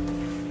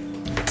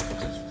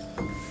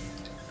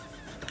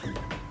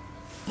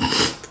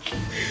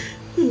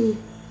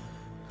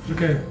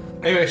 Okay.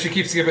 Anyway, she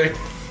keeps skipping.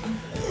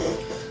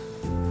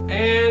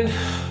 And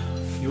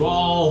you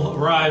all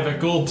arrive at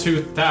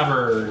Goldtooth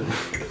Tavern.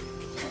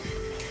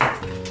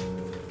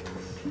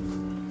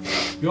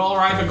 You all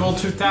arrive at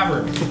Goldtooth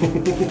Tavern.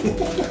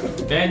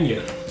 Then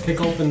you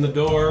kick open the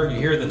door, you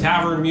hear the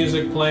tavern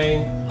music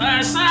playing.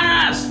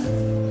 Cyrus!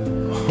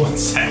 1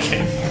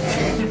 second.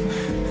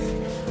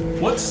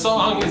 What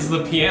song is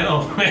the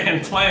piano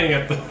man playing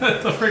at the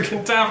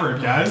freaking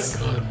tavern, guys?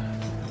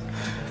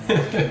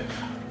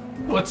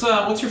 What's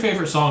your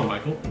favorite song,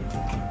 Michael?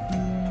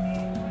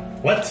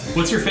 What?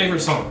 What's your favorite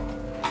song?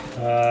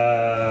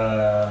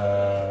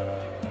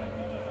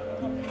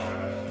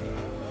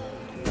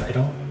 I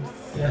don't.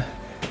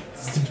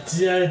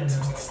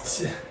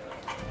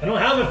 I don't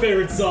have a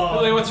favorite song.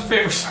 Really, what's your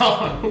favorite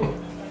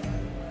song?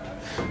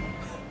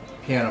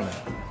 Piano Man.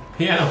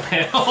 Piano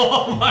Man.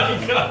 Oh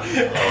my god.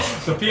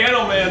 The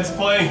piano man's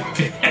playing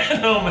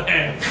Piano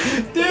Man.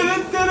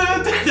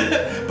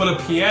 But a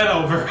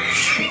piano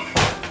version.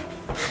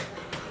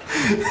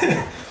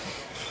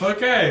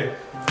 Okay.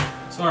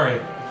 Sorry.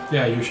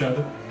 Yeah, you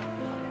shouted.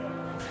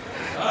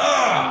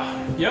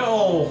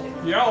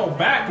 Yo,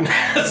 back now.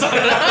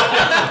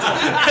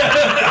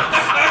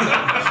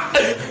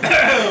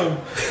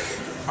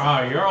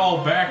 You're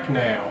all back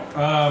now.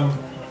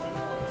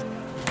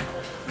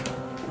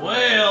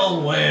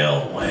 Well,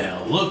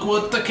 look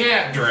what the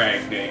cat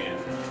dragged in.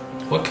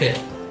 What cat?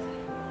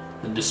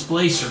 The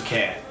displacer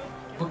cat.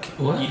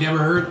 What? You never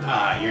heard?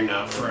 You're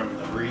not from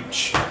the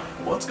Reach.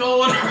 What's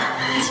going on?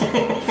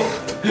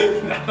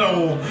 That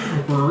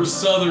old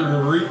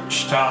Southern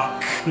Reach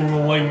talk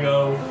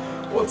lingo.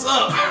 What's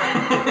up?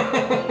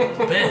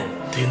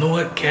 Ben, do you know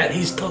what cat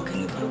he's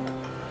talking about?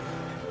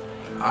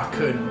 I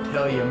couldn't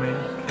tell you,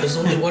 man. There's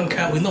only one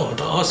cat we know,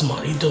 the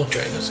Ozma. He don't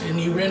drag us, and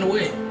he ran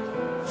away.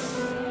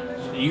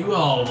 You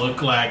all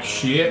look like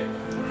shit.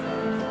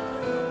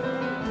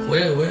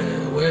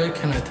 Where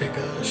can I take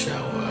a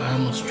shower? I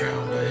almost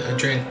drowned. I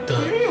drank the.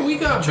 Yeah, we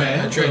got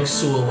I drank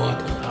sewer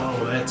water.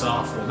 Oh, that's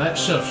awful. That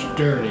stuff's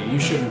dirty. You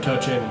shouldn't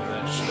touch any of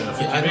that stuff.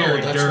 Yeah, It's I know.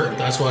 very dirty.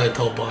 That's why I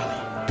told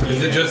Bonnie.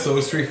 Is it just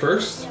those three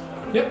first?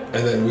 Yep.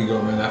 And then we go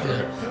in after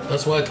Yeah, it.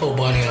 that's why I told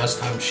Bonnie last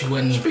time. She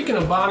went. Speaking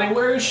of Bonnie,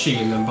 where is she?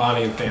 And then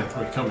Bonnie and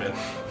Phantom come in.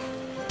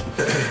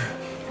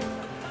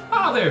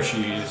 There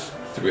she is.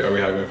 Are we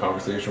having a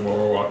conversation while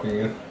we're walking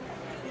in?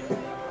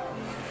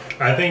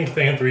 I think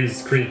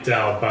Thanthree's creeped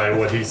out by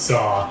what he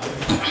saw.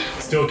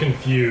 Still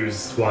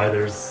confused why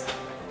there's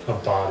a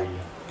body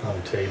on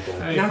the table.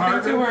 Hey, Nothing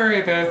partner. to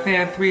worry about,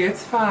 Thanthry.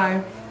 It's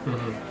fine.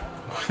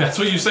 That's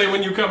what you say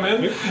when you come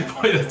in?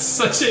 Boy, that's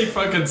such a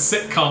fucking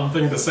sitcom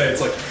thing to say.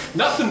 It's like,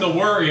 nothing to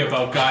worry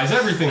about, guys.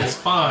 Everything's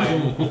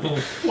fine.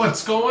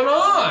 What's going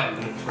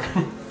on?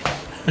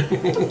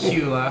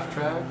 Cue laugh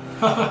track.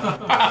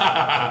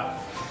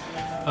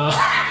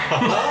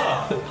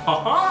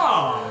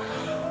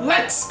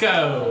 Let's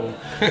go.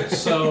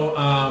 So,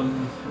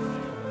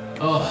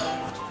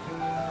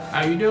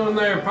 how you doing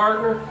there,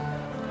 partner?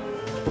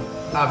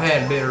 I've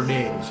had better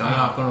days, I'm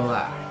not gonna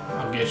lie.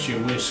 I'll get you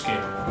a whiskey.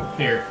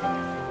 Here.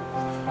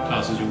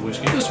 Tosses you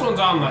whiskey. This one's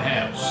on the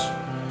house.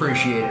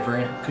 Appreciate it,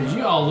 friend. Because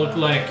you all look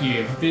like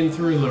you've been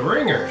through the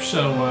ringer,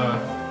 so,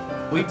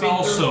 We've it's been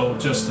also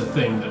just a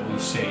thing that we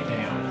say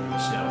down in the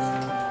south.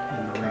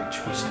 In the Reach,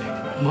 we say.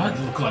 What?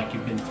 You look like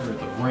you've been through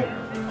the ringer.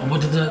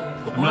 What did that?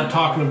 I'm not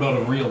talking about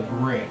a real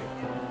ring.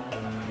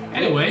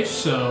 Anyway,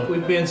 so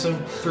We've been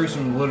through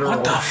some literal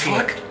What the shit.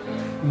 fuck?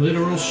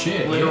 literal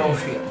shit. Literal yeah.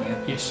 shit,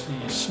 man. You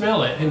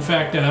smell it. In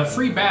fact,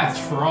 free baths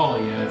for all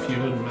of you if you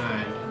wouldn't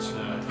mind. It's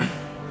not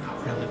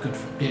really good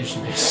for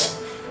business.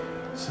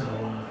 So,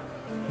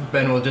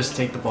 Ben will just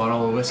take the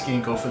bottle of whiskey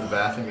and go for the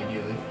bath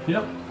immediately.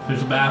 yep.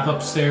 There's a bath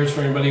upstairs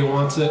for anybody who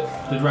wants it.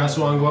 Did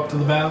Rasuan go up to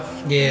the bath?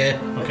 Yeah.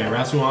 Okay,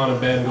 Rasuan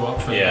and Ben go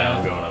up for the Yeah,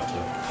 I'm bath. going up to.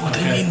 What do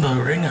you Okay. mean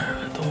the ringer?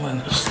 I don't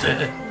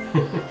understand.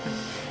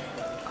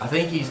 I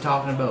think he's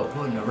talking about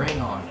putting a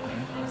ring on,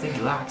 man. I think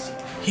he likes it.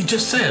 He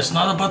just said it's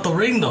not about the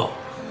ring though.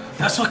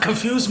 That's what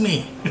confused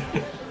me.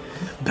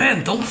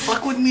 Ben, don't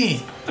fuck with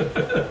me.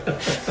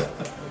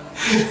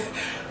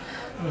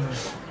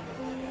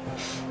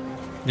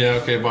 Yeah,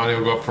 okay, Bonnie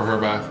will go up for her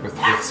bath with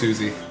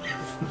Susie.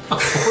 Of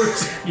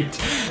course you do.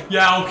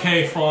 Yeah,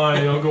 okay,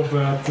 fine. I'll go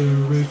bath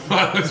too.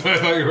 That's what I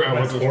thought you were at.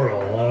 That's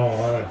horrible. I don't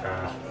want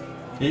that.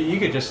 You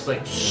could just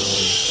like.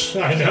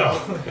 I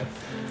know.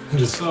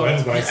 Just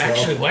cleanse myself.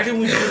 Actually, why didn't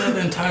we do that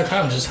the entire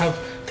time? Just have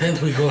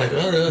 10 we go like,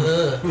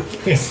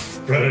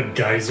 Spread a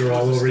geyser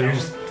all over you.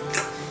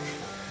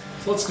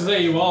 So let's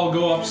say you all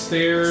go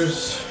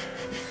upstairs.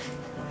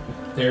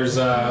 There's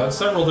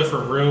several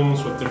different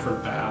rooms with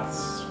different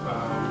baths.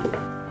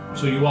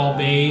 So you all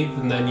bathe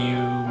and then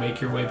you make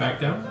your way back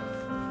down?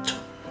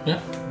 Yeah.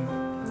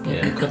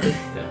 Yeah. Cut it.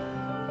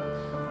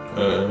 Yeah.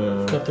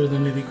 Cut through the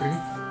nitty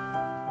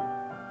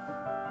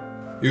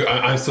gritty.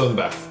 I'm still in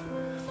the bath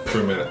for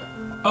a minute.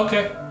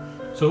 Okay.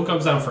 So who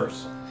comes down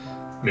first?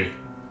 Me.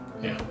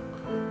 Yeah.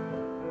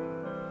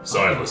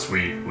 Silas,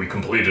 we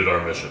completed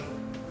our mission.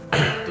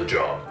 The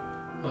job.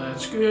 Well,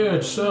 that's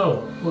good.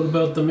 So, what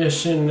about the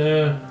missing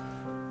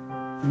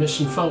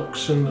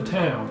folks in the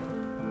town?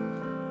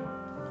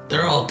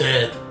 They're all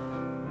dead.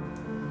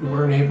 You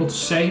weren't able to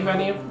save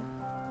any of them?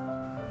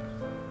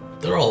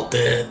 They're all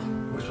dead.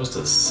 We're supposed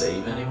to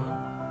save anyone?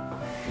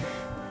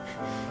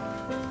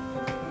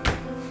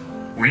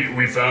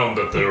 We found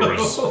that there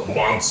was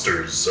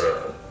monsters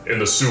in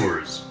the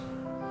sewers.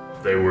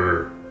 They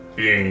were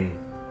being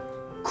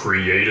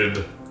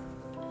created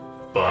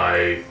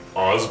by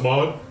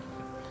Osmod.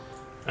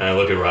 And I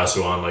look at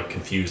Rasuan like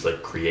confused,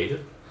 like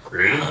created?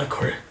 Created?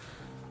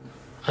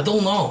 I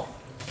don't know.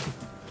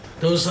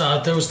 There was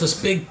this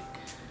big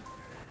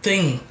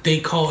thing they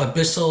call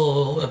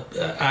abyssal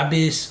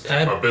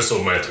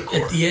Abyssal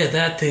Manticore. yeah,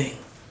 that thing.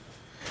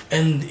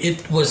 And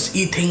it was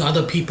eating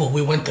other people.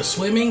 We went to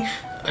swimming.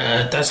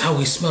 That's how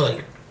we smell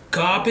like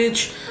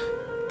garbage.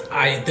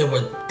 There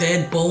were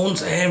dead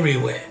bones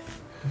everywhere.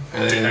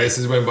 And then this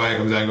is when Bonnie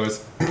comes out and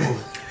goes,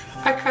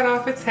 I cut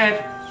off its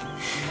head.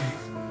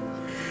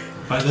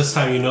 By this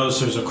time, you notice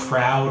there's a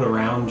crowd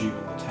around you in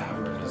the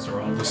tavern as they're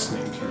all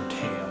listening to your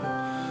tale.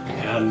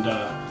 And,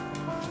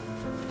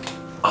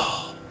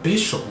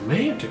 Bishop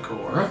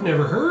Manticore, I've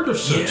never heard of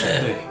such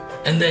a thing.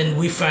 And then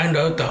we found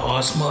out the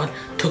Osmod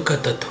took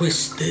out the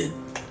twisted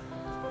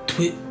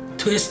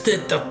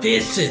the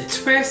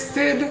visage.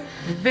 Twisted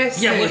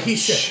visage. Yeah, what he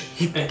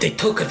said. They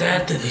took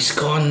that and he's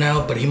gone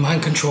now, but he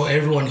mind control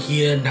everyone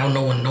here. Now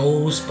no one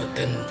knows, but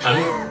then...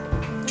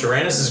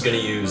 Tyrannus is going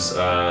to use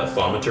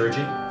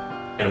thaumaturgy,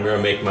 and I'm going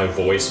to make my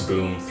voice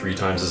boom 3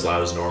 times as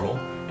loud as normal.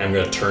 And I'm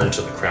going to turn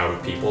to the crowd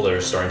of people that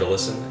are starting to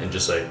listen and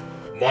just say,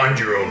 Mind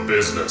your own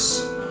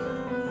business.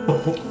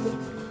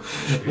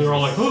 They're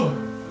all like, oh.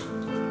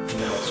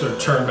 Yeah,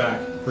 sort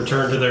of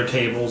return to their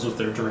tables with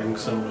their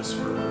drinks and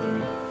whisper.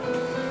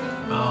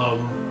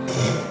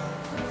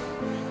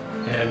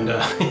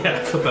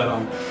 Yeah, put that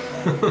on.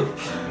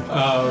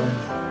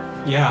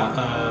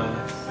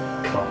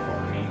 Cough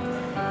on me.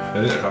 I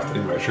didn't have to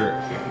leave my shirt.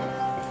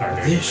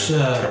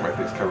 Got my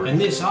face covered. And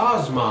this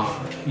Osmod,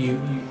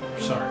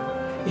 sorry.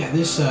 Yeah,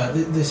 this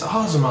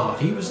Osmod,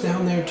 he was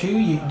down there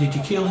too. Did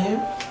you kill him?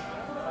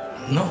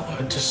 No,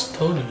 I just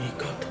told you he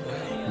got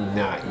away.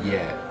 Not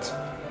yet.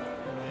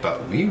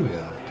 But we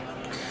will.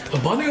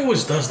 But Bonnie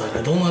always does that.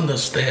 I don't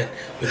understand.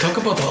 We talk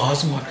about the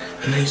Osmond,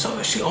 and then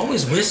she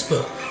always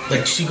whisper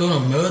like she gonna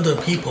murder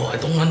people. I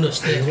don't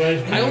understand.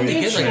 I only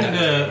get like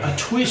that. A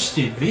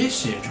twisted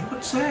visage.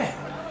 What's that?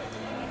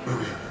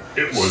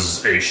 It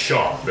was a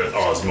shop that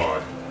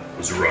Osmod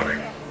was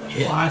running.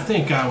 Yeah. Well, I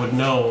think I would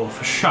know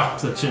of a shop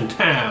that's in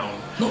town.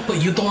 No,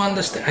 but you don't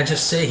understand. I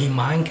just say he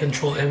mind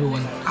control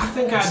everyone. I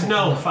think I'd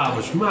know if I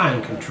was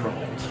mind controlled.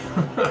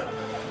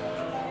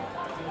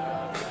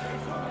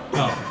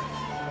 Oh.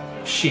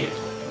 Shit.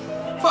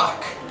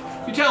 Fuck.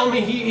 You telling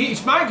me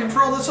he's mind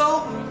controlled us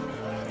all?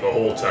 The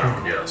whole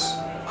town, yes.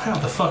 How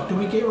the fuck do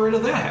we get rid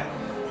of that?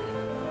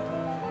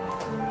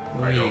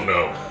 I don't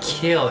know.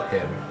 Kill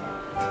him.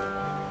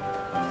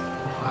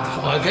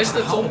 Well, I guess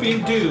that's Hope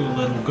you do,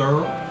 little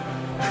girl.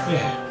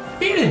 Yeah.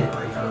 He didn't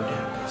bring her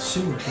down to the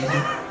sewer, did he?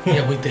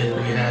 Yeah, we did.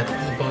 We had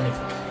Bonnie.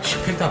 She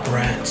picked up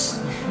rats.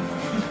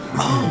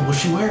 Oh, was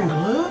she wearing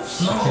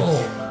gloves?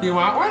 No. You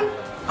want one?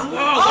 Oh,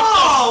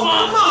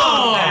 come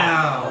on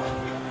now!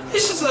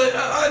 This is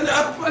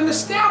an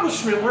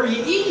establishment where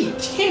you eat. You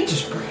can't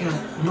just bring out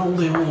old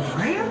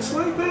rats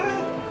like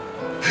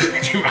that.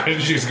 Could you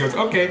imagine? She just goes,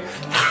 okay.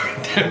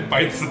 Then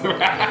bites the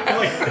rat. I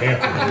like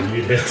vampire would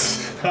eat it.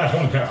 I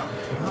don't know.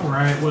 All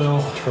right,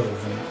 well,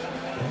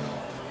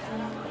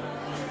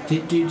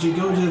 did you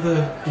go to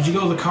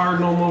the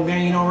Cardinal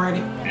Mulgane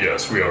already?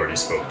 Yes, we already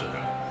spoke to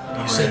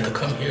him. You said to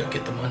come here,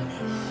 get the money.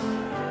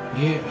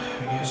 Yeah,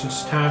 I guess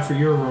it's time for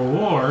your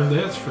reward.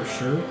 That's for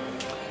sure.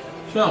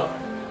 So,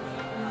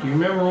 do you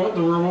remember what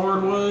the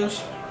reward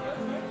was?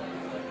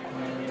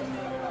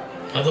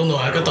 I don't know.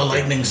 I got the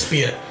lightning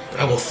spear.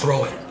 I will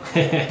throw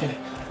it.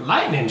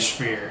 Lightning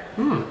spear.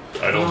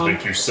 I don't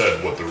think you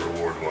said what the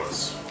reward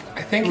was.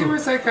 I think it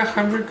was like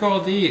 100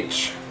 gold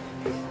each.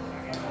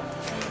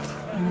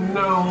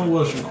 No, it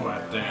wasn't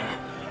quite that.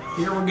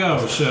 Here we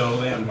go. So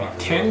they have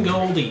 10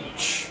 gold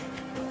each.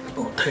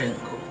 Oh, 10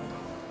 gold.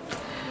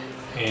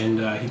 And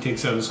he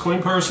takes out his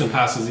coin purse and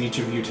passes each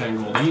of you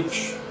 10 gold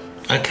each.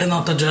 I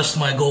cannot adjust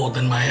my gold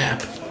in my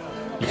app.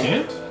 You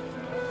can't?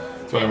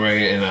 So I'm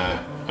writing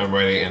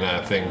in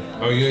a thing.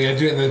 Oh, you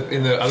do it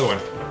in the other one.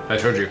 I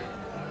showed you.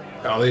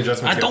 All the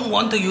adjustments. I don't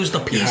want to use the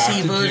PC You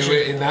have to version. do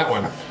it in that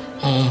one.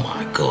 Oh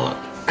my god.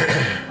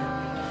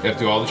 You have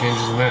to do all the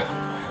changes in that.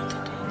 I have to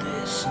do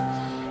this.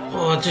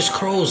 Oh, it just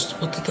closed.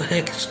 What the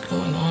heck is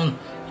going on?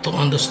 I don't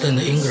understand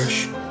the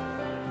English.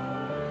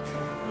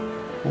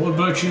 What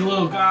about your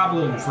little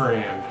goblin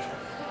friend?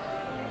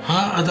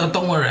 Huh?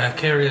 Don't worry. I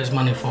carry his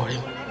money for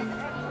him.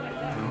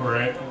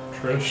 Alright.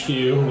 Turns to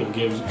you, and he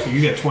gives it. So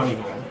you get 20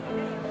 gold.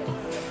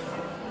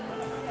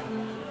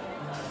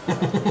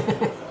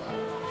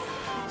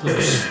 So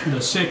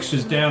the 6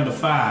 is down to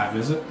 5,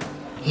 is it?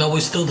 No, we're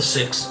still the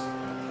 6.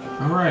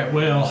 All right.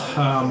 Well,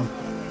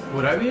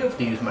 Would I be able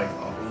to use my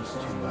goggles to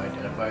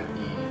identify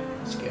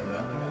the scale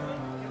down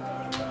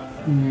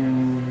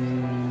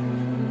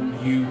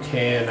you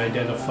can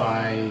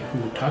identify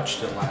who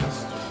touched it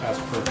last, as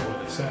per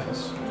what it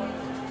says. there?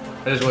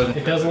 I just wasn't.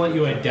 It doesn't let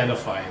you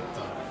identify it,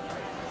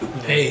 though.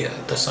 Hey,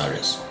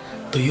 Thesaurus,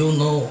 do you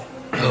know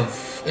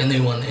of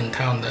anyone in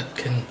town that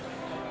can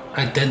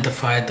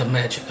identify the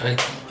magic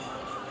item?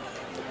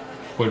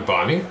 Would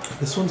Bonnie?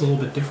 This one's a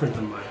little bit different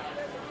than mine.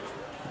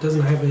 It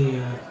doesn't have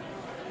a.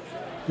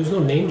 There's no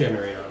name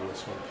generator on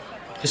this one.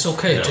 It's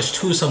okay, No. just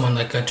choose someone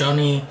like a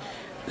Johnny.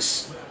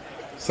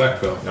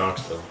 Sackville.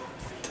 Knoxville.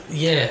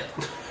 Yeah.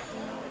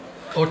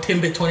 Or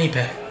Timbit 20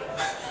 pack.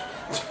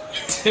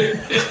 20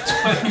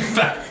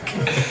 back.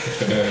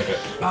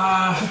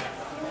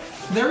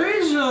 There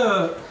is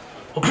a.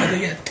 Or better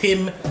yet,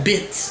 Tim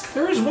Bits.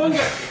 There is one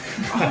guy.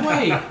 Oh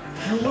wait,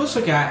 there was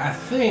a guy I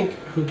think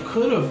who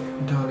could have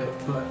done it,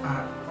 but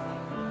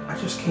I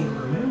just can't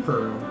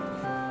remember him. Are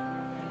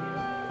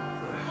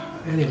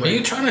Anyway,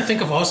 you trying to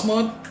think of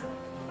Osmond?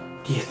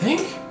 do you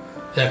think?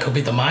 That could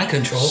be the mind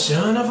control.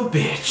 Son of a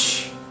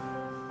bitch.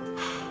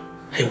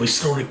 Hey, we're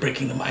slowly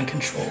breaking the mind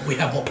control. We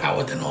have more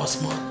power than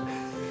Osmond.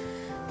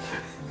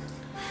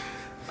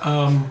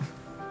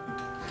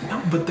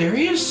 No, but there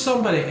is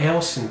somebody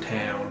else in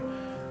town.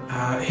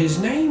 His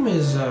name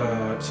is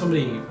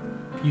somebody.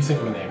 You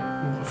think of a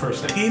name?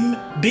 First name.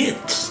 Tim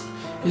Bits.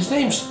 His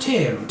name's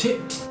Tim.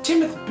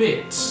 Timothy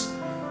Bits.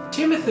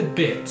 Timothy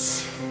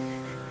Bits.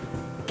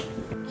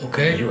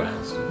 Okay. You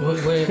asked.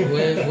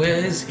 Where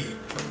is he?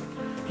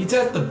 He's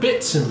at the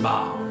Bits and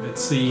Bob.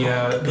 It's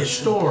the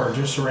store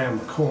just around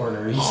the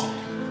corner. He's.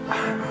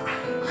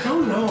 I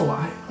don't know.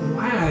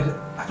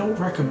 I don't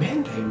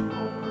recommend him.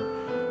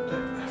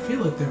 I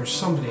feel like there's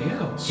somebody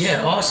else.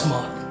 Yeah,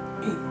 Osmond.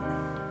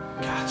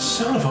 God,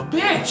 son of a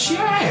bitch.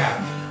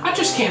 Yeah. I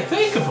just can't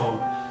think of him.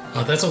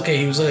 Oh, that's okay.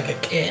 He was like a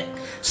cat.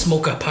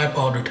 Smoke a pipe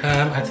all the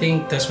time. I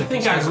think that's what I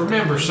think I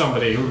remember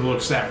somebody who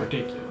looks that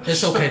ridiculous.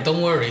 It's okay.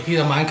 Don't worry.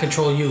 He'll mind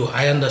control you.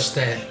 I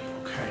understand.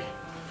 Okay.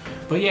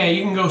 But yeah,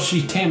 you can go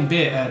see Tim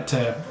Bit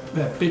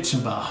at Bits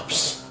and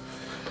Bob's.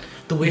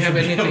 Do we have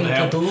anything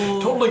to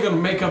do? Totally gonna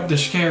make up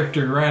this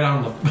character right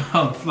on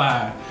the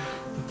fly.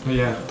 But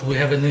yeah. Do we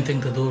have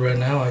anything to do right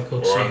now? I go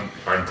Well, see.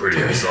 I'm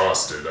pretty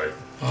exhausted.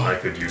 I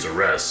could use a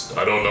rest.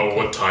 I don't know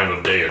what time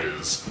of day it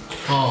is,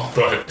 Oh,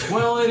 but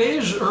Well, it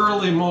is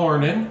early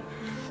morning.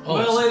 Oh,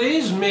 Well, it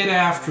is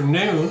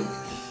mid-afternoon.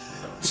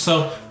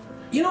 So,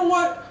 you know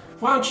what?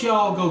 Why don't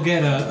y'all go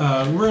get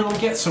a room,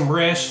 get some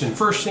rest, and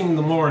first thing in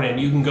the morning,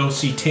 you can go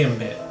see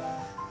Timbit.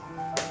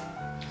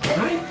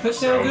 Alright? That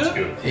sound sounds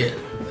good? good.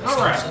 yeah.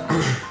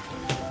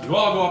 Alright. You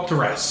all go up to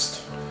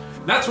rest.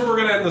 That's where we're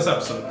going to end this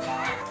episode.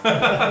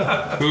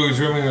 Who's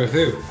rooming with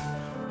who?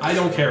 I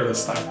don't care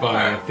this time.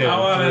 Bonnie. I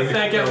want to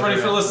thank everybody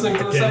for listening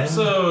to this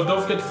episode.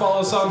 Don't forget to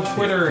follow us on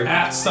Twitter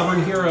at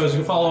Stubborn Heroes. You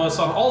can follow us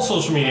on all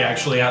social media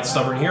actually at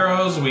Stubborn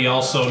Heroes. We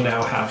also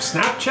now have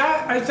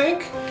Snapchat, I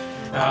think.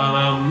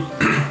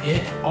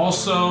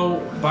 Also,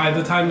 by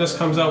the time this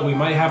comes out, we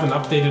might have an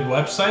updated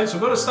website. So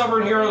go to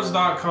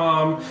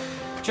stubbornheroes.com.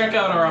 Check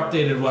out our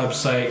updated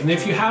website. And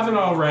if you haven't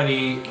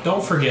already,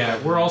 don't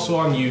forget, we're also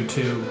on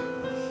YouTube.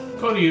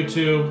 Go to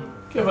YouTube.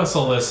 Give us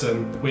a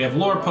listen. We have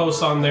lore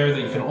posts on there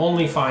that you can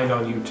only find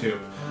on YouTube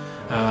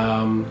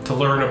to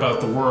learn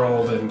about the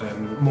world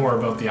and more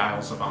about the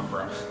Isles of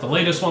Umbra. The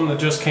latest one that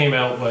just came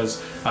out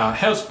was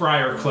House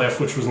Briarcliff,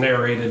 which was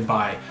narrated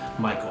by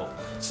Michael.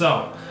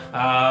 So,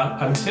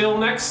 until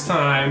next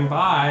time,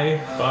 bye.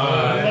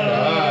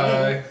 Bye.